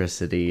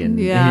electricity and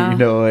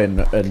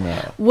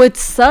What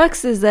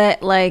sucks is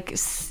that, like,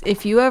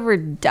 if you ever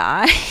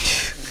die,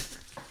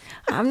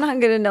 I'm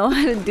not gonna know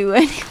how to do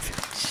any of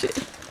that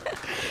shit.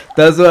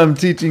 That's what I'm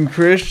teaching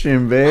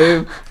Christian,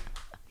 babe.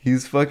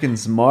 He's fucking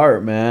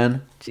smart,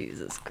 man.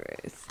 Jesus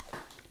Christ.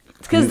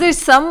 Because there's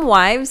some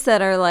wives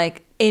that are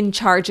like in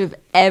charge of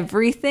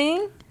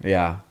everything.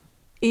 Yeah.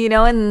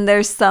 And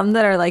there's some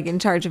that are like in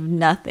charge of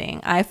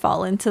nothing. I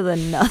fall into the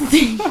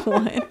nothing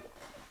one.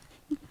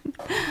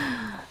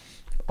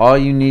 All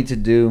you need to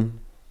do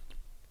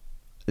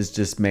is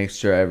just make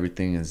sure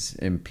everything is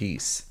in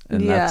peace,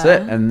 and that's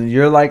it. And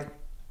you're like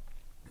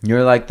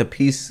the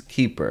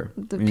peacekeeper.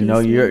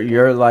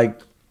 You're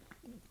like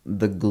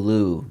the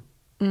glue.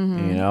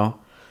 Mm-hmm.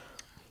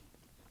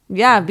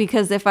 Yeah,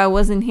 because if I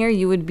wasn't here,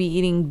 you would be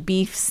eating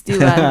beef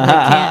stew out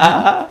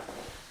of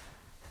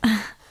the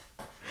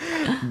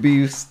can.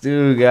 Beef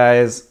stew,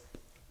 guys.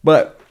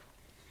 But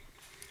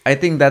I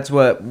think that's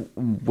what,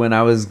 when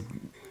I was,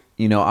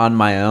 on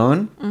my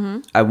own,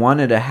 mm-hmm. I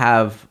wanted to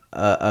have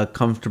a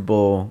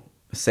comfortable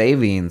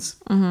savings,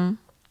 mm-hmm.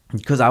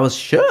 because I was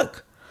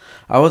shook.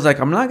 I was like,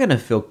 I'm not going to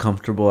feel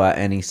comfortable at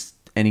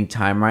any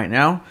time right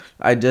now.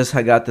 I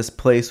got this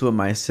place with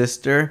my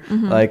sister.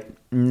 Mm-hmm. Like,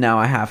 now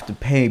I have to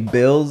pay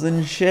bills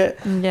and shit.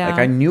 Yeah. Like,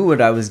 I knew what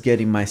I was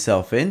getting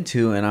myself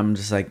into, and I'm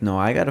just like, no,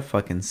 I gotta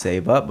fucking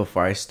save up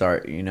before I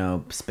start,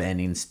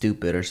 spending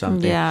stupid or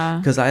something. Yeah.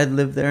 Because I had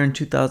lived there in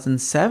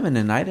 2007,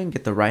 and I didn't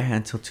get the right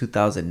hand till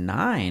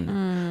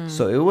 2009.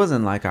 So it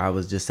wasn't like I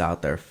was just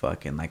out there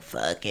fucking like,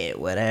 fuck it,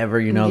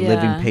 whatever,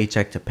 living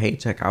paycheck to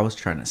paycheck. I was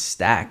trying to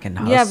stack and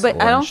hustle. Yeah,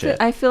 but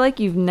I feel like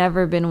you've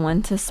never been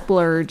one to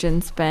splurge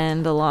and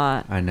spend a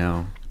lot. I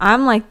know.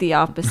 I'm like the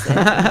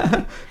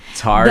opposite.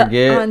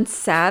 Target. On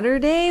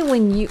Saturday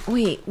when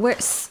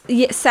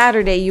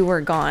Saturday you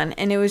were gone,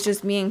 and it was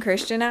just me and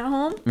Christian at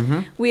home.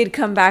 Mm-hmm. We had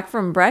come back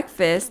from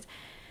breakfast,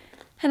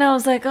 and I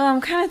was like, oh, I'm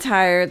kind of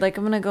tired. Like,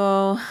 I'm gonna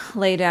go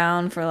lay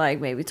down for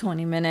like maybe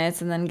 20 minutes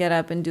and then get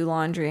up and do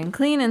laundry and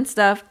clean and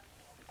stuff.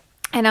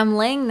 And I'm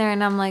laying there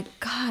and I'm like,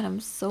 God, I'm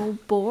so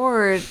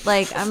bored.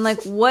 Like, I'm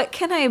like, what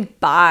can I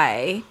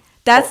buy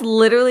That's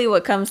literally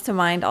what comes to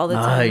mind all the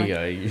time.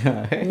 Like,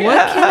 what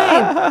can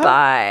I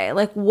buy?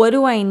 Like, what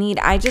do I need?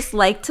 I just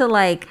like to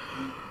like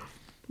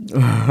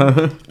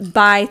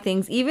buy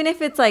things, even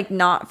if it's like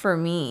not for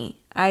me.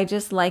 I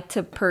just like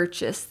to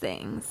purchase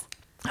things.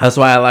 That's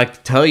why I like to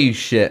tell you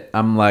shit.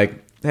 I'm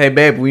like, hey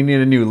babe, we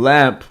need a new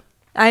lamp.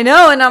 I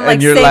know, and I'm like,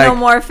 And you're say no like,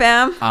 more,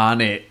 fam.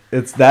 On it.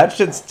 It's that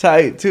shit's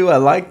tight too. I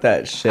like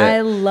that shit.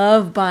 I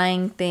love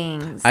buying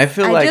things. I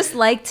feel I like- just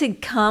like to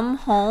come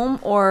home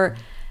or,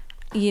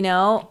 you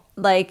know,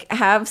 like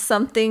have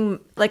something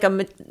like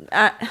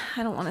I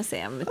don't want to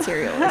say I'm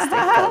materialistic,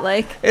 but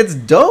like It's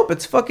dope.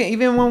 It's fucking,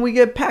 even when we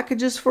get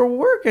packages for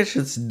work, it's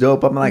just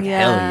dope. I'm like,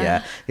 hell Yeah.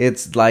 yeah.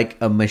 It's like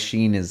a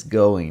machine is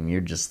going.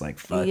 You're just like,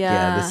 fuck yeah.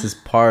 Yeah. This is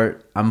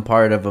I'm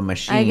part of a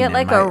machine. I get in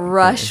like my- a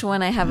rush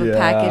when I have a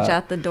package Yeah.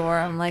 at the door.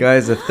 I'm like,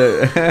 Guys, if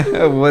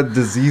what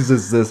disease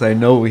is this? I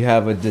know we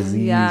have a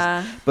disease.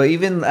 Yeah. But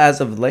even as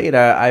of late,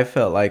 I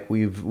felt like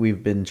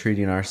we've been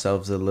treating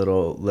ourselves a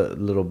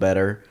little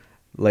better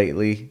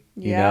lately.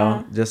 You Yeah.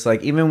 know, just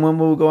like even when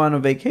we'll go on a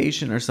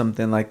vacation or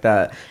something like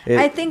that.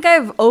 I think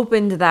I've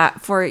opened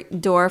that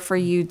door for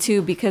you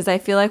too, because I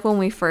feel like when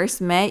we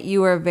first met,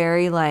 you were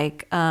very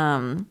like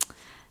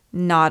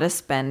not a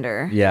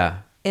spender. Yeah.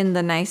 In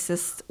the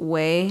nicest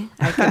way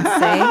I can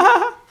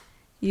say.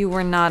 You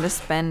were not a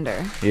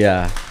spender.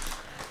 Yeah.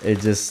 It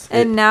just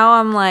And now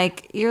I'm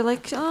like, you're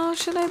like, oh,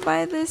 should I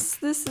buy this?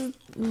 This is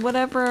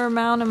whatever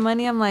amount of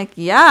money. I'm like,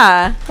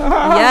 yeah,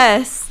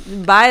 yes,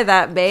 buy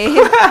that,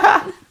 babe.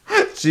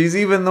 she's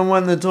even the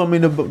one that told me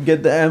to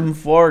get the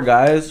M4,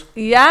 guys.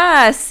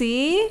 Yeah,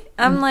 see?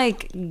 I'm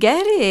like,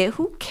 get it.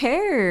 Who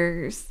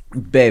cares?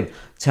 Babe,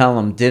 tell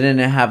them, didn't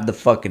it have the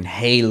fucking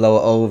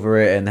halo over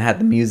it and it had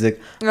the music?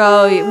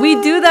 Oh,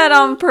 we do that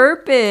on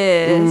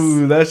purpose.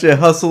 Ooh, that shit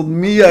hustled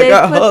me. I They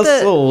got put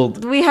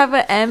hustled. we have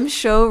an M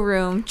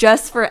showroom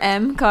just for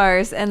M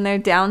cars, and they're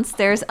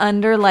downstairs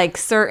under like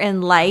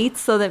certain lights,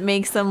 so that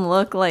makes them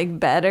look like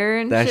better.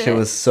 And That shit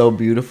was so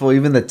beautiful.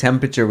 Even the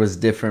temperature was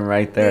different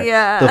right there.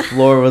 Yeah. The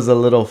floor was a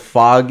little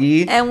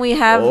foggy. And we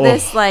have Oh.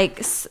 this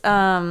like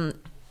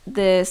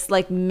this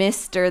like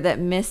mister that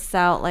mists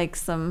out like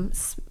some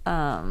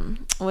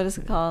what is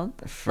it called?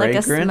 Like a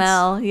Fragrance?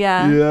 smell,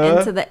 yeah, Yeah.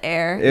 into the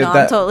air. If No, I'm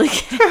that- totally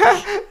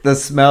kidding. The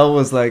smell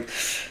was like,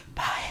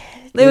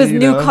 It was you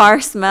new know?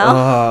 car smell.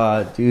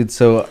 Oh, dude.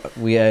 So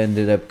we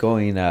ended up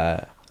going.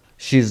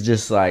 She's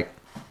just like,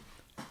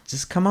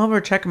 just come over,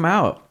 check them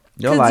out.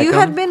 You'll Because like you 'em.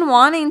 had been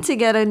wanting to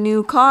get a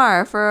new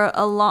car for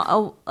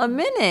a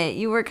minute.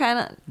 You were kind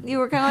of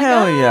like,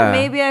 Hell yeah.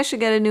 maybe I should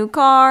get a new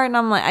car. And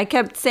I'm like, I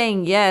kept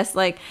saying yes.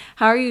 Like,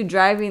 how are you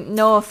driving?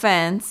 No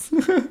offense,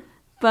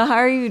 but how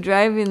are you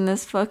driving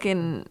this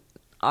fucking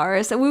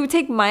RS? We would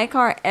take my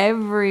car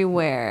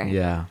everywhere.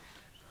 Yeah.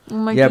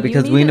 I'm like, Yeah, "You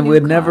because need we a new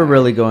would never car."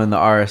 really go in the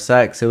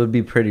RSX. It would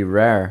be pretty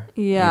rare.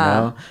 Yeah.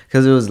 You know?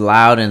 Because it was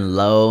loud and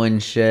low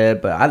and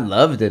shit. But I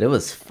loved it. It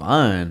was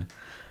fun.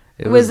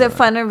 Was it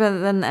funner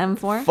than the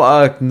M4?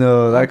 Fuck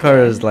no. That car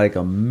Okay. is like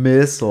a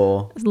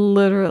missile.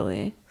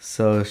 Literally.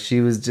 So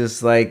she was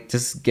just like,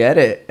 just get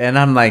it. And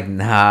I'm like,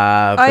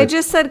 nah. I but-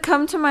 just said,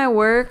 come to my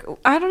work.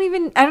 I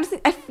don't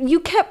think, you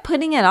kept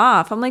putting it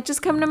off. I'm like,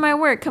 just come to my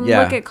work. Come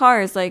Yeah. look at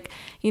cars. Like,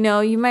 you know,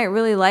 you might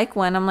really like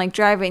one. I'm like,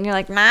 drive it. And you're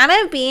like, not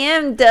a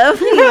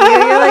BMW.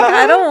 You're like,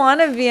 I don't want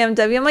a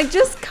BMW. I'm like,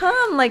 just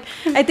come. Like,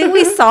 I think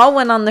we saw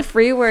one on the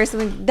freeway or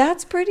something.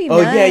 That's pretty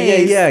Oh,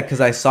 nice. yeah. Because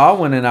I saw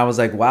one and I was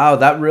like, wow,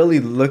 that really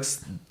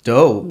looks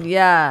dope.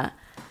 Yeah.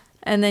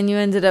 And then you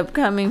ended up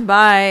coming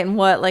by, and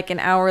what, like an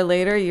hour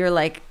later, you're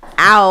like,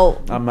 out.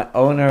 I'm an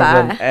owner Bye.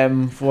 of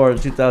an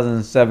M4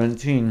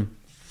 2017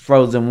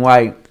 frozen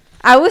white.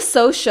 I was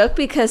so shook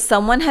because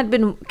someone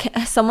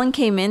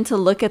came in to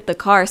look at the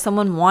car.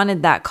 Someone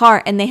wanted that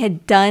car, and they had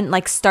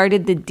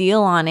started the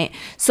deal on it.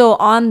 So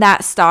on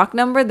that stock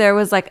number, there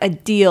was like a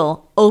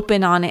deal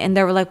open on it, and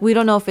they were like, we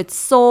don't know if it's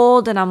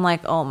sold. And I'm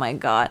like, oh my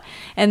God.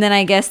 And then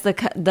I guess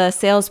the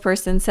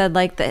salesperson said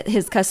like that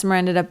his customer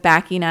ended up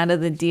backing out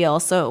of the deal.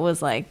 So it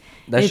was like,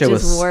 That it shit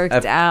just was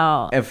worked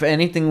out. If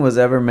anything was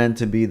ever meant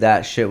to be,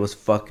 that shit was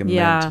fucking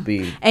meant to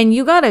be. And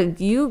you got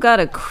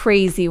a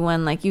crazy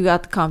one. Like, you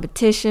got the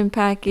competition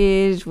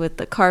package with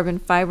the carbon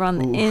fiber on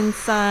the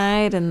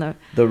inside and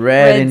The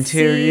red red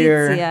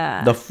interior, seats,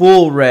 yeah. the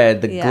full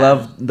red, the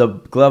Yeah.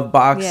 glove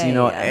box, Yeah, you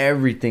know, yeah.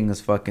 everything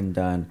is fucking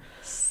done.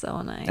 so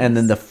nice. And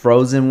then the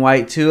frozen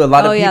white too. A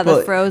lot of Oh, yeah, the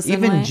people, frozen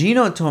even white.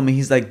 Gino told me,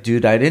 he's like,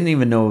 dude, I didn't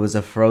even know it was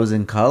a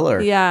frozen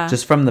color. Yeah.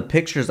 Just from the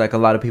pictures, like a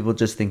lot of people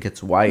just think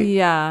it's white.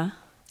 Yeah.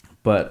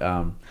 But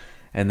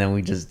and then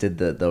we just did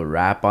the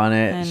wrap on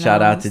it. I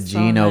Shout know, out to so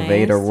Gino nice.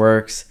 Vader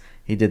Works.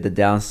 He did the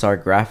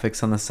Downstar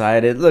graphics on the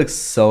side. It looks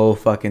so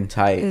fucking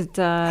tight. It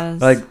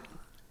does. Like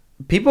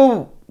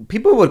people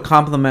would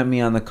compliment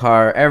me on the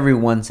car every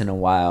once in a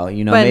while,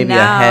 you know, But maybe a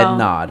now, head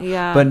nod.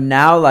 yeah. But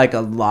now, like, a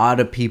lot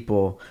of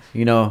people,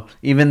 you know,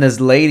 even this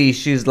lady,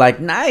 she's like,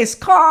 nice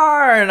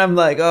car, and I'm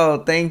like,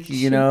 oh, thank you,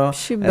 you know.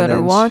 She And better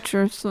then watch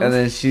herself. And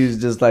then she's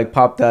just like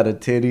popped out a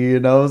titty,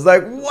 and I was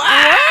like,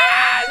 what?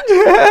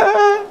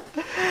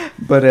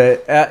 But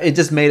it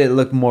just made it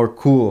look more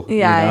cool.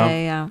 Yeah, you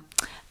know?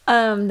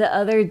 yeah. The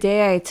other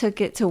day I took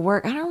it to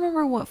work. I don't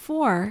remember what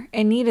for.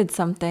 It needed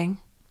something.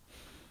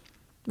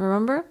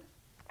 Remember?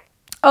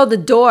 Oh, the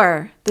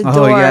door. The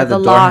door. Yeah, the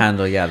door lock.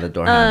 handle. Yeah, the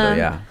door handle.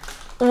 Yeah.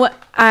 What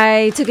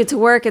I took it to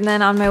work, and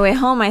then on my way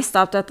home I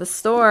stopped at the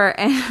store,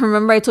 and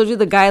remember I told you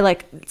the guy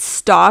like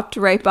stopped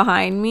right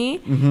behind me.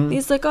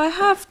 He's like, I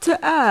have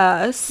to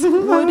ask,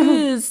 what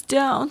is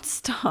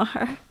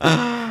Downstar?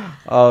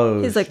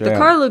 Oh, He's like, the shit.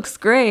 car looks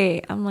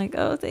great. I'm like,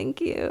 oh, thank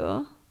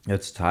you.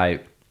 It's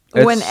tight.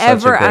 It's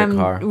Whenever such a great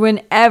car.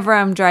 whenever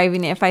I'm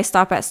driving it, if I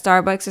stop at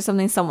Starbucks or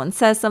something, someone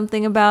says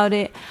something about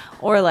it,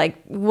 or like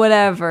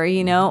whatever,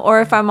 you know, or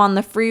if I'm on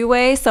the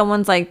freeway,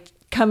 someone's like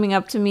coming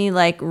up to me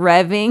like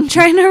revving,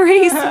 trying to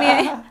race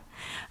me.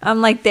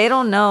 I'm like, they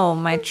don't know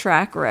my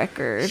track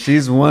record.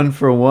 She's 1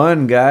 for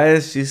 1,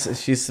 guys. She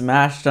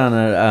smashed on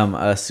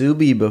a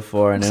Subi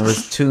before, and it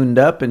was tuned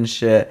up and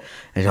shit.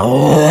 And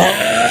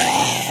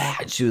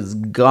she was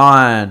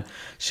gone.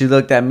 She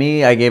looked at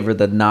me. I gave her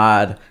the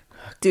nod.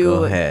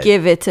 Go Dude, ahead.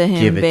 give it to him,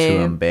 Give it babe.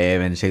 to him,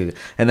 babe.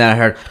 And then I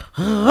heard.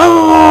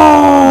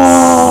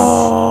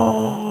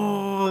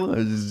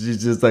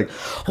 She's just like.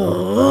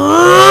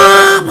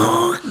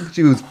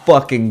 She was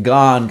fucking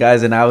gone,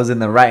 guys, and I was in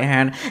the right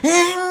hand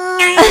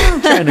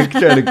trying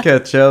to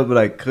catch up, but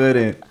I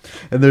couldn't.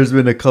 And there's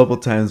been a couple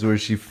times where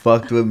she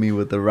fucked with me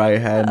with the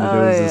right hand, and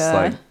it was just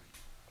like,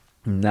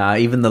 nah.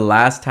 Even the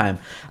last time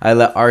I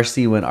let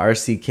RC, when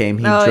RC came,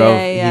 he drove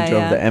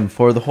the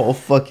M4 the whole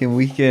fucking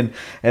weekend,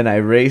 and I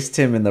raced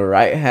him in the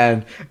right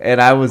hand, and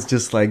I was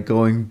just like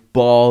going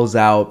balls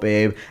out,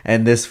 babe,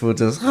 and this fool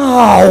just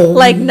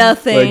like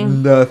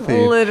nothing,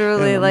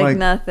 literally and I'm like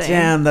nothing.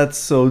 Damn, that's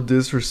so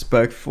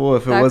disrespectful.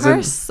 If it That wasn't,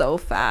 car's so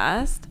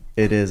fast.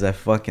 it is. I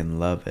fucking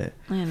love it.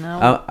 I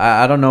know.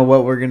 I don't know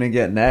what we're gonna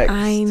get next.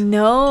 I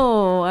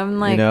know. I'm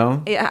like, You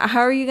know?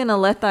 How are you gonna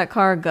let that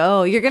car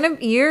go? You're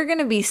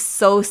gonna be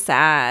so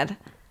sad.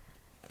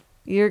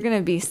 You're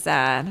gonna be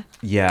sad.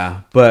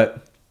 Yeah,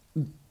 but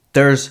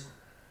there's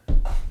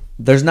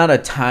not a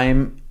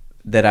time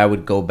that I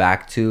would go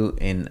back to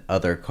in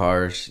other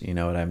cars. You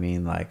know what I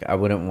mean? Like I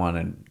would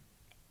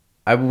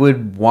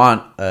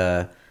want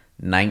a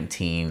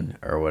 19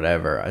 or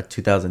whatever, a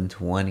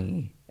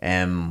 2020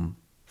 M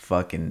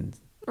fucking.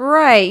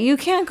 Right, you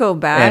can't go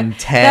back. M10,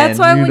 That's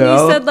why when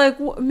know? you said like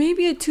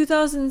maybe a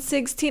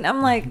 2016,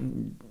 I'm like,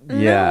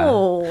 Yeah.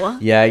 no.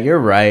 Yeah, you're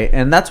right.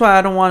 And that's why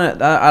I don't want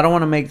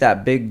to make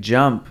that big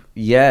jump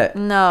yet.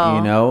 No.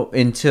 You know,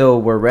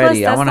 until we're Plus,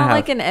 ready. that's I want to not have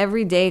like an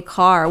everyday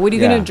car. What are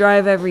you Yeah. gonna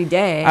drive every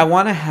day? I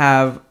want to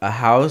have a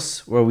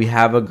house where we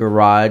have a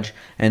garage,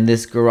 and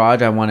this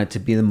garage, I want it to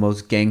be the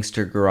most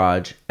gangster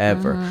garage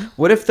ever. Mm-hmm.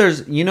 What if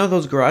there's, you know,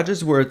 those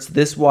garages where it's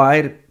this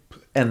wide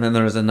and then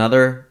there's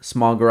another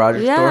small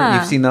garage door?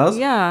 You've seen those?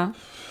 Yeah.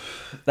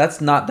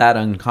 That's not that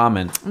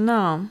uncommon.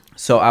 No.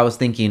 So I was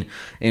thinking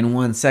in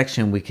one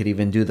section we could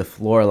even do the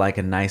floor like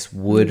a nice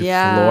wood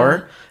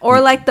floor.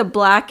 Or like the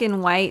black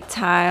and white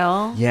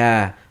tile.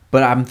 Yeah.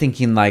 But I'm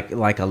thinking like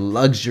a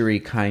luxury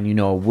kind, you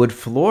know, a wood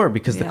floor,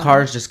 because the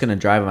car is just gonna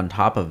drive on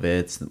top of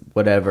it. It's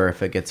whatever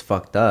if it gets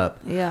fucked up.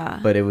 Yeah.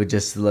 But it would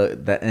just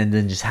look that, and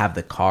then just have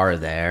the car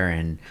there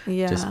and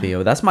just be.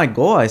 Yeah. That's my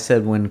goal. I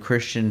said when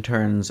Christian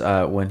turns,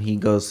 when he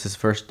goes his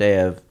first day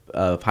of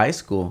high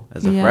school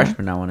as a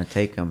freshman, I want to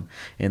take him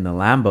in the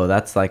Lambo.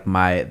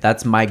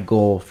 That's my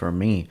goal for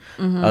me.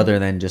 Other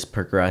than just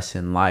progress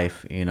in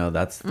life, you know,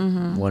 that's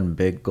one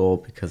big goal,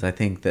 because I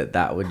think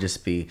that would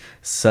just be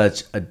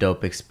such a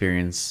dope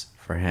experience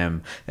for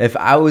him. If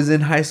I was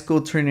in high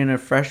school turning a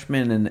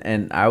freshman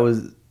and I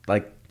was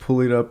like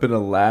pulling up in a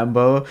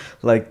Lambo,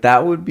 like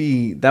that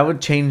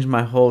would change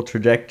my whole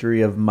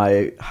trajectory of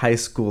my high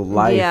school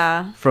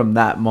life from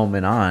that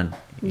moment on.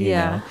 You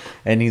know?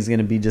 And he's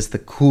gonna be just the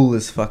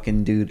coolest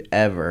fucking dude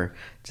ever.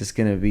 Just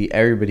gonna be,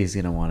 everybody's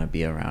gonna want to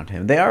be around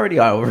him. They already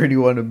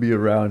want to be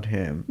around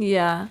him.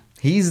 Yeah.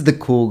 He's the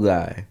cool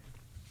guy,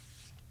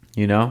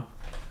 you know.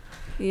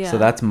 Yeah. So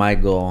that's my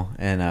goal.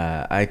 And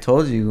I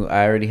told you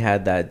I already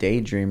had that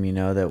daydream, you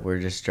know, that we're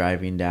just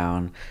driving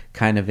down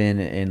kind of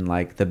in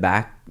like the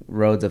back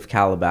roads of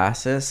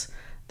Calabasas.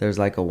 There's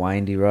like a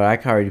windy road. I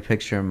can already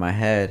picture in my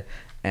head,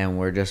 and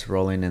we're just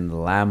rolling in the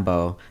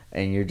Lambo,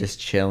 and you're just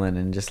chilling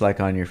and just like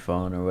on your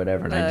phone or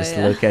whatever, and I just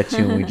look at you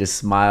and we just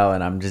smile,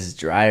 and I'm just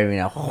driving,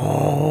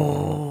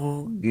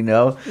 you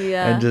know,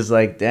 and just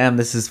like, damn,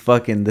 this is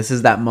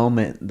that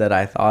moment that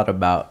I thought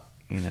about,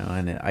 you know,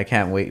 and I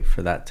can't wait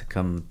for that to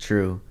come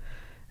true,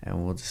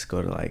 and we'll just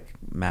go to like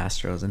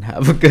Mastro's and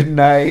have a good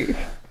night.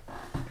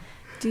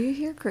 Do you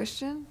hear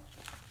Christian?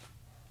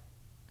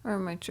 Or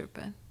am I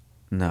tripping?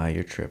 No,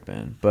 you're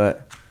tripping,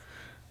 but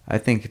I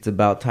think it's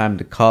about time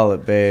to call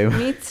it, babe.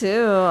 Me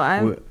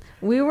too.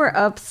 We were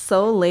up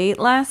so late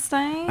last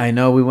night. I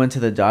know, we went to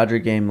the Dodger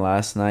game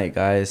last night,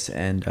 guys,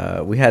 and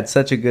we had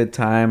such a good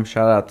time.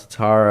 Shout out to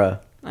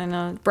Tara. I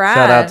know. Brad.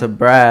 Shout out to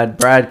Brad.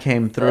 Brad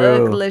came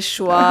through. Look, Le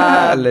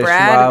Schwab.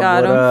 Brad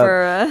got him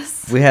for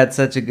us. We had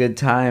such a good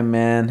time,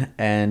 man.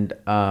 And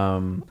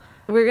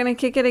We're gonna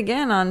kick it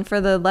again on for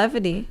the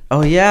levity.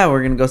 Oh yeah,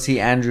 we're gonna go see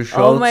Andrew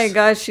Schultz. Oh my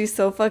gosh, she's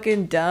so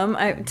fucking dumb.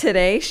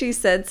 Today she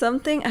said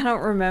something. I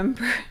don't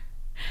remember.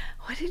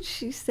 What did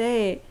she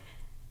say?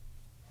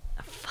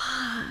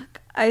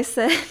 Fuck. I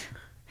said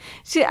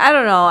I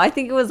don't know. I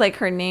think it was like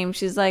her name.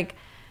 She's like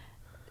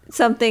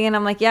something, and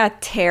I'm like, yeah,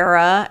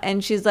 Tara.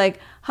 And she's like,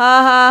 ha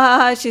ha ha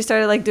ha. She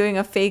started like doing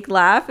a fake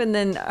laugh, and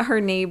then her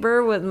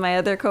neighbor with my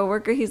other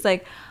coworker, he's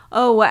like,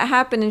 oh, what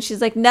happened? And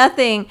she's like,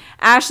 nothing.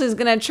 Ashley's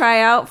gonna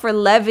try out for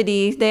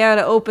levity. They had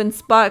an open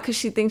spot because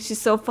she thinks she's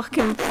so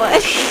fucking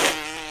funny.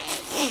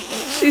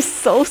 She's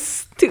so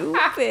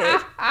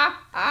stupid.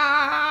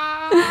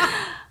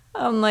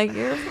 I'm like,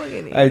 you're a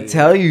fucking idiot. I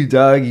tell you,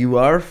 dog, you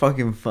are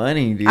fucking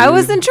funny, dude. I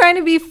wasn't trying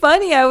to be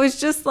funny. I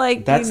was just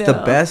like, that's the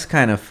best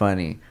kind of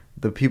funny.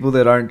 The people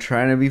that aren't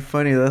trying to be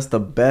funny, that's the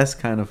best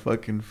kind of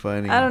fucking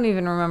funny. I don't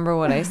even remember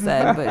what I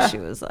said, but she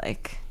was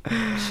like,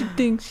 she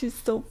thinks she's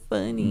so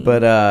funny.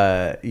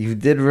 But you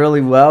did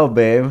really well,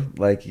 babe.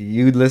 Like,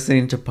 you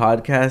listening to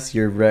podcasts,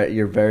 you're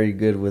very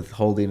good with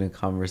holding a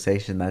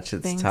conversation. That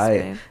shit's Thanks, tight.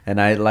 babe. And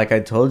I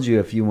told you,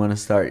 if you want to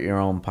start your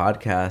own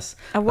podcast.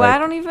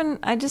 Well,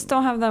 I just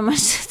don't have that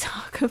much to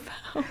talk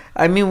about.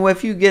 I mean,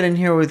 if you get in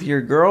here with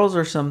your girls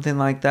or something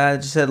like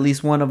that, just at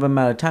least one of them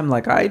at a time,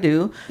 like I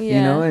do,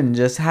 you know, and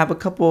just have a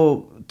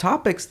couple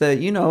topics that,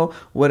 you know,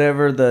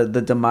 whatever the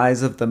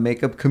demise of the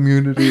makeup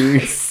community.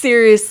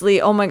 Seriously,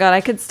 oh my god,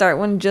 I could start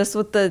one just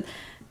with the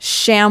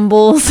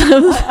shambles of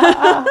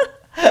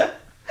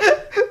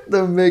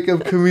the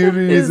makeup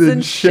community is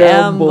in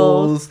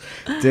shambles.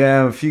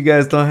 Damn, if you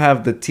guys don't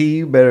have the tea,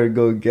 you better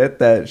go get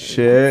that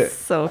shit. It's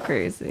so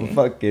crazy. I'm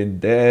fucking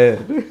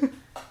dead.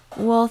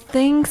 Well,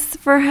 thanks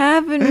for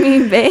having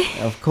me, babe.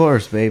 Of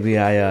course, baby.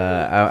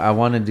 I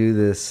want to do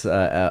this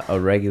a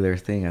regular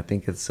thing. I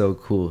think it's so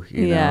cool.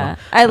 You know?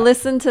 I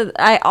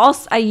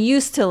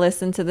used to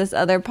listen to this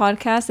other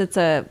podcast. It's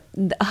a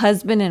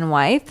husband and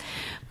wife,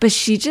 but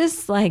she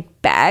just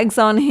like bags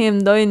on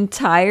him the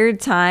entire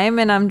time,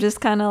 and I'm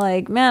just kind of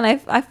like, man,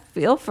 I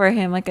feel for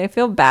him. Like, I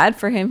feel bad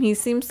for him. He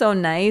seems so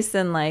nice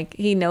and like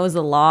he knows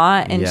a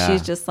lot, and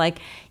she's just like,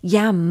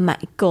 yeah,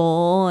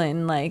 Michael,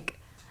 and like.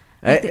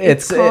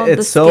 It's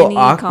so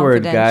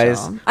awkward,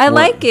 guys. I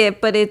like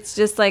it, but it's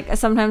just like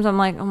sometimes I'm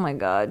like, oh my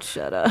god,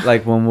 shut up.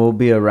 Like when we'll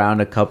be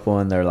around a couple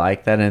and they're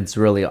like that, and it's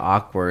really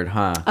awkward,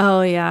 huh?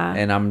 Oh yeah.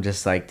 And I'm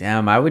just like,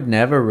 damn, I would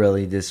never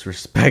really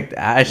disrespect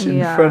Ash in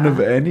front of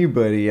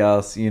anybody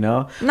else, you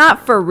know?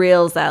 Not for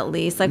reals, at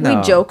least. Like, no,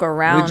 we joke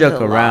around. We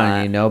joke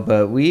around, you know,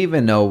 but we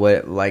even know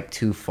what like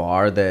too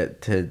far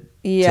to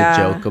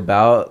joke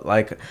about.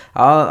 Like,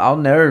 I'll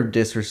never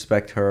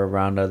disrespect her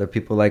around other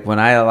people. Like, when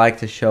I like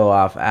to show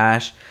off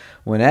Ash,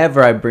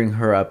 whenever I bring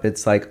her up,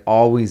 it's like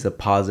always a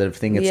positive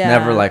thing. It's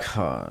never like,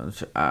 oh,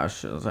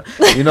 Ash,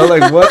 you know,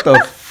 like, what the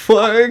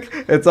fuck?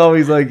 It's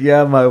always like,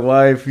 yeah, my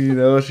wife, you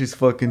know, she's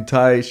fucking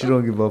tight, she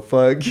don't give a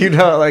fuck, you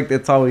know, like,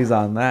 it's always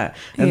on that.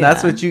 And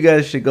that's what you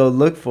guys should go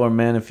look for,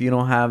 man. If you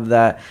don't have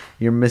that,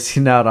 you're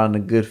missing out on a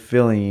good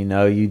feeling, you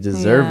know. You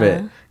deserve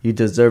it. You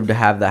deserve to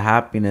have the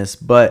happiness,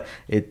 but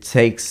it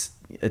takes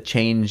a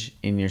change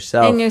in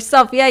yourself.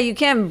 Yeah, you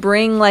can't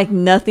bring like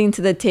nothing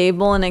to the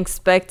table and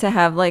expect to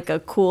have like a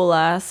cool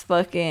ass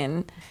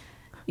fucking,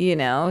 you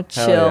know,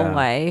 chill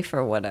wife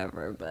or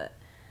whatever.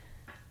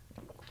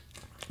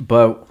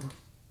 But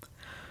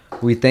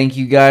we thank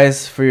you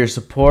guys for your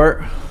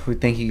support. We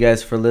thank you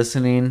guys for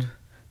listening.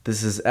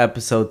 This is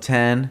episode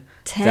 10.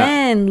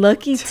 10,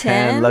 lucky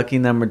 10. Lucky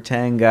number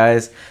 10,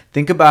 guys.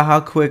 Think about how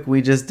quick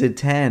we just did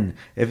 10.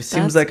 It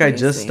seems like crazy. I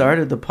just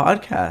started the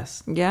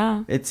podcast.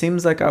 Yeah. It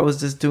seems like I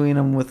was just doing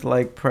them with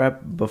like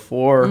prep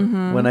before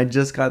when I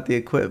just got the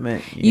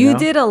equipment. You know?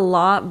 Did a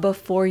lot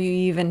before you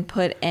even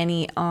put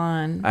any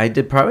on. I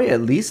did probably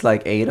at least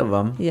like 8 of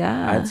them.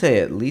 Yeah. I'd say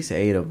at least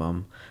 8 of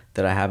them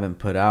that I haven't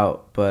put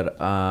out. But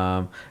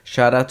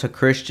shout out to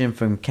Christian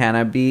from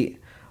Cannabeat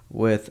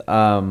with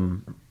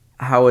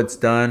How It's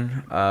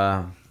Done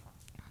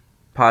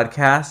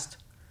podcast.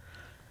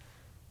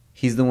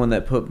 He's the one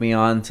that put me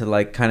on to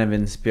like kind of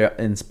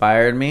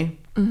inspired me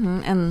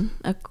and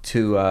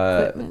to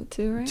equipment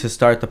too, right? To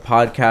start the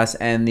podcast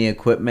and the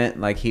equipment.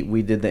 Like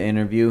we did the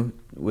interview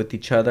with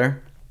each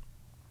other,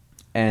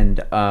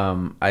 and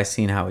I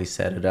seen how he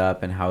set it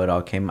up and how it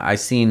all came. I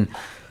seen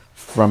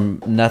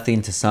from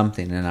nothing to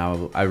something, and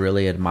I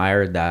really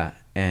admired that.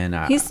 And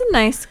he's a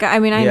nice guy. I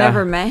mean, I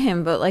never met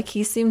him, but like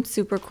he seemed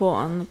super cool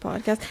on the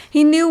podcast.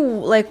 He knew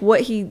like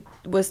what he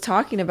was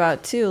talking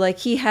about too. Like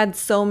he had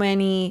so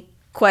many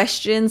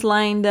questions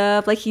lined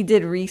up. Like he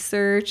did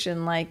research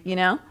and like, you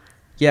know.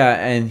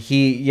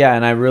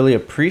 And I really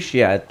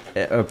appreciate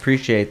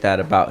that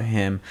about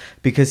him,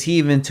 because he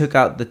even took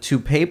out the 2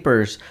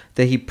 papers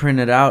that he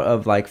printed out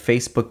of like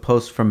Facebook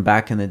posts from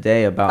back in the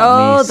day about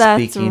me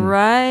speaking. That's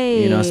right.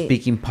 You know,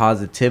 speaking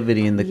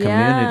positivity in the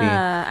community.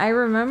 Yeah, I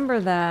remember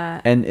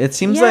that. And it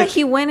seems like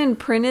he went and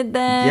printed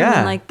them. Yeah,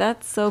 and like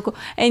that's so cool.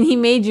 And he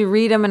made you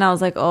read them, and I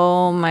was like,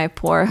 oh, my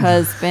poor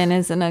husband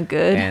isn't a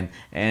good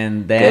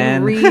and then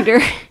good reader.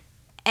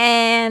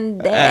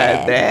 And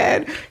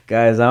dead. Dad,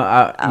 guys,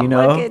 I'm you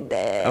know, fucking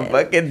dead. I'm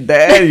fucking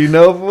dead. You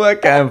know what? I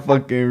can't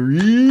fucking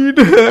read.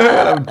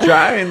 I'm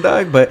trying,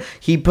 dog. But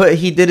he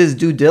did his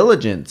due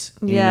diligence,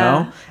 you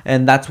know,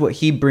 and that's what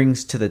he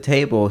brings to the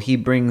table. He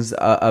brings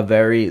a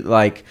very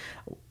like,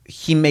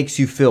 he makes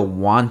you feel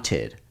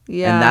wanted.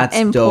 Yeah, and that's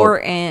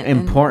important. dope.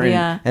 Important.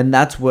 Yeah. And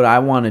that's what I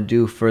want to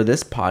do for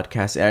this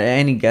podcast.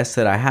 Any guests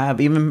that I have,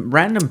 even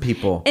random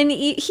people. And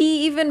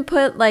he even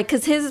put like,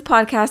 because his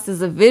podcast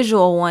is a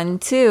visual one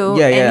too.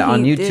 Yeah, and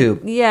on he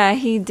YouTube.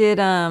 He did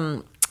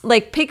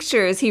like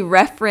pictures. He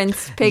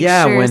referenced pictures.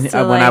 Yeah, when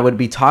like, I would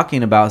be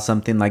talking about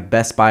something like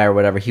Best Buy or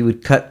whatever, he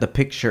would cut the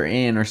picture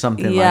in or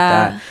something like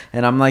that.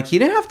 And I'm like, he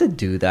didn't have to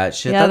do that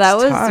shit. Yeah,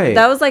 That's that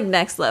tight. was like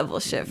next level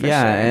shit for sure.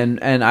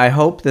 and I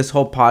hope this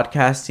whole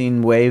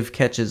podcasting wave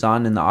catches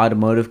on in the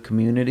automotive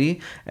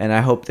community, and I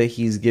hope that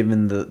he's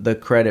given the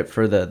credit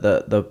for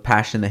the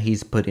passion that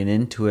he's putting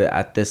into it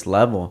at this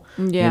level.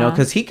 Yeah. You know,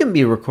 because he can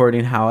be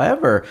recording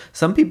however.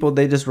 Some people,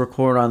 they just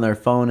record on their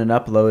phone and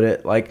upload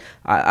it. Like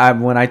I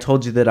when I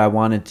told you that I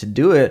wanted to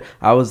do it,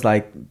 I was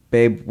like,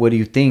 babe, what do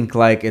you think?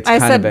 Like, it's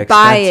kind of expensive.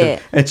 Buy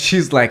it. And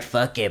she's like,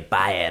 fuck it,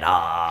 buy it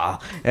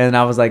all. And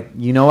I was like,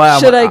 you know what?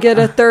 Should I get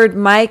a third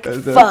mic?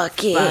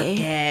 Fuck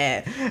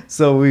it.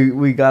 So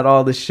we got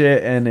all the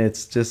shit, and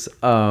it's just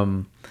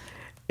I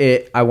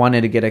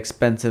wanted to get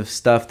expensive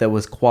stuff that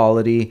was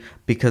quality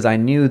because I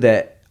knew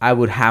that I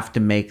would have to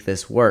make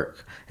this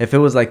work. If it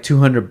was like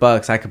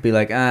 $200, I could be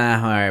like, all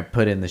right,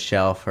 put in the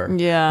shelf, or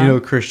you know,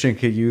 Christian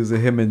could use it.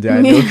 Him and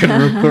Daniel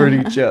can record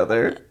each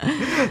other.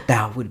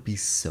 That would be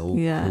so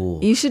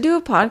cool. You should do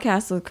a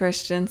podcast with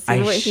Christian.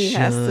 See what he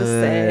has to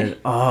say.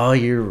 Oh,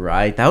 you're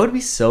right. That would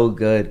be so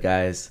good,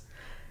 guys.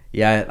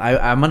 Yeah,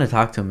 I'm gonna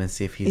talk to him and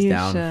see if he's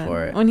down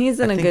for it. When he's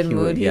in a good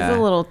mood, he's a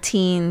little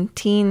teen.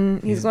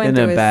 He's going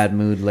been in a bad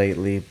mood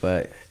lately,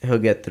 but he'll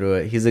get through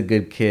it. He's a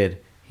good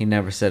kid. He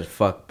never said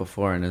fuck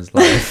before in his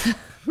life.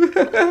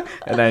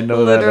 And I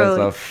know that as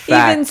a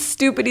fact. Even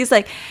stupid. He's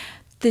like,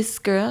 this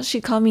girl,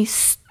 she called me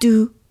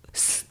stupid.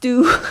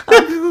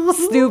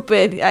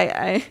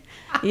 I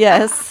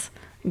yes,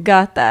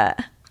 got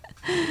that.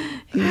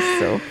 He's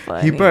so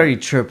funny. He probably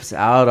trips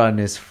out on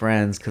his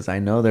friends because I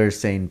know they're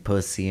saying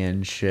pussy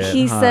and shit.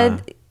 He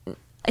said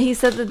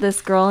that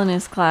this girl in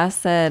his class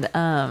said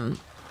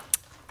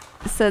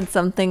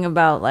something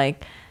about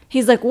like,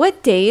 he's like,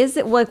 what day is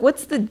it? Like,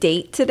 what's the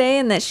date today?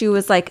 And that she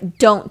was like,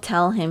 don't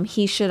tell him.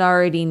 He should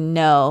already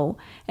know.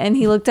 And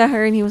he looked at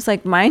her and he was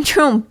like, mind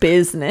your own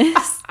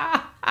business.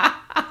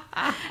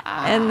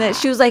 And that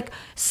she was like,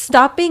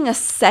 stop being a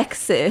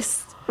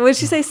sexist. What did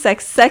she say?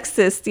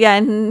 Sexist. Yeah.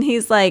 And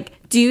he's like,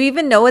 do you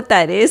even know what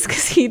that is?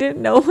 Because he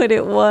didn't know what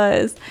it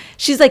was.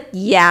 She's like,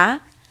 yeah.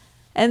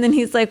 And then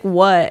he's like,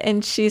 what?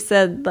 And she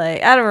said,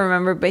 like, I don't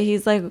remember, but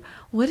he's like,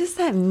 what does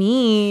that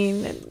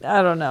mean? And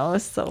I don't know.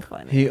 It's so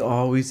funny. He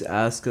always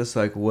asks us,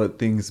 like, what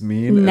things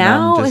mean.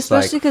 Now, and I'm just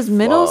especially because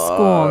middle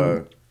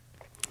school,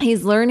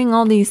 he's learning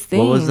all these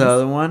things. What was the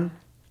other one?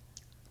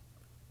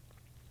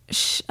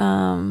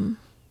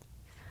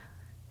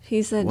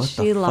 He said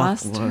she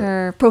lost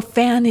her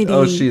profanity.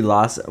 Oh, she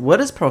lost. What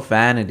is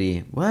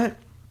profanity? What?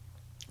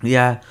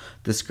 Yeah,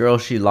 this girl,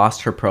 she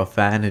lost her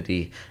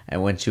profanity,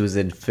 and when she was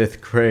in 5th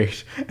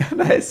grade,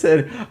 and I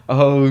said,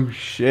 "Oh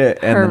shit!"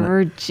 And her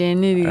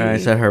virginity. I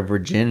said her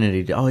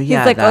virginity. Oh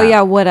yeah. He's like, "Oh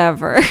yeah,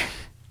 whatever."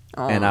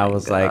 And I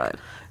was like,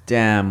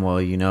 "Damn." Well,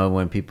 you know,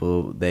 when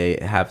people they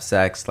have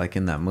sex, like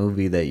in that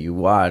movie that you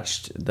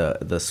watched,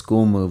 the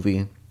school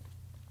movie.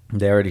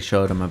 They already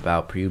showed him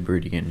about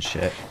puberty and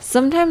shit.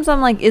 Sometimes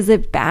I'm like, is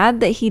it bad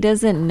that he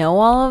doesn't know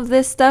all of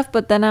this stuff?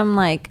 But then I'm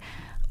like,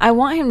 I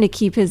want him to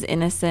keep his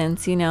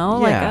innocence, you know?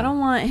 Yeah. Like, I don't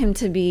want him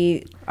to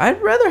be...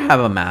 I'd rather have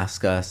him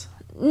ask us.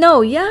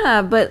 No,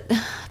 yeah, but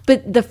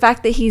the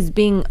fact that he's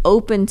being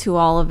open to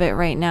all of it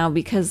right now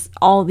because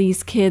all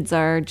these kids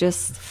are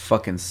just...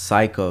 Fucking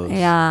psychos.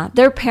 Yeah.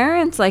 Their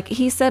parents, like,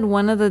 he said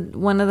one of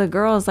the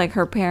girls, like,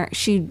 her parent,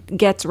 she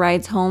gets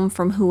rides home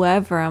from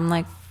whoever. I'm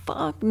like,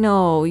 fuck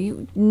no,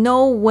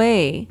 no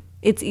way.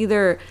 It's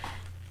either,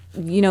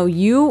 you know,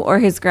 you or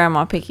his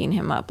grandma picking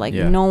him up, like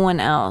no one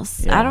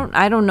else. Yeah.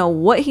 I don't know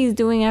what he's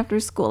doing after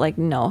school. Like,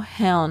 no,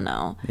 hell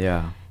no.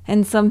 Yeah.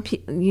 And some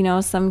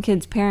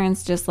kids'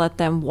 parents just let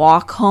them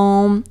walk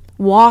home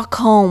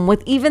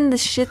with even the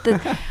shit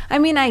that I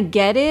mean, I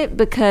get it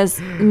because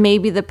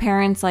maybe the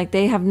parents, like,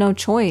 they have no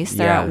choice.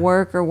 They're at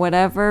work or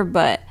whatever,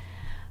 but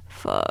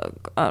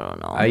fuck, I don't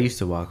know. I used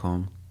to walk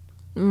home.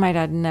 My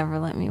dad never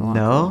let me walk.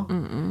 No?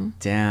 Mm-mm.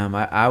 Damn,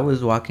 I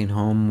was walking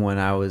home when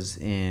I was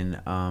in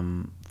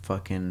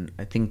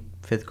I think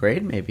 5th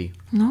grade maybe.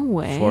 No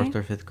way. 4th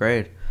or 5th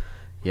grade.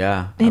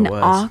 Yeah, in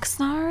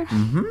Oxnard?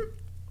 Mm-hmm.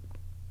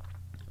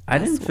 I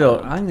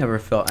never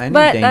felt any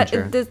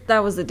danger. That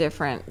was a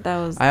different.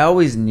 I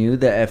always knew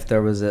that if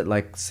there was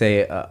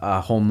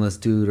a homeless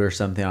dude or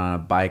something on a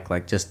bike,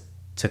 like just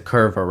to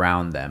curve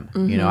around them.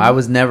 Mm-hmm. You know, I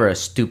was never a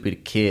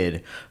stupid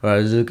kid where I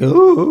was like,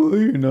 oh,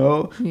 you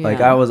know,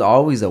 like I was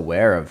always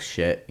aware of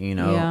shit, you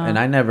know, and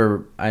I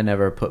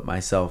never put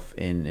myself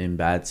in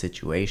bad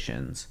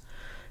situations.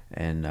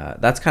 And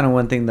that's kind of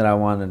one thing that I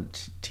want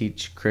to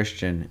teach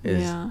Christian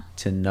is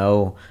to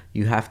know,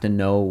 you have to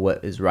know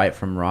what is right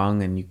from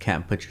wrong, and you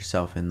can't put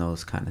yourself in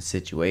those kind of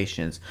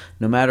situations,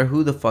 no matter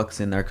who the fuck's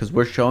in there, because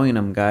we're showing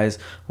them, guys,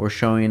 we're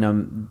showing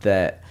them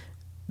that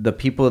the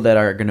people that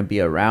are going to be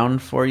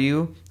around for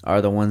you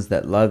are the ones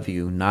that love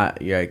you, not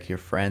like your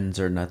friends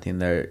or nothing.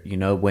 They're, you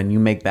know, when you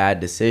make bad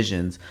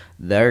decisions,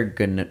 they're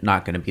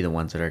not going to be the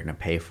ones that are going to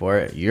pay for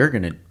it. You're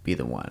going to be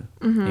the one,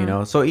 you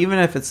know? So even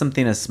if it's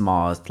something as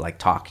small as like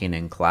talking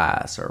in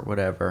class or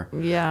whatever,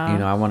 you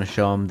know, I want to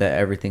show them that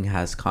everything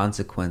has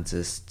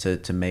consequences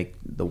to make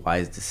the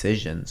wise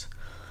decisions.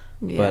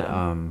 But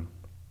I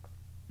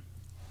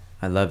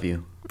love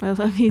you. I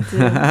love you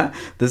too.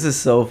 This is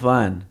so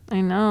fun.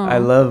 I know. I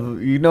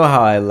love, you know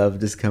how I love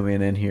just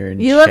coming in here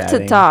and you chatting.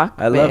 love to talk.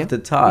 I love to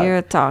talk. You're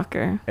a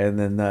talker. And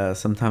then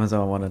sometimes I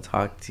want to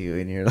talk to you,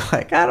 and you're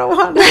like, I don't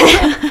want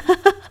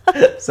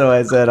to. So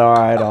I said, all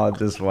right, I'll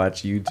just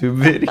watch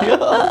YouTube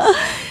videos.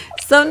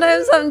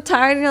 Sometimes I'm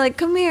tired, and you're like,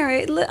 come here.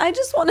 I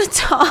just want to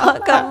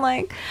talk. I'm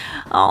like,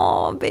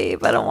 oh,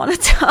 babe, I don't want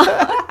to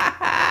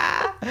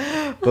talk.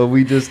 But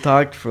we just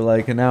talked for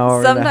like an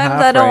hour.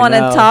 Sometimes I don't want to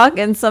talk,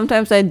 and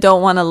sometimes I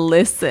don't want to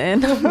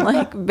listen. I'm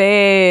like,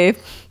 babe.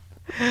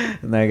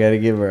 And I gotta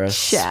give her a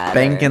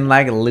spanking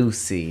like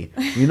Lucy.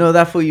 You know,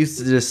 that fool used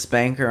to just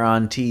spank her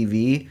on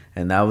TV,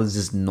 and that was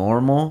just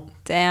normal.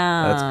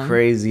 Damn. That's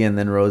crazy. And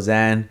then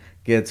Roseanne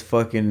gets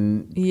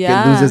fucking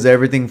loses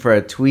everything for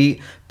a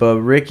tweet. But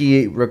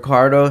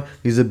Ricardo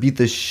used to beat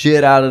the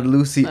shit out of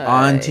Lucy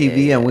on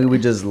TV, and we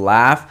would just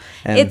laugh.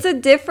 And it's a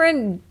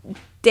different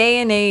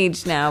day and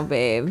age now,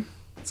 babe.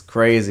 It's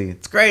crazy.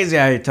 It's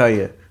crazy, I tell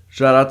you.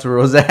 Shout out to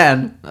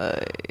Roseanne.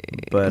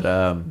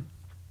 But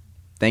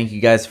thank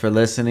you guys for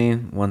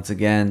listening. Once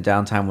again,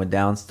 Downtime with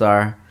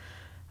Downstar.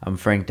 I'm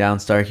Frank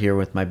Downstar here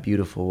with my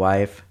beautiful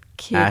wife,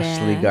 Kid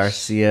Ashley Ash.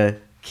 Garcia,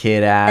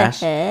 Kid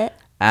Ash,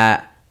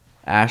 at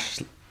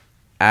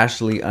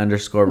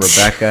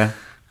Ashley_Rebecca.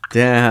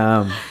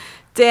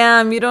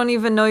 Damn, you don't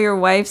even know your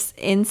wife's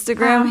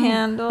Instagram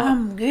handle?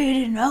 I'm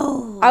getting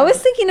old. I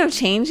was thinking of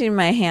changing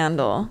my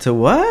handle. To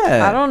what?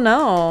 I don't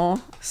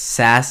know.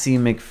 Sassy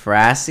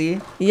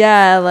McFrassy?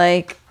 Yeah,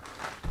 like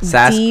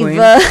Sass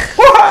Diva.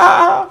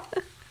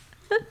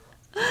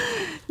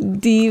 Queen?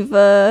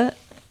 Diva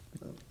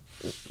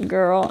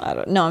girl. I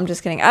don't know. I'm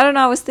just kidding. I don't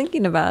know. I was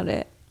thinking about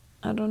it.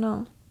 I don't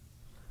know.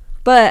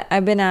 But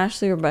I've been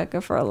Ashley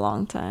Rebecca for a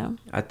long time.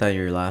 I thought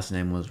your last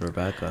name was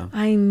Rebecca.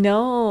 I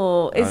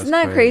know. Isn't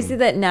that crazy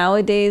that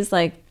nowadays,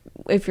 like,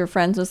 if you're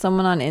friends with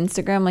someone on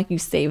Instagram, like, you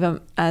save them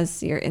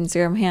as your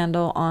Instagram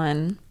handle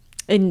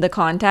in the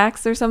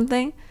contacts or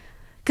something?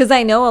 Because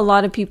I know a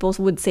lot of people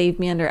would save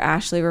me under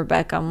Ashley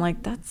Rebecca. I'm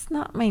like, that's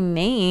not my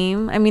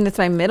name. I mean, it's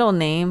my middle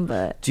name,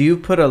 but... Do you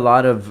put a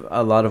lot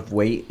of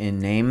weight in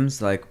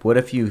names? Like, what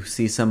if you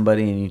see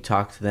somebody and you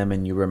talk to them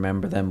and you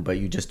remember them, but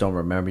you just don't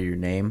remember your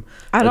name?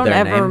 I don't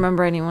ever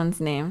remember anyone's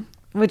name,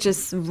 which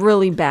is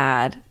really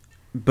bad.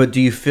 But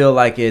do you feel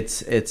like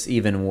it's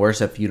even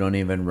worse if you don't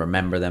even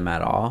remember them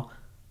at all?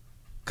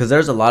 Because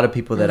there's a lot of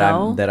people that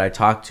I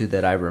talk to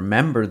that I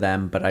remember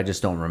them, but I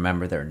just don't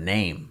remember their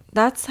name.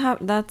 That's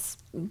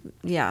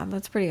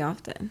pretty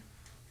often.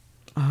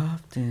 I'm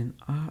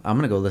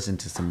gonna go listen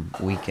to some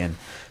Weeknd.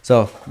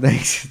 So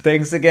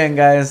thanks again,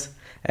 guys,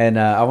 and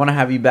I want to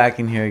have you back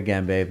in here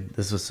again, babe.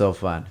 This was so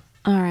fun.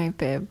 All right,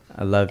 babe.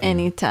 I love you.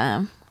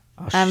 Anytime.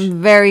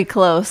 I'm very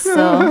close,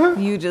 so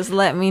you just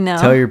let me know.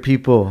 Tell your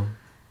people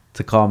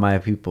to call my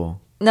people.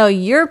 No,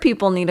 your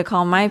people need to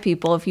call my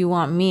people if you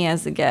want me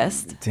as a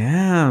guest.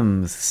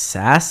 Damn,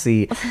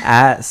 sassy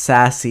at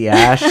Sassy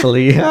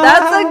Ashley.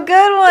 That's a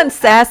good one,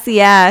 Sassy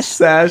Ash.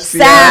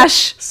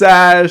 Sash.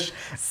 Sassish.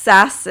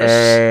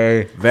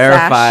 Hey,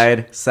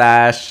 verified.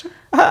 Sash.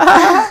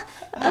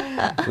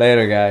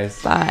 Later, guys.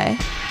 Bye.